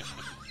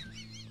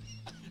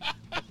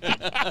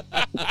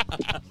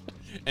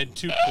 and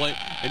two plain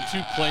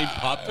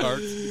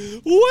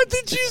Pop-Tarts. What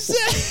did you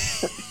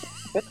say?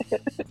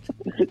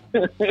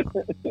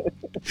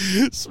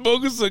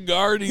 Smoke a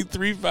cigar and eat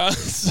 3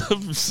 pounds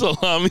of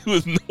salami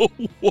with no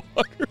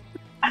water.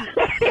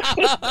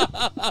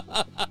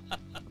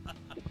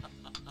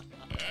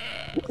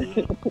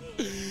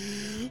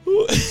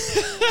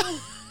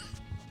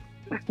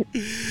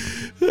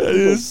 That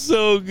is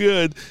so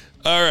good.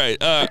 All right.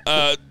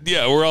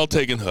 Yeah, we're all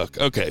taking Hook.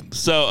 Okay.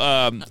 So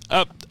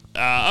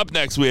up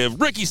next we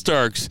have Ricky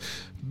Starks,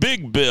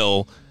 Big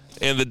Bill,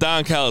 and the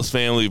Don Callis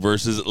family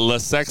versus La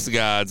Sex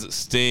Gods,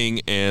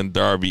 Sting, and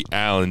Darby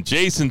Allin.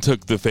 Jason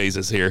took the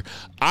faces here.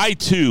 I,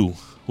 too,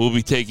 will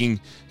be taking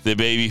the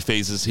baby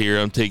faces here.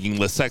 I'm taking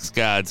La Sex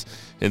Gods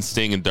and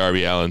Sting and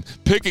Darby Allin.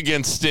 Pick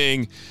against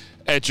Sting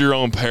at your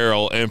own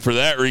peril, and for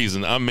that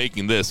reason, I'm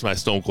making this my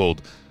Stone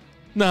Cold.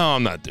 No,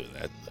 I'm not doing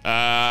that.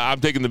 I'm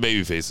taking the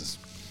baby faces.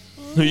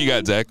 Who you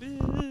got, Zach?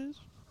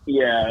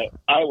 Yeah,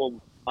 I will.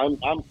 I'm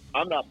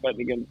not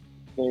betting against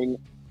Sting.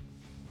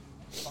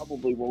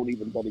 Probably won't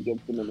even bet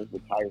against him in his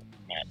retirement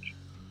match.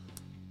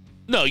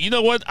 No, you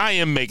know what? I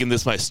am making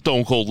this my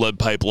Stone Cold Lead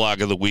Pipe Lock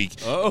of the week.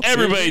 Oh,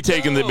 everybody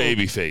taking the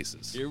baby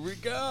faces. Here we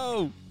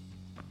go.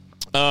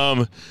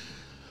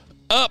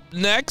 Up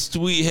next,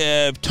 we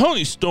have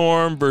Toni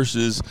Storm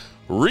versus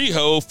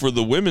Riho for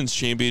the Women's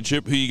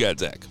Championship. Who you got,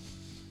 Zach?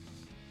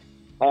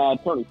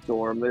 Toni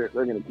Storm. They're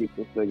going to keep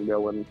this thing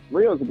going.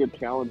 Rio's a good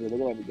challenger. They're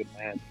going to have a good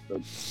match.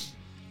 So.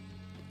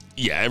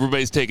 Yeah,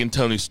 everybody's taking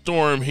Toni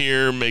Storm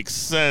here. Makes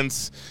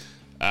sense.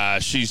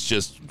 She's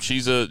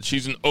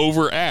an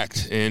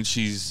overact, and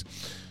she's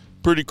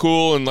pretty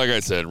cool. And like I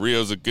said,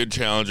 Rio's a good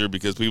challenger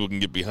because people can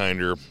get behind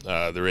her.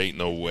 There ain't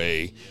no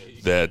way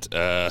that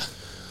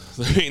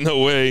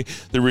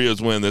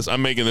Rio's win this.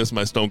 I'm making this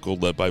my Stone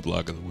Cold Lead Pipe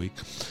Lock of the week.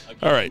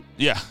 All right,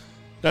 yeah,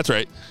 that's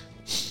right.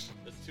 That's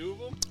 2 of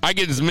them. I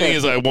get as many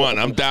as I want.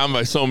 I'm down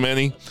by so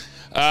many.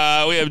 We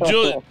have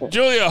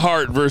Julia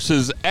Hart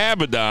versus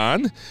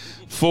Abaddon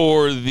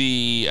for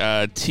the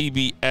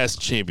TBS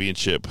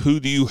Championship. Who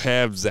do you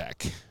have,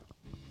 Zach?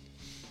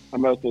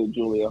 I'm going to say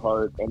Julia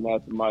Hart, and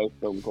that's my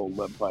Stone Cold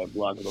Lead Pipe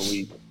Lock of the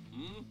week.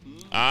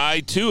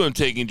 I, too, am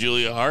taking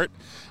Julia Hart,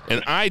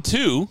 and I,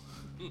 too,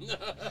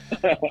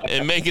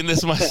 am making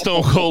this my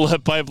Stone Cold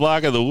Lead Pipe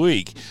Lock of the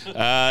week.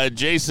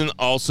 Jason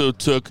also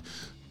took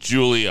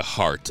Julia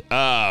Hart.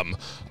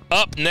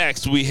 Up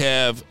next, we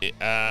have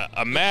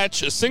a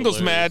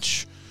singles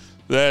match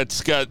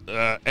that's got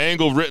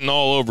Angle written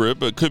all over it,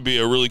 but could be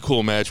a really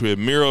cool match. We have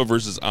Miro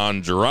versus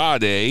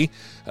Andrade.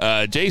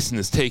 Jason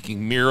is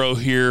taking Miro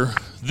here.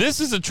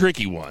 This is a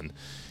tricky one,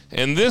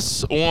 and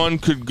this one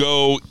could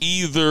go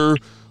either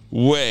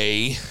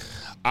way.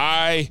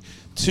 I,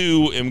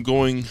 too, am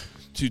going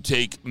to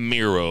take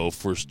Miro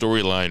for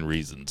storyline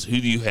reasons. Who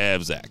do you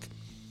have, Zach?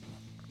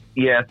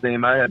 Yeah,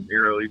 same. I had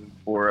Miro even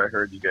before I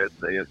heard you guys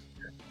say it.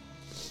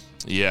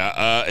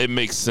 Yeah, it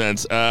makes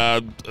sense.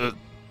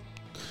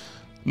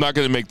 I'm not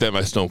going to make that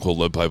my Stone Cold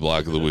Lead Pipe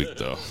Block of the Week,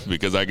 though,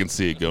 because I can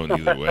see it going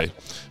either way.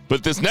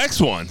 But this next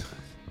one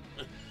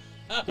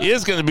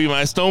is going to be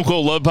my Stone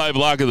Cold Lead Pipe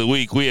Block of the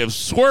Week. We have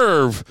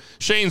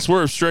Shane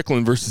Swerve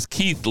Strickland versus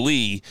Keith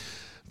Lee.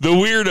 The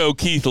weirdo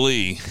Keith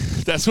Lee.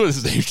 That's what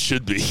his name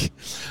should be.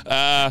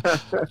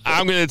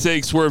 I'm going to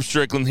take Swerve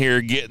Strickland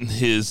here, getting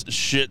his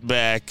shit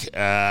back.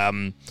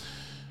 Who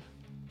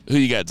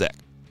you got, Zach?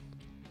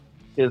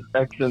 His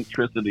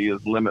eccentricity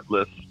is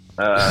limitless.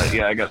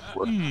 Yeah, I got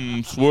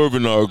Swerve. Swerve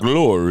in our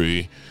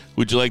glory.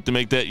 Would you like to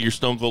make that your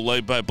Stone Cold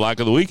Light Pipe Block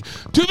of the Week?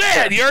 Too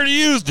bad, you already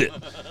used it.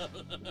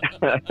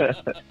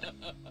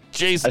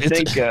 Jason,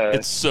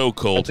 it's so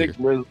cold here. I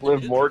think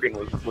Liv Morgan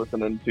was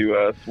listening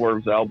to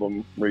Swerve's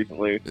album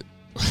recently.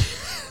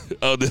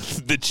 Oh,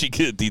 did she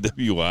get a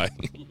DWI?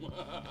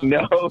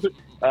 No,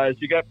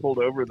 she got pulled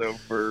over though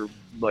for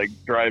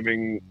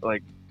driving I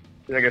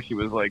guess she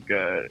was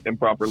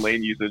improper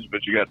lane usage,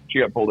 but she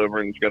got pulled over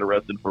and she got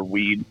arrested for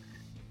weed.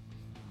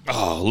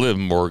 Oh, Liv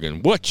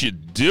Morgan, what you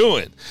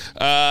doing?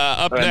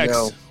 Up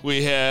next,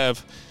 we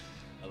have.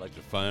 I'd like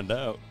to find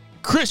out.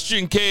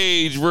 Christian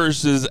Cage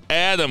versus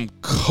Adam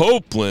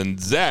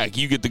Copeland. Zach,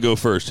 you get to go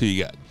first. Who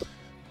you got?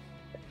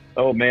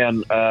 Oh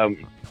man, I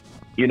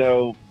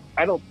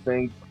don't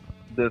think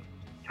this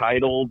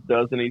title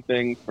does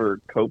anything for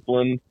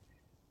Copeland,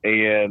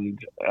 and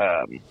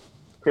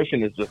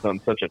Christian is just on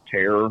such a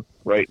tear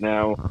right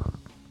now.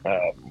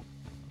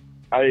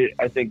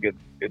 I think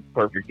it's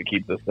perfect to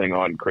keep this thing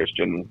on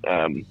Christian,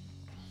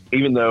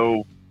 even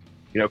though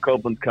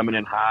Copeland's coming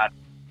in hot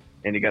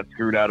and he got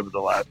screwed out of it the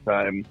last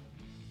time.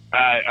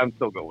 I'm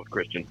still going with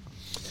Christian.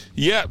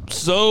 Yeah,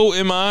 so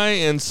am I,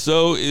 and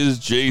so is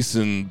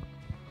Jason.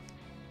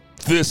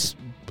 This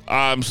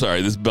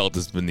belt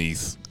is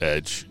beneath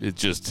Edge.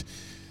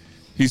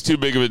 He's too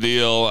big of a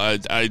deal.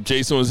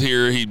 Jason was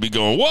here, he'd be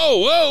going, whoa,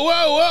 whoa,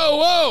 whoa, whoa,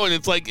 whoa.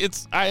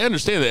 And I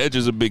understand that Edge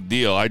is a big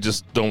deal. I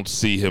just don't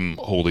see him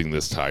holding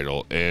this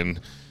title.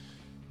 And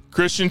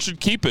Christian should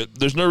keep it.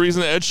 There's no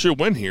reason that Edge should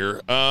win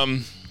here.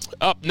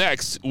 Up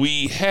next,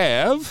 we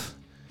have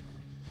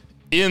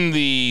in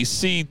the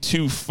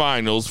C2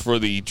 finals for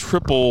the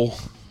triple,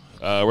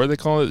 what do they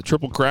call it? The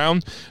Triple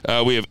Crown.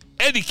 We have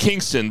Eddie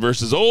Kingston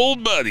versus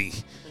old buddy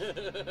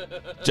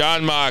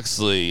Jon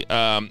Moxley.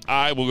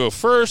 I will go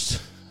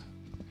first.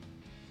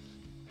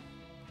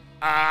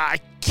 I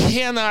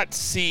cannot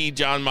see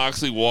Jon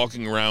Moxley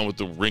walking around with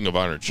the Ring of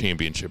Honor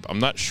Championship. I'm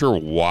not sure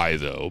why,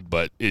 though,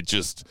 but it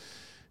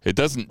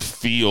doesn't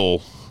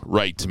feel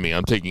right to me.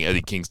 I'm taking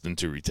Eddie Kingston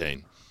to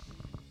retain.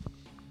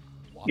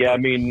 Yeah, I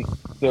mean,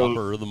 so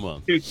Whopper of the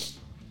month.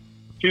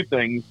 Two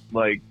things,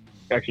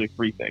 actually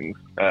three things.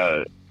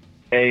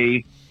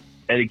 Eddie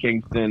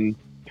Kingston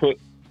put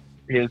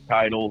his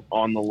titles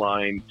on the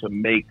line to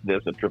make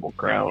this a Triple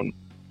Crown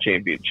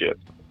championship.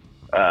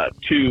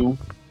 Two,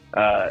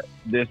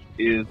 this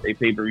is a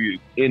pay-per-view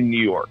in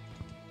New York.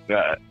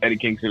 Eddie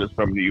Kingston is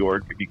from New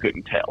York, if you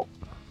couldn't tell.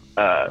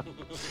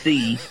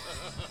 C,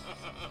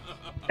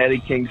 Eddie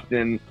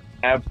Kingston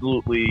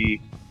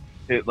absolutely,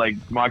 like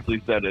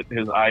Moxley said it,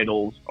 his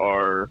idols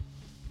are,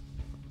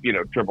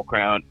 Triple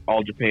Crown,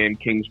 All Japan,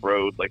 King's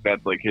Road,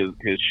 that's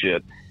his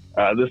shit.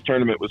 This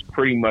tournament was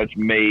pretty much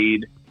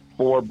made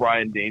for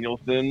Bryan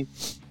Danielson,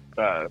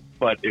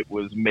 but it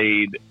was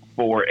made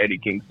for Eddie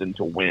Kingston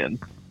to win.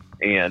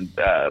 And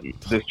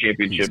this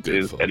championship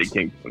is folks. Eddie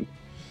Kingston.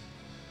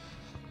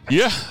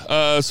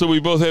 Yeah, so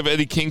we both have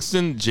Eddie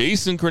Kingston.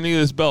 Jason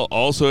Cornelius Bell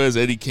also has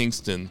Eddie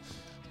Kingston.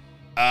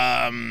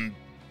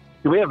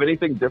 Do we have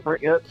anything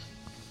different yet?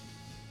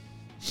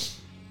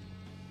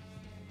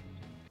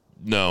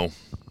 No.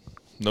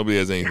 Nobody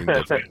has anything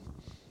different.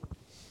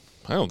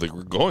 I don't think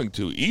we're going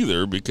to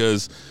either,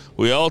 because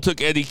we all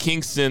took Eddie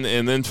Kingston,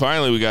 and then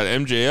finally we got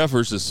MJF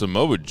versus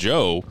Samoa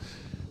Joe.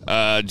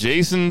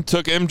 Jason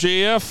took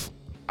MJF.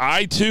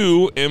 I,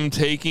 too, am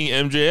taking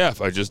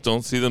MJF. I just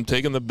don't see them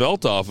taking the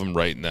belt off him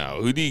right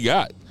now. Who do you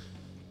got?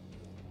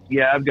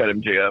 Yeah, I've got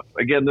MJF.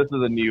 Again, this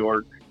is a New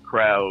York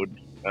crowd.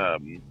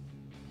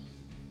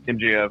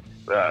 MJF,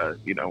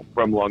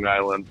 from Long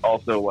Island.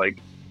 Also,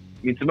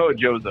 Samoa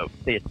Joe's a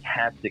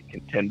fantastic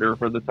contender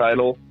for the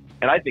title.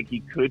 And I think he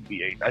could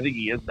be. I think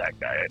he is that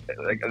guy.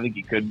 I think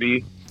he could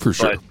be. For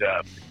sure.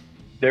 But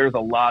there's a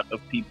lot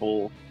of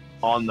people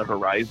on the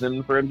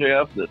horizon for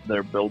MJF that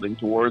they're building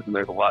towards, and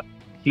there's a lot.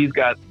 He's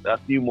got a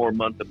few more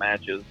months of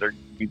matches. They're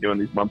going to be doing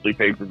these monthly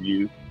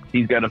pay-per-views.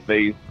 He's got to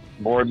face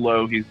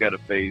Wardlow. He's got to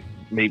face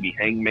maybe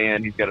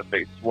Hangman. He's got to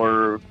face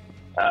Swerve.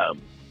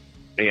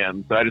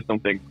 And so I just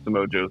don't think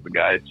Samoa Joe's the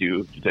guy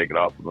to take it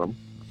off of him.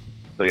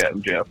 So, yeah,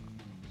 MJF.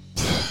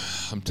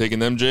 I'm taking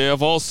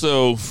MJF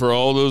also for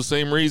all those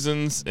same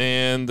reasons,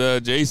 and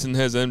Jason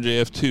has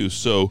MJF too.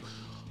 So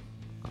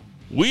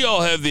we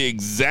all have the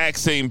exact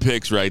same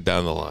picks right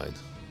down the line.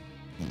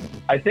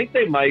 I think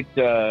they might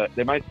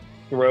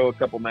throw a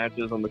couple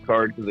matches on the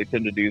card because they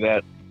tend to do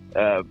that,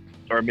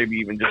 or maybe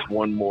even just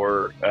one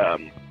more.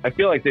 I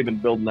feel like they've been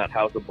building that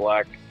House of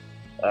Black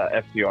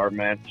FTR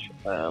match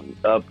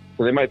up.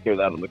 So they might throw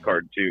that on the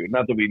card too.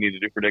 Not that we need to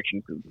do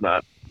predictions because it's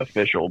not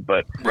official,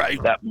 but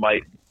Right. that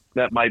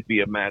might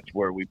be a match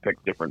where we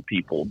pick different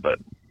people. But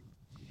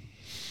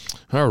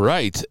All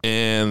right,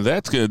 and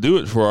that's going to do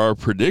it for our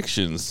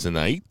predictions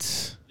tonight.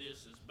 This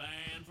is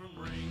Banned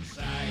from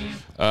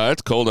Ringside.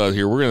 It's cold out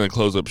here. We're going to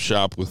close up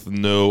shop with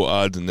no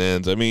odds and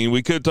ends. I mean,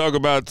 we could talk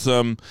about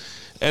some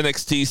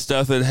NXT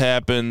stuff that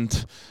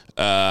happened.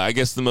 I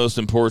guess the most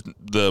important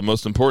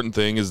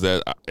thing is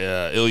that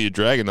Ilya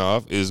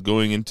Dragunov is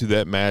going into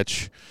that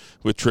match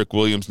with Trick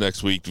Williams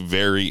next week,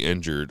 very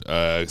injured.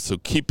 So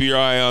keep your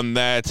eye on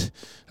that.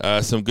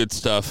 Some good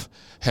stuff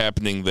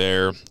happening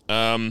there.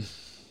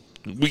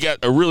 We got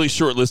a really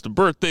short list of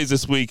birthdays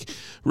this week.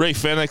 Ray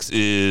Fenix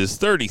is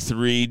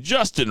 33.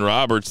 Justin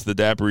Roberts, the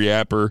Dapper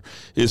Yapper,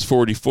 is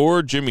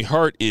 44. Jimmy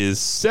Hart is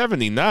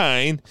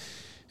 79.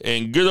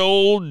 And good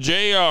old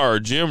JR,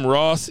 Jim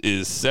Ross,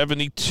 is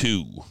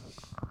 72.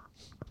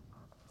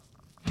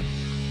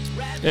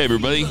 Hey,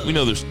 everybody. We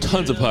know there's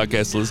tons of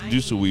podcasts to listen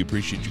to, so we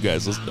appreciate you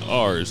guys listening to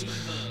ours.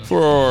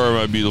 For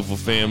my beautiful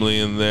family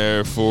in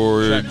there,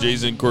 for Check.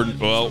 Jason Gordon,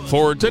 well,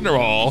 for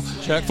Tinderhall,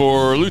 Check.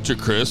 for Lucha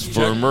Chris, for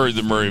Check. Murray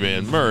the Murray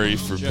Man Murray,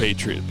 for Check.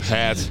 Patriot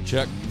Pat,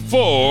 Check.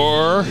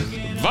 for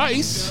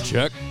Vice,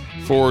 Check.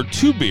 for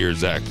Two Beer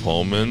Zach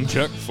Pullman,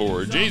 Check.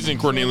 for Jason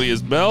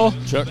Cornelius Bell.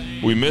 Check.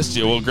 We missed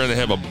you. We're going to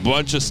have a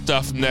bunch of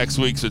stuff next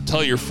week, so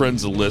tell your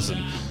friends to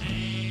listen.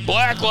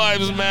 Black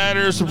Lives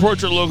Matter.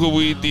 Support your local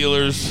weed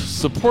dealers.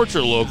 Support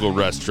your local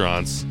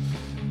restaurants.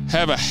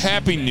 Have a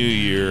happy new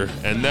year,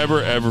 and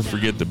never, ever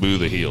forget to boo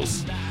the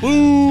heels.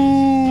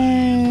 Boo!